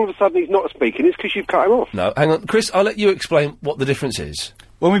speaking, all of a sudden he's not speaking, it's because you've cut him off. No, hang on, Chris. I'll let you explain what the difference is.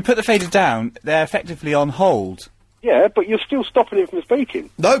 When we put the fader down, they're effectively on hold. Yeah, but you're still stopping him from speaking.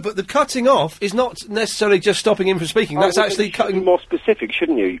 No, but the cutting off is not necessarily just stopping him from speaking. That's well, actually you should cutting. Be more specific,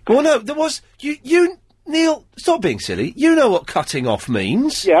 shouldn't you? Well, no, there was you. Neil, stop being silly. You know what cutting off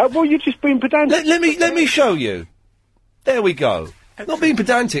means. Yeah, well, you're just being pedantic. Let me show you. There we go. Not being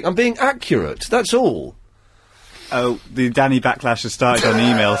pedantic. I'm being accurate. That's all. Oh, the Danny backlash has started on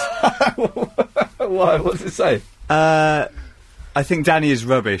emails. Why? What does it say? I think Danny is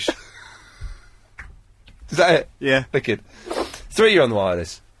rubbish. Is that it? Yeah. Wicked. 3, you're on the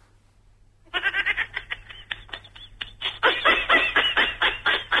wireless.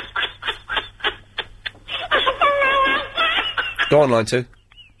 Go on, line 2.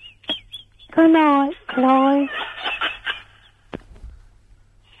 Good night, Clive.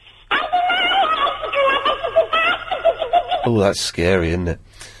 Oh, that's scary, isn't it?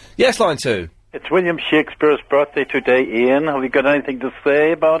 Yes, line 2. It's William Shakespeare's birthday today, Ian. Have you got anything to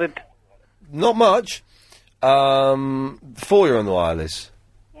say about it? Not much. 4, you're on the wireless.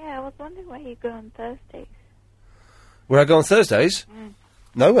 Yeah, I was wondering where you go on Thursdays. Where I go on Thursdays?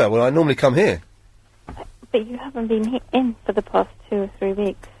 Nowhere. Well, I normally come here. But you haven't been in for the past 2 or 3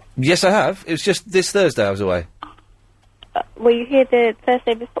 weeks. Yes, I have. It was just this Thursday I was away. Were you here the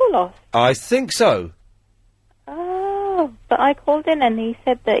Thursday before last? I think so. Oh, but I called in and he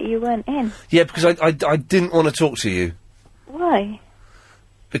said that you weren't in. Yeah, because I didn't want to talk to you. Why?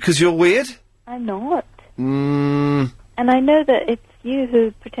 Because you're weird? I'm not. Mm. And I know that it's you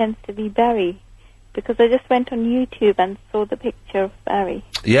who pretends to be Barry. Because I just went on YouTube and saw the picture of Barry.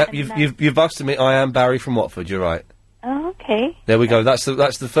 Yeah, you've busted me. I am Barry from Watford, you're right. Oh, okay. There we go. That's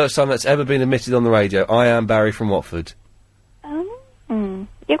the first time that's ever been admitted on the radio. I am Barry from Watford.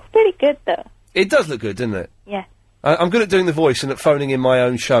 You're pretty good, though. It does look good, doesn't it? Yeah. I'm good at doing the voice and at phoning in my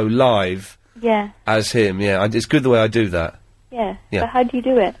own show live Yeah. as him, yeah. It's good the way I do that. Yeah. Yeah. So how do you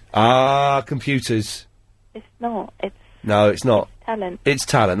do it? Computers. It's not. It's No, it's not. talent. It's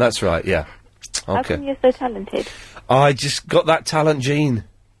talent, that's right, yeah. How Okay. come you're so talented? I just got that talent gene.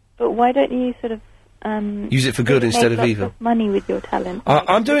 But why don't you sort of, Use it for good make instead of lots evil. of money with your talent?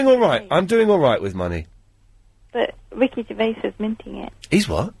 I'm doing alright. I'm doing alright with money. But Ricky Gervais is minting it. He's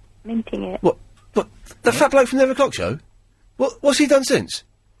what? Minting it. What? The fat bloke from the 11 o'clock show? What's he done since?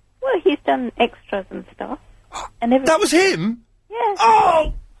 Well, he's done extras and stuff. And That was him? Yeah.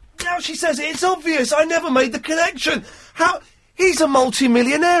 Oh! Now she says it, it's obvious. I never made the connection. How? He's a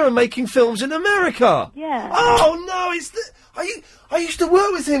multi-millionaire and making films in America. Yeah. Oh, no, it's the... I used to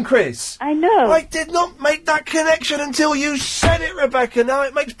work with him, Chris. I know. I did not make that connection until you said it, Rebecca. Now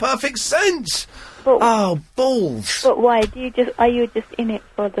it makes perfect sense. But, balls. But why? Are you just in it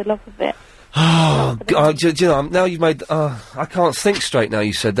for the love of it? Oh, God, do you know, now you've made... I can't think straight now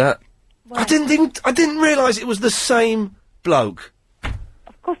you said that. I didn't realise it was the same bloke.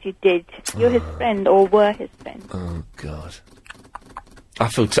 Of course you did. You're his friend, or were his friend. Oh, God. I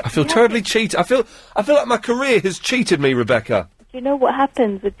feel terribly cheated. I feel like my career has cheated me, Rebecca. Do you know what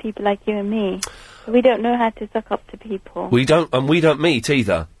happens with people like you and me? We don't know how to suck up to people. We don't meet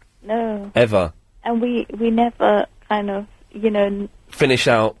either. No. Ever. And we never kind of, Finish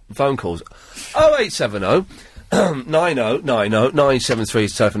out phone calls. 0870 9090 973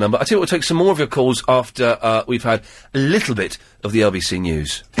 is the telephone number. I tell you what, we'll take some more of your calls after we've had a little bit of the LBC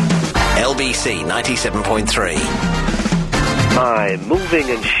news. LBC 97.3. Hi, moving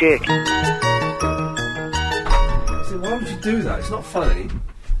and shaking. So why would you do that? It's not funny.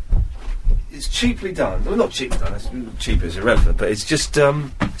 It's cheaply done. Well, not cheaply done. Cheap is irrelevant, but it's just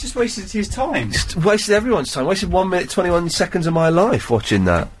Just wasted his time. Just wasted everyone's time. Wasted 1 minute 21 seconds of my life watching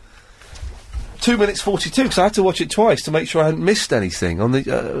that. 2 minutes 42 because I had to watch it twice to make sure I hadn't missed anything. On the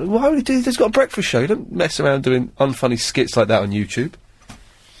why would he do? He's got a breakfast show. You don't mess around doing unfunny skits like that on YouTube.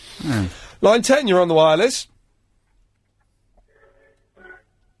 Line 10, you're on the wireless.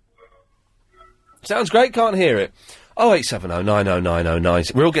 Sounds great. Can't hear it. 0870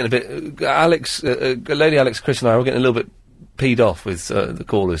 9090 We're all getting a bit. Lady Alex, Chris, and I are all getting a little bit peed off with the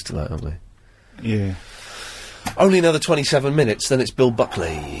callers tonight, aren't we? Yeah. Only another 27 minutes, then it's Bill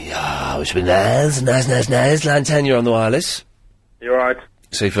Buckley. Which would be nice. Line 10, you're on the wireless. You're right.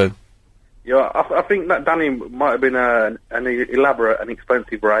 Sifu. Yeah, I think that Danny might have been an elaborate and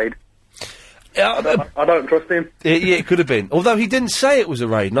expensive raid. Yeah, I don't trust him. Yeah, it could have been. Although he didn't say it was a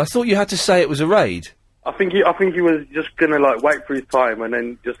raid, and I thought you had to say it was a raid. I think he was just gonna wait for his time and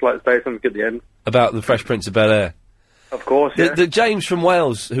then just say something at the end about the Fresh Prince of Bel-Air. Of course, yeah. The James from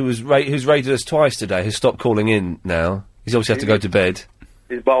Wales, who's raided us twice today, has stopped calling in now. He's obviously had to go to bed.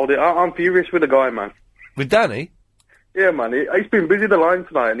 He's bowled it. I'm furious with the guy, man. With Danny? Yeah, man. He's been busy the line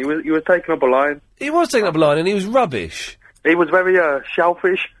tonight, and he was taking up a line. He was taking up a line, and he was rubbish. He was very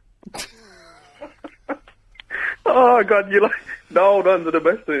shellfish. Oh God, the old ones are the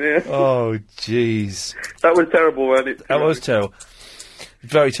best in here. Oh jeez, that was terrible, man. That was terrible.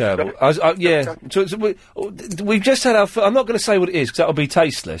 Very terrible. Yeah. So we've just had our... I'm not going to say what it is, because that'll be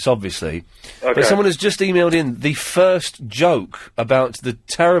tasteless, obviously. Okay. But someone has just emailed in the first joke about the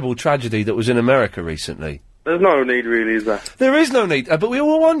terrible tragedy that was in America recently. There's no need, really, is there? There is no need, but we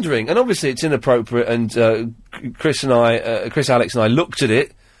were wondering, and obviously it's inappropriate, and Chris, Alex and I looked at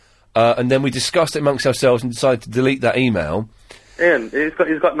it, and then we discussed it amongst ourselves and decided to delete that email. Ian, he's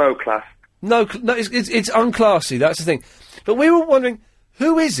got no class. No, it's unclassy, that's the thing. But we were wondering,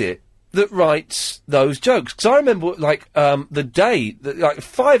 who is it that writes those jokes? Because I remember, the day,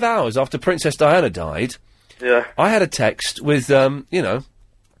 5 hours after Princess Diana died, Yeah. I had a text with, I think they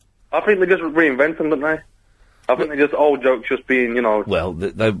just reinvent them, don't they? I think they're just old jokes just being, Well,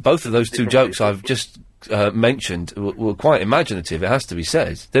 both of those two jokes I've just mentioned were quite imaginative, it has to be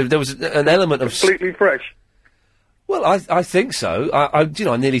said. There was an element of... completely fresh. Well, I think so. I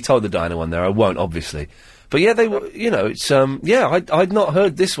nearly told the Diana one there. I won't, obviously. But yeah, they were, it's, I'd not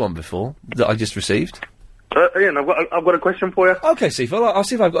heard this one before that I just received. Ian, I've got a question for you. Okay, Steve, I'll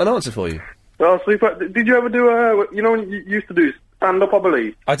see if I've got an answer for you. Well, super. Did you ever do, when you used to do stand-up, I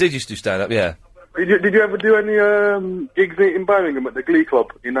believe? I did used to do stand-up, yeah. Did you ever do any gigs in Birmingham at the Glee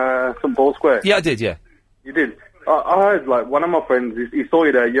Club in St Paul Square? Yeah, I did, yeah. You did? I heard, one of my friends, he saw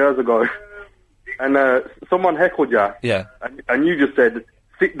you there years ago, and someone heckled you. Yeah. And you just said,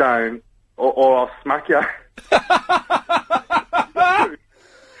 sit down, or I'll smack you. I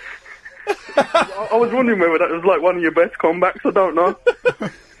was wondering whether that was, one of your best comebacks, I don't know.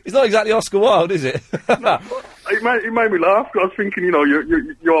 It's not exactly Oscar Wilde, is it? It made me laugh. I was thinking, your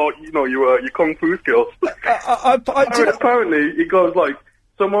kung fu skills. Apparently, it goes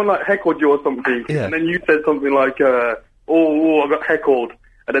someone heckled you or something, Yeah. and then you said something like, I got heckled,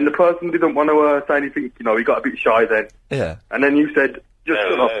 and then the person didn't want to say anything. He got a bit shy then, Yeah. and then you said, just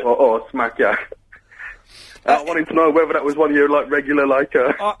shut up, or smack ya. I wanted to know whether that was one of your regular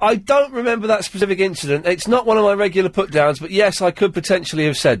I don't remember that specific incident. It's not one of my regular put-downs, but yes, I could potentially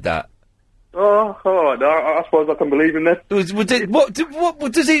have said that. Oh, all right. I suppose I can believe in that. Does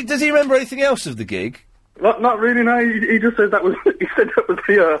he remember anything else of the gig? Not really. No, he just said that was. He said that was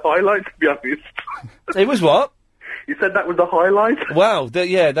the highlight. To be honest, it was what? He said that was the highlight. Wow.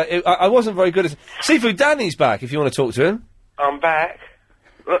 I wasn't very good at. Seafood Danny's back. If you want to talk to him. I'm back.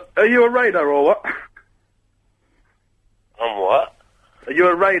 Are you a raider or what? I'm what? Are you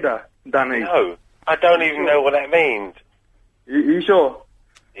a raider, Danny? No, I don't even know what that means. You sure?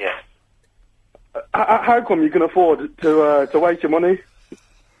 Yeah. How come you can afford to waste your money?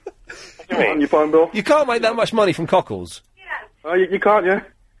 What do you mean? On your phone bill? You can't make that much money from cockles. Oh, you can't, yeah?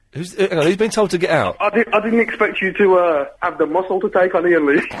 Hang on, who's been told to get out? I didn't expect you to have the muscle to take on Ian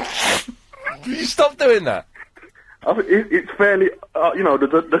Lee. You stop doing that. It's fairly,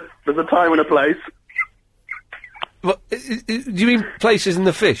 there's a time and a place. What, do you mean places in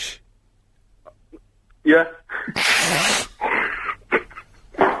the fish? Yeah.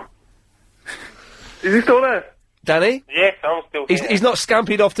 Is he still there? Danny? Yes, I'm still here. He's not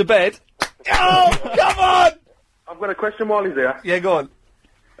scampied off to bed. Oh, come on! I've got a question while he's there. Yeah, go on.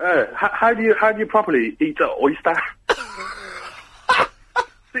 How do you properly eat an oyster?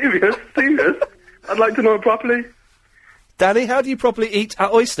 Serious? I'd like to know it properly. Danny, how do you properly eat an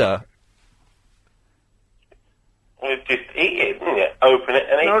oyster? Well, just eat it, didn't you? Open it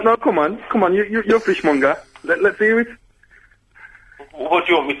and eat it. No, come on. You're a fishmonger. Let's hear it. What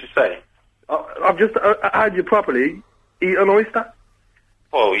do you want me to say? I've just how do you properly eat an oyster?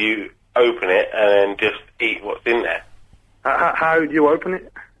 Well, you open it and then just eat what's in there. How do you open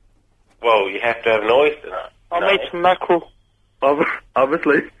it? Well, you have to have an oyster now. I made some mackerel.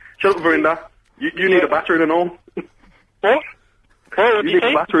 Obviously. Shut up, Verinda. You need a battery and all. What? What you need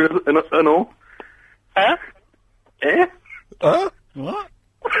a battery and all. Huh? Eh? Huh? What?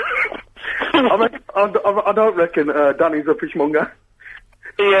 I don't reckon Danny's a fishmonger.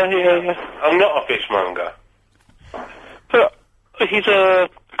 Yeah. I'm not a fishmonger. He's a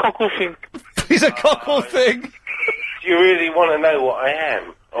cockle thing. He's a cockle thing? Do you really want to know what I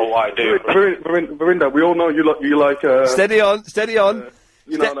am? Or what I do? Verinda, we all know you like... Steady on.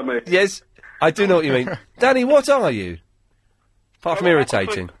 You know what I mean? Yes, I do know what you mean. Danny, what are you? Apart from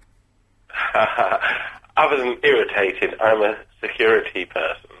irritating. Other than irritating, I'm a security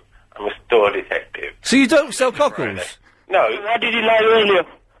person. I'm a store detective. So you don't sell cockles? No. Why did you lie earlier?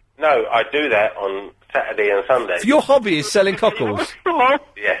 No, I do that on Saturday and Sunday. So your hobby is selling cockles?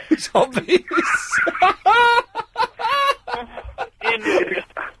 Yes. His hobby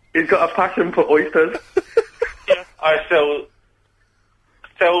He's got a passion for oysters. I sell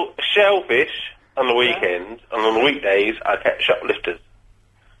shellfish on the weekends, and on the weekdays I catch shoplifters.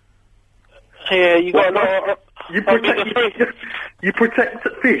 Yeah, you got You protect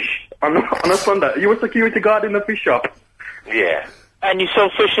fish on a Sunday. Are you a security guard in the fish shop? Yeah. And you sell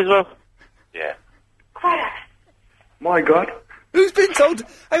fish as well? Yeah. My God. Who's been told...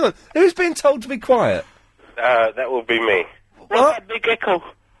 Hang on. Who's been told to be quiet? That will be me. What? Big echo.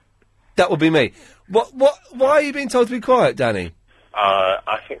 That would be me. What? Why are you being told to be quiet, Danny?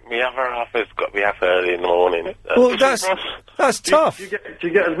 I think the other half has got to be up early in the morning. Well, that's tough. Do you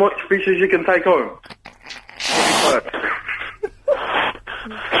get as much fish as you can take home?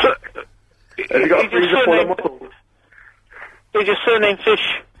 Have you got a freezer full of mussels? Is your surname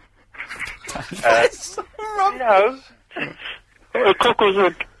Fish? No.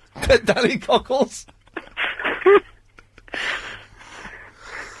 Cockles. Danny Cockles.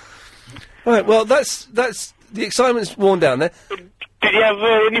 All right. Well, that's the excitement's worn down there. Did you have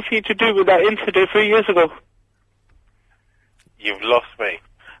anything to do with that incident 3 years ago? You've lost me.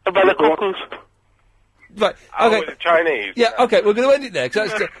 About the cockles? Right. Oh, Okay. with the Chinese. Yeah. Okay. We're going to end it there. 'Cause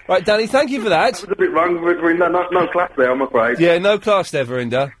that's right, Danny. Thank you for that. That was a bit wrong, Verinda. No class there, I'm afraid. Yeah. No class there,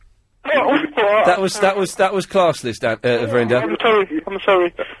 Verinda. That was classless, Verinda. I'm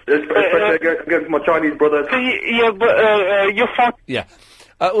sorry. Especially against my Chinese brothers. Yeah, but you're fine. Yeah.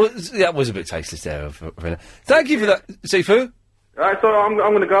 That was a bit tasteless there, Verinda. Thank you for that, Sifu. Right, so I'm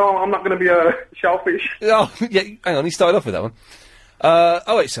going to go. I'm not going to be a shellfish. Oh, yeah, hang on, he started off with that one.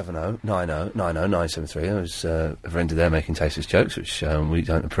 0870 90 90 973. There was Verinda there making tasteless jokes, which we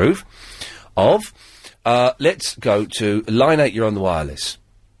don't approve of. Let's go to line 8, you're on the wireless.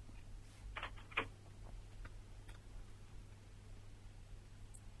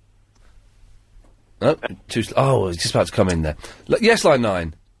 Oh, it's just about to come in there. Yes, line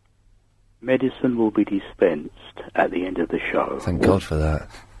 9. Medicine will be dispensed at the end of the show. Thank God for that.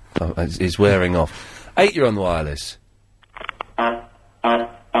 Oh, it's wearing off. 8, you're on the wireless.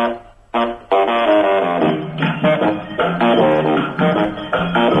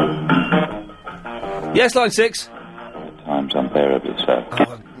 Yes, line 6. Time's unbearably so.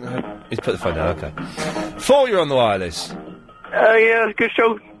 He's put the phone down, okay. 4, you're on the wireless. Yeah, good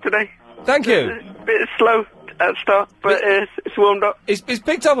show today. Thank you. A bit slow at start, but it's warmed up. It's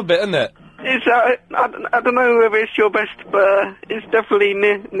picked up a bit, isn't it? It's I don't know whether it's your best, but it's definitely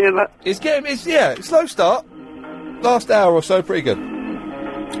near that. It's slow start. Last hour or so, pretty good.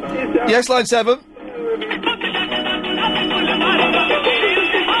 Yes, line 7.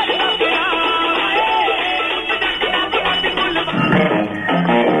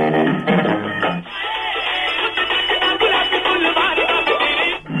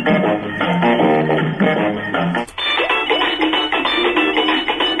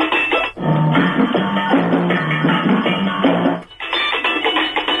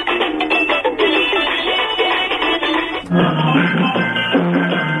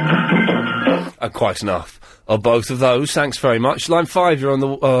 Quite enough of both of those. Thanks very much. Line 5, you're on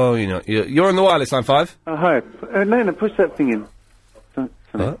the. Oh, you're on the wireless. Line 5. Oh, hi. No, push that thing in.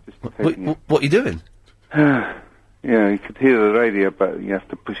 What are you doing? Yeah, you could hear the radio, but you have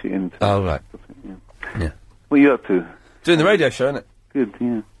to push it in. Oh, right. Yeah. What are you up to? Doing the radio show, innit? Good,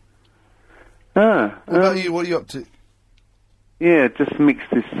 yeah. What about you? What are you up to? Yeah, just mixed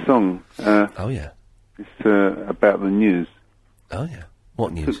this song. Oh, yeah. It's about the news. Oh, yeah.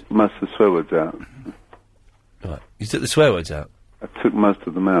 What news? Took most of the swear words out. Right. You took the swear words out? I took most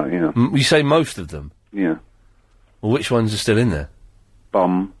of them out, yeah. You say most of them? Yeah. Well, which ones are still in there?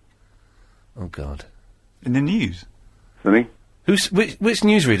 Bum. Oh, God. In the news? Sorry? Which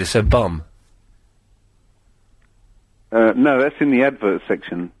newsreader said bum? No, that's in the advert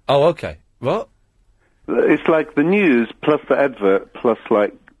section. Oh, okay. What? It's like the news plus the advert plus,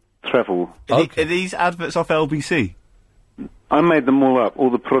 like, travel. Are these adverts off LBC? I made them all up. All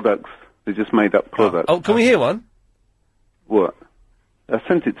the products. They just made up products. Oh, can we hear one? What? I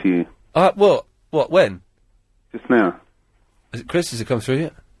sent it to you. What? When? Just now. Is it Chris? Has it come through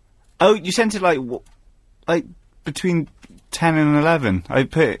yet? Oh, you sent it like between 10 and 11. I've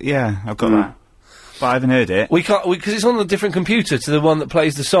got that. But I haven't heard it. We can't, because it's on a different computer to the one that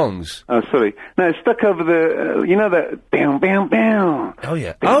plays the songs. Oh, sorry. No, it's stuck over the, you know that, bam, bam, bam. Oh,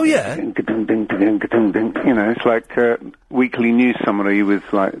 yeah. You know, it's like weekly news summary with,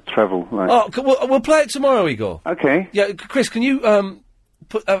 like, travel. Like. Oh, we'll play it tomorrow, Igor. Okay. Yeah, Chris, can you,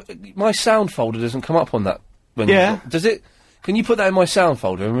 put, my sound folder doesn't come up on that. Does it? Can you put that in my sound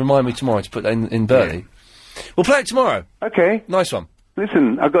folder and remind me tomorrow to put that in Burley? Yeah. We'll play it tomorrow. Okay. Nice one.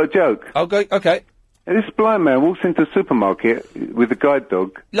 Listen, I've got a joke. Okay. This blind man walks into a supermarket with a guide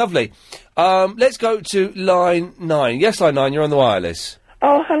dog. Lovely. Let's go to line 9. Yes, line 9, you're on the wireless.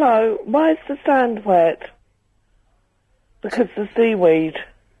 Oh, hello. Why is the sand wet? Because the seaweed.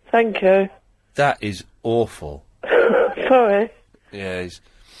 Thank you. That is awful. Sorry. Yes.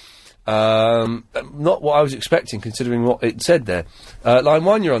 Not what I was expecting, considering what it said there. Line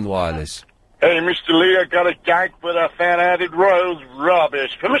 1, you're on the wireless. Hey, Mr. Lee, I got a gag, but I found out it was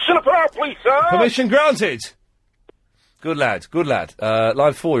rubbish. Permission to fire, please, sir. Permission granted. Good lad, good lad.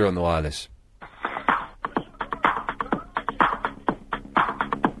 Line 4, you're on the wireless.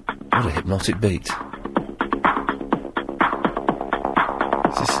 What a hypnotic beat.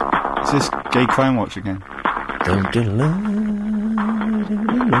 Is this Gay Crime Watch again?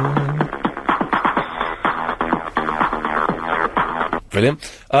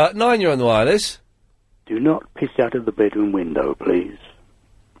 Brilliant. 9, you're on the wireless. Do not piss out of the bedroom window, please.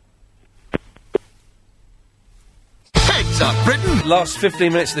 Heads up, Britain! Last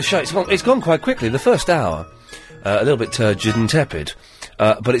 15 minutes of the show. It's gone quite quickly. The first hour, a little bit turgid and tepid.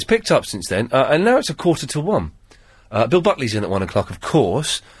 But it's picked up since then. And now it's 1:45. Bill Buckley's in at 1 o'clock, of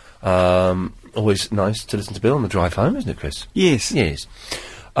course. Always nice to listen to Bill on the drive home, isn't it, Chris? Yes. Yes.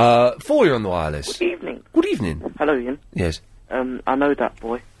 4, you're on the wireless. Good evening. Good evening. Hello, Ian. Yes. I know that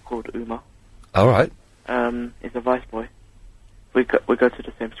boy called Uma. All right. He's a vice boy. We go to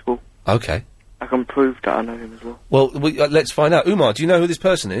the same school. Okay. I can prove that I know him as well. Well, let's find out. Umar, do you know who this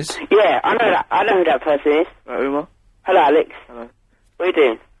person is? Yeah, I know that. I know who that person is. Uma? Hello, Alex. Hello. What are you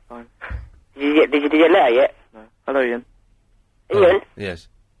doing? Fine. Did you get a letter yet? No. Hello, Ian. Ian? Yes.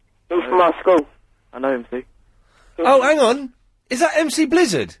 He's from our school. I know him, see? Oh, hang on. Is that MC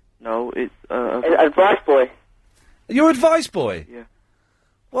Blizzard? No, it's, Advice boy. Your advice boy? Yeah.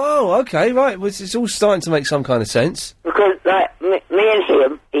 Whoa, okay, right. Well, it's all starting to make some kind of sense. Because, like, me and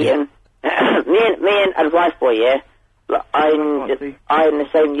him, Ian, me and Advice boy, yeah, like, I'm in the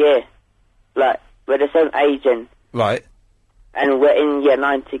same year. Like, we're the same age Right. and we're in year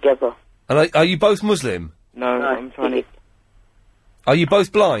 9 together. And are you both Muslim? No, I'm Chinese. Are you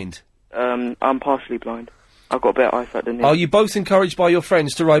both blind? I'm partially blind. I've got better eyesight than you. Are you both encouraged by your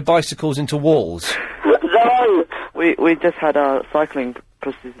friends to ride bicycles into walls? No! We just had a cycling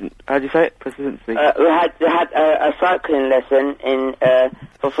how do you say it? Presidency. We had a cycling lesson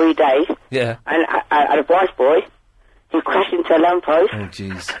for 3 days. Yeah. And Advice boy, he crashed into a lamppost. Oh,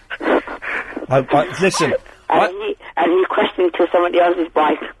 jeez. Listen. And he crashed into somebody else's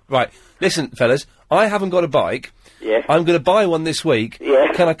bike. Right. Listen, fellas, I haven't got a bike. Yeah. I'm going to buy one this week.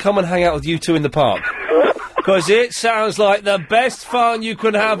 Yeah. Can I come and hang out with you two in the park? Because it sounds like the best fun you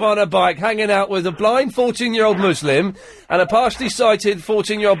can have on a bike, hanging out with a blind 14-year-old Muslim and a partially sighted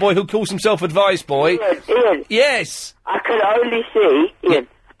 14-year-old boy who calls himself Advice Boy. Ian. Yes. I can only see, Ian,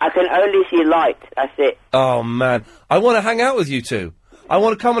 I can only see light. That's it. Oh, man. I want to hang out with you two. I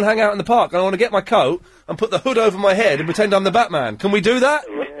want to come and hang out in the park. I want to get my coat and put the hood over my head and pretend I'm the Batman. Can we do that?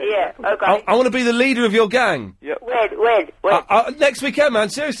 Yeah, okay. I want to be the leader of your gang. Yep. When? Next weekend,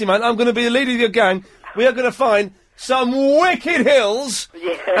 man. Seriously, man. I'm going to be the leader of your gang. We are going to find some wicked hills,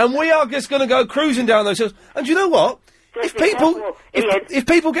 and we are just going to go cruising down those hills. And you know what? If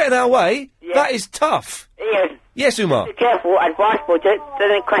people get in our way, that is tough. Ian. Yes, Umar. Be careful, Advice boy,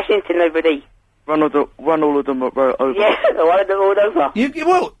 doesn't crash into nobody. Run all of them over. Yeah, run them all over.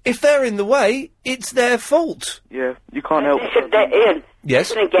 Well, if they're in the way, it's their fault. Yeah, you can't help it. Ian. Yes.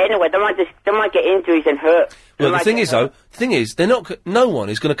 They shouldn't get anywhere. They might get injuries and hurt. Well, the thing is, they're not. No one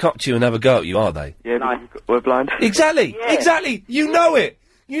is going to come to you and have a go at you, are they? Yeah, we're blind. Exactly. Yeah. Exactly. You know it.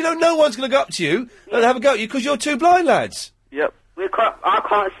 You know no one's going to go up to you and have a go at you because you're two blind lads. Yep. I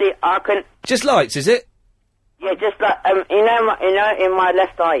can't see. I can. Just lights, is it? Yeah, just like in my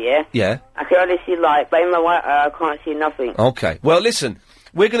left eye, yeah. Yeah. I can only see light, but in my right eye, I can't see nothing. Okay. Well, listen.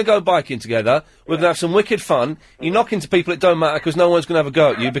 We're going to go biking together. We're going to have some wicked fun. You knock into people, it don't matter because no one's going to have a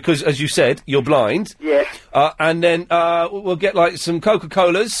go at you because, as you said, you're blind. Yeah. And then we'll get like some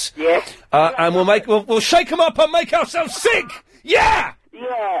Coca-Colas. Yeah. And we'll shake them up and make ourselves sick. Yeah.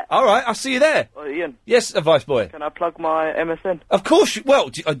 Yeah. All right. I'll see you there. Ian. Yes, Vice Boy. Can I plug my MSN? Of course. Well,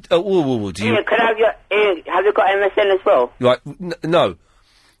 do you? Ian, can I have have you got MSN as well? Right. No.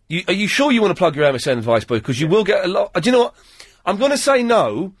 Are you sure you want to plug your MSN, Vice Boy? Because you will get a lot. Do you know what? I'm going to say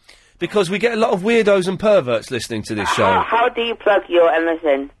no, because we get a lot of weirdos and perverts listening to this show. How do you plug your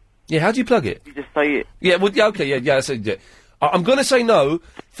MSN? Yeah, how do you plug it? You just say it. Yeah, well, yeah, okay, yeah, that's it. I'm going to say no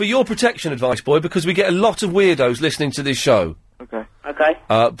for your protection, Advice Boy, because we get a lot of weirdos listening to this show. Okay. Okay.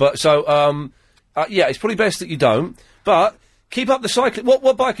 Yeah, it's probably best that you don't, but keep up the cycling.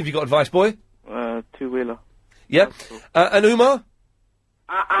 What bike have you got, Advice Boy? Two-wheeler. Yeah. And Umar?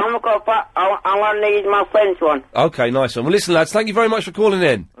 I haven't got a bike. I want to use my friend's one. Okay, nice one. Well, listen, lads, thank you very much for calling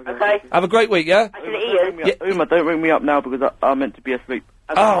in. Okay. Have a great week, yeah? Uma, don't ring me up now because I'm meant to be asleep.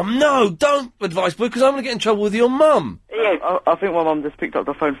 Oh, no, don't, Advice Boy, because I'm going to get in trouble with your mum. I think my mum just picked up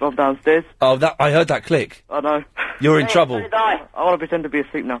the phone from downstairs. Oh, I heard that click. I know. You're in trouble. I want to pretend to be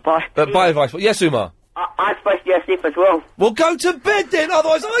asleep now. Bye. Bye, Advice Boy. Yes, Umar? I'm supposed to be asleep as well. Well, go to bed then,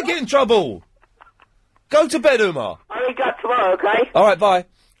 otherwise I get in trouble. Go to bed, Umar. I'll wake up tomorrow, okay? All right, bye.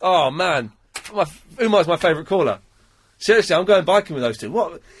 Oh, man. Umar's my favourite caller. Seriously, I'm going biking with those two.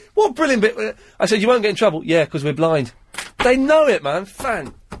 What brilliant bit. I said, you won't get in trouble. Yeah, because we're blind. They know it, man.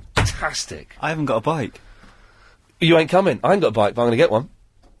 Fantastic. I haven't got a bike. You ain't coming. I ain't got a bike, but I'm going to get one.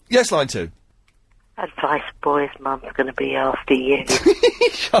 Yes, line 2. Advice boy's mum's going to be after you.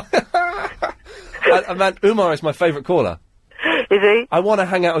 Man, Umar is my favourite caller. Is he? I want to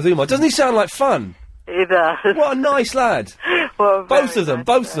hang out with Umar. Doesn't he sound like fun? He does. What a nice lad. Both of them,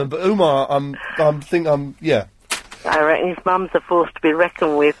 but Umar, yeah. I reckon his mum's a force to be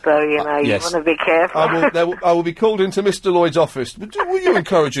reckoned with, though, you know. Yes. You want to be careful. I will be called into Mr. Lloyd's office. Were you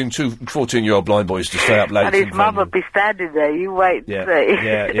encouraging 2 14-year-old blind boys to stay up late? And his mum will be standing there. You wait and see.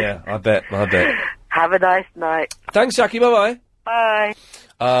 Yeah, I bet. Have a nice night. Thanks, Jackie. Bye-bye. Bye.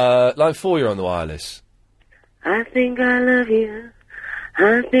 Line 4, you're on the wireless. I think I love you.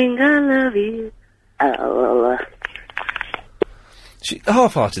 I think I love you. Oh.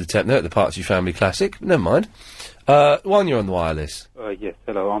 Half-hearted attempt there at the Partridge Family Classic. Never mind. 1, you're on the wireless. Yes,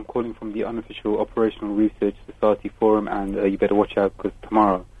 hello. I'm calling from the Unofficial Operational Research Society Forum, and you better watch out, because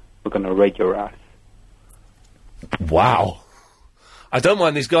tomorrow we're going to raid your ass. Wow. I don't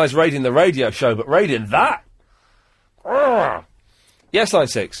mind these guys raiding the radio show, but raiding that? Yes, line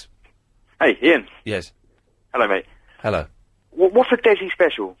 6. Hey, Ian. Yes. Hello, mate. Hello. What's a Desi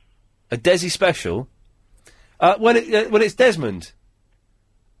special? A Desi special? When it's Desmond.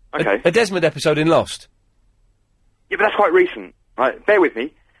 Okay. A Desmond episode in Lost. Yeah, but that's quite recent. Right, bear with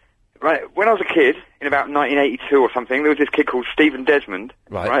me. Right, when I was a kid, in about 1982 or something, there was this kid called Stephen Desmond.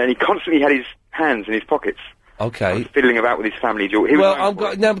 Right. And he constantly had his hands in his pockets. Okay. Fiddling about with his family jewelry.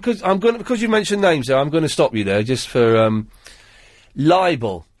 Because you mentioned names there, I'm going to stop you there just for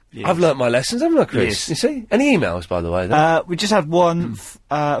libel. Yes. I've learnt my lessons, haven't I, Chris? Yes. You see? Any emails, by the way? Then? We just had one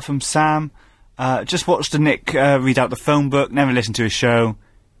from Sam. Just watched Nick read out the phone book. Never listened to his show.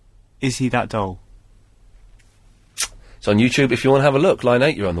 Is he that dull? It's on YouTube if you want to have a look. Line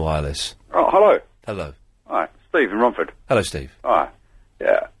 8, you're on the wireless. Oh, hello. Hello. Hi, Steve in Romford. Hello, Steve. Hi.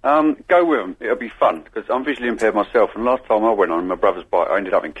 Yeah. Go with them. It'll be fun, because I'm visually impaired myself, and last time I went on my brother's bike, I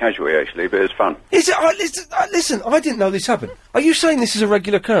ended up in casualty, actually, but it was fun. Is it? Listen, I didn't know this happened. Are you saying this is a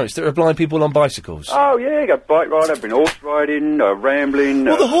regular occurrence, that there are blind people on bicycles? Oh, yeah, you go bike riding, I've been horse riding, rambling.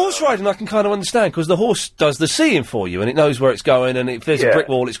 Well, the horse riding I can kind of understand, because the horse does the seeing for you, and it knows where it's going, and if there's a brick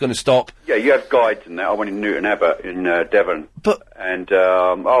wall, it's going to stop. Yeah, you have guides and that. I went in Newton Abbot in Devon. And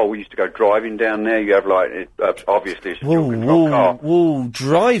we used to go driving down there. You have, obviously, it's a dual-control car. Whoa,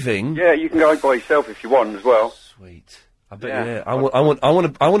 driving? Yeah, you can go by yourself if you want as well. Sweet. I bet. Yeah. I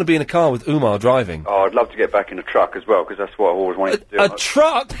want to be in a car with Umar driving. Oh, I'd love to get back in a truck as well, because that's what I always wanted to do. A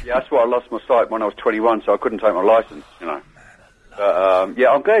truck? Yeah, that's why I lost my sight when I was 21, so I couldn't take my licence. You know. But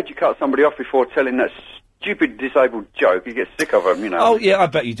I'm glad you cut somebody off before telling that stupid disabled joke. You get sick of them, you know. Oh yeah, I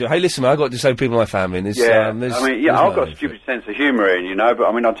bet you do. Hey, listen, man, I've got disabled people in my family, and I've got a stupid sense of humour, you know.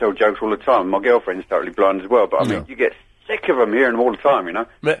 But I tell jokes all the time. My girlfriend's totally blind as well. But you get sick of them hearing them all the time, you know.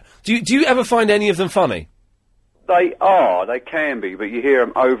 Do you ever find any of them funny? They can be, but you hear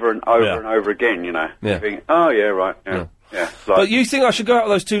them over and over and over again, you know. Yeah. You think, oh yeah, right, yeah. But you think I should go out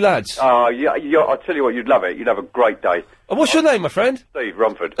with those two lads? Yeah, I'll tell you what, you'd love it. You'd have a great day. What's your name, my friend? Steve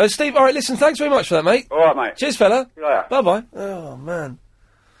Romford. Steve, all right, listen, thanks very much for that, mate. All right, mate. Cheers, fella. Yeah. Bye-bye. Oh, man.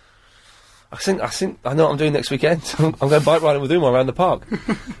 I think I know what I'm doing next weekend. I'm going bike riding with Umar around the park.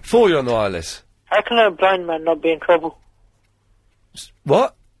 4, you're on the wireless. How can a blind man not be in trouble?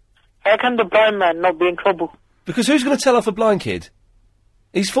 What? How can the blind man not be in trouble? Because who's going to tell off a blind kid?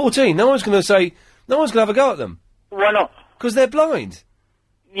 He's 14. No one's going to have a go at them. Why not? Because they're blind.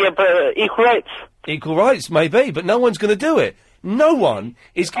 Yeah, but equal rights. Equal rights, maybe, but no one's going to do it. No one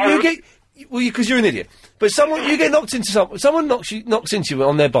is. Because you're an idiot. But you get knocked into someone knocks into you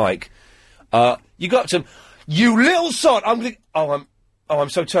on their bike. You go up to them. You little sod! I'm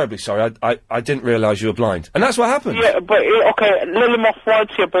so terribly sorry. I didn't realise you were blind, and that's what happened. Yeah, but okay, let them off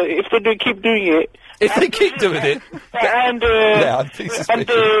once here. But if they keep doing it, they keep doing it, and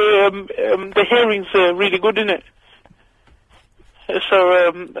the hearing's really good, isn't it?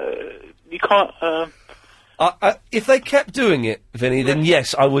 So you can't. If they kept doing it, Vinny, then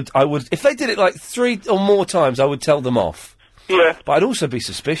yes, I would. If they did it like 3 or more times, I would tell them off. Yeah. But I'd also be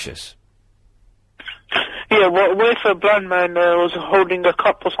suspicious. Yeah, what if a blind man was holding a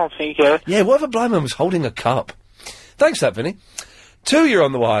cup or something, yeah? Yeah, what if a blind man was holding a cup? Thanks for that, Vinny. 2, you're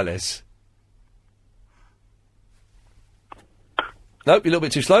on the wireless. Nope, you're a little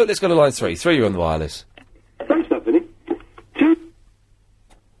bit too slow. Let's go to line 3. 3, you're on the wireless. Thanks for that, Vinny. 2.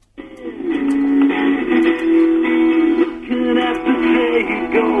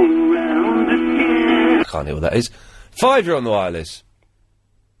 can't hear what that is. 5, you're on the wireless.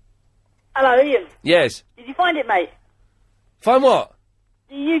 Hello, Ian. Yes. Did you find it, mate? Find what?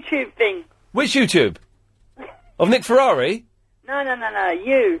 The YouTube thing. Which YouTube? Of Nick Ferrari? No,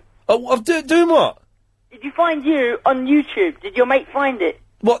 you. Oh, of doing what? Did you find you on YouTube? Did your mate find it?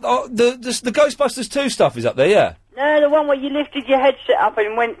 What, the Ghostbusters 2 stuff is up there, yeah? No, the one where you lifted your headset up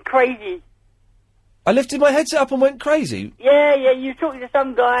and went crazy. I lifted my headset up and went crazy? Yeah, you were talking to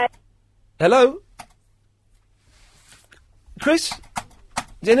some guy. Hello? Chris? Do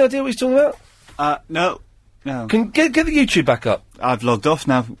you have any idea what he's talking about? No. Get the YouTube back up. I've logged off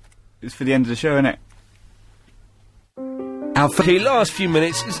now. It's for the end of the show, isn't it? Okay, last few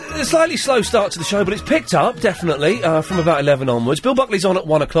minutes. It's a slightly slow start to the show, but it's picked up, definitely, from about 11 onwards. Bill Buckley's on at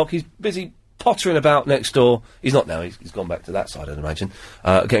 1 o'clock. He's busy pottering about next door. He's not now. He's gone back to that side, I'd imagine,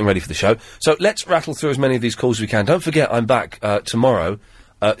 getting ready for the show. So let's rattle through as many of these calls as we can. Don't forget, I'm back tomorrow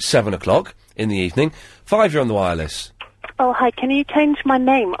at 7 o'clock in the evening. 5, you're on the wireless. Oh, hi. Can you change my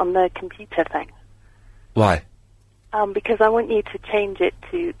name on the computer thing? Why? Because I want you to change it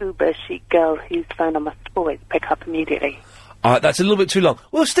to Uber Chic Girl, whose phone I must always pick up immediately. That's a little bit too long.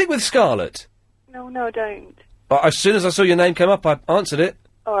 We'll stick with Scarlett. No, don't. As soon as I saw your name come up, I answered it.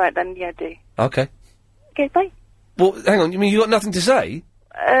 All right, then, yeah, do. Okay. Okay, bye. Well, hang on, you mean you got nothing to say?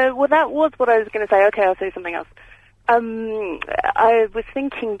 Well, that was what I was going to say. Okay, I'll say something else. I was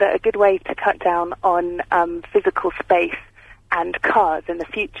thinking that a good way to cut down on physical space and cars in the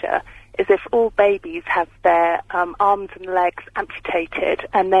future is if all babies have their arms and legs amputated,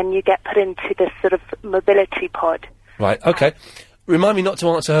 and then you get put into this sort of mobility pod. Right, okay. Remind me not to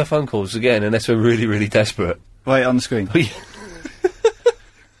answer her phone calls again unless we're really, really desperate. Right, on the screen.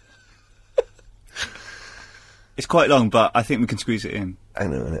 It's quite long, but I think we can squeeze it in.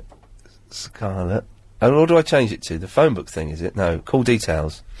 Hang on a minute. Scarlett. And what do I change it to? The phone book thing, is it? No, call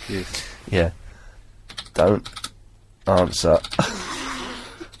details. Yes. Yeah. Don't answer.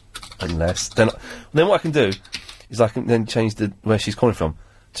 Unless... Then what I can do is I can then change where she's calling from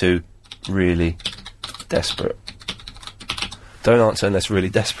to really desperate. Don't answer unless really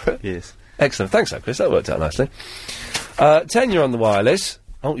desperate. Yes. Excellent. Thanks, Chris. That worked out nicely. 10, you're on the wireless.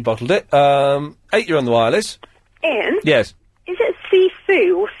 Oh, you bottled it. 8, you're on the wireless. Ian? Yes. Is it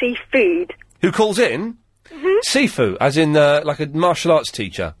Sifu or seafood? Who calls in? Mm-hmm. Sifu, as in, like a martial arts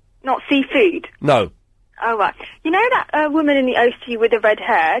teacher. Not seafood? No. Oh, right. You know that woman in the OC with the red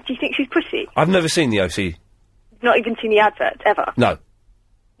hair? Do you think she's pretty? I've never seen the OC. Not even seen the advert, ever? No.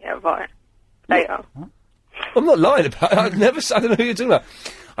 Yeah, right. Later. I'm not lying about it. I don't know who you're talking about.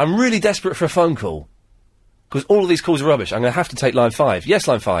 I'm really desperate for a phone call. Because all of these calls are rubbish. I'm going to have to take line 5. Yes,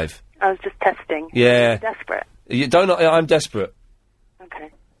 line 5. I was just testing. Yeah. You're desperate. You don't... I'm desperate.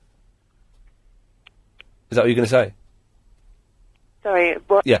 Okay. Is that what you're going to say? Sorry,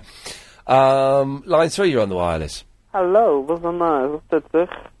 what? Yeah. Line 3, you're on the wireless. Hallo, wat is nou? Wat is dit?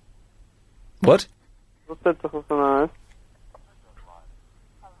 What? Wat is dit toch nou?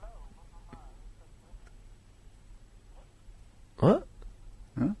 What?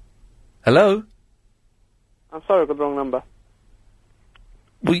 Huh? Hello? I'm sorry, I got the wrong number.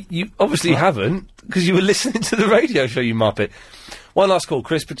 Well, you obviously haven't, because you were listening to the radio show, you muppet. One last call,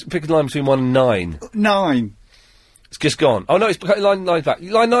 Chris. Pick a line between 1 and 9. 9. It's just gone. Oh, no, it's line back.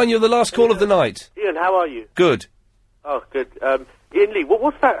 Line 9, you're the last call of the night. Ian, how are you? Good. Oh, good. Ian Lee,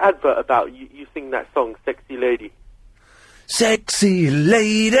 what's that advert about? You sing that song, Sexy Lady. Sexy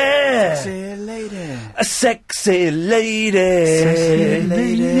lady. Sexy lady. A sexy lady. Sexy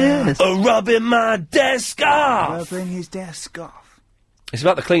lady. Yes. Rubbing my desk off. Rubbing his desk off. It's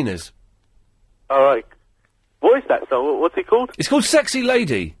about the cleaners. All right. What is that song? What's it called? It's called Sexy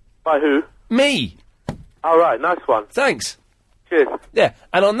Lady. By who? Me. All right, nice one. Thanks. Cheers. Yeah,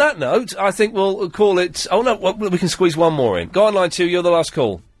 and on that note, I think we'll call it... Oh, no, we can squeeze one more in. Go on, line 2, you're the last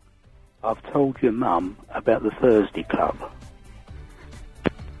call. I've told your mum about the Thursday Club.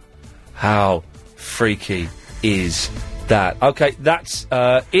 How freaky is that? Okay, that's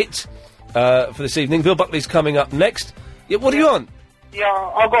it for this evening. Bill Buckley's coming up next. Yeah, what do you want? Yeah,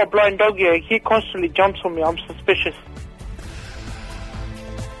 I got a blind dog here. He constantly jumps on me. I'm suspicious.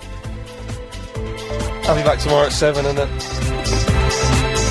 I'll be back tomorrow at 7, and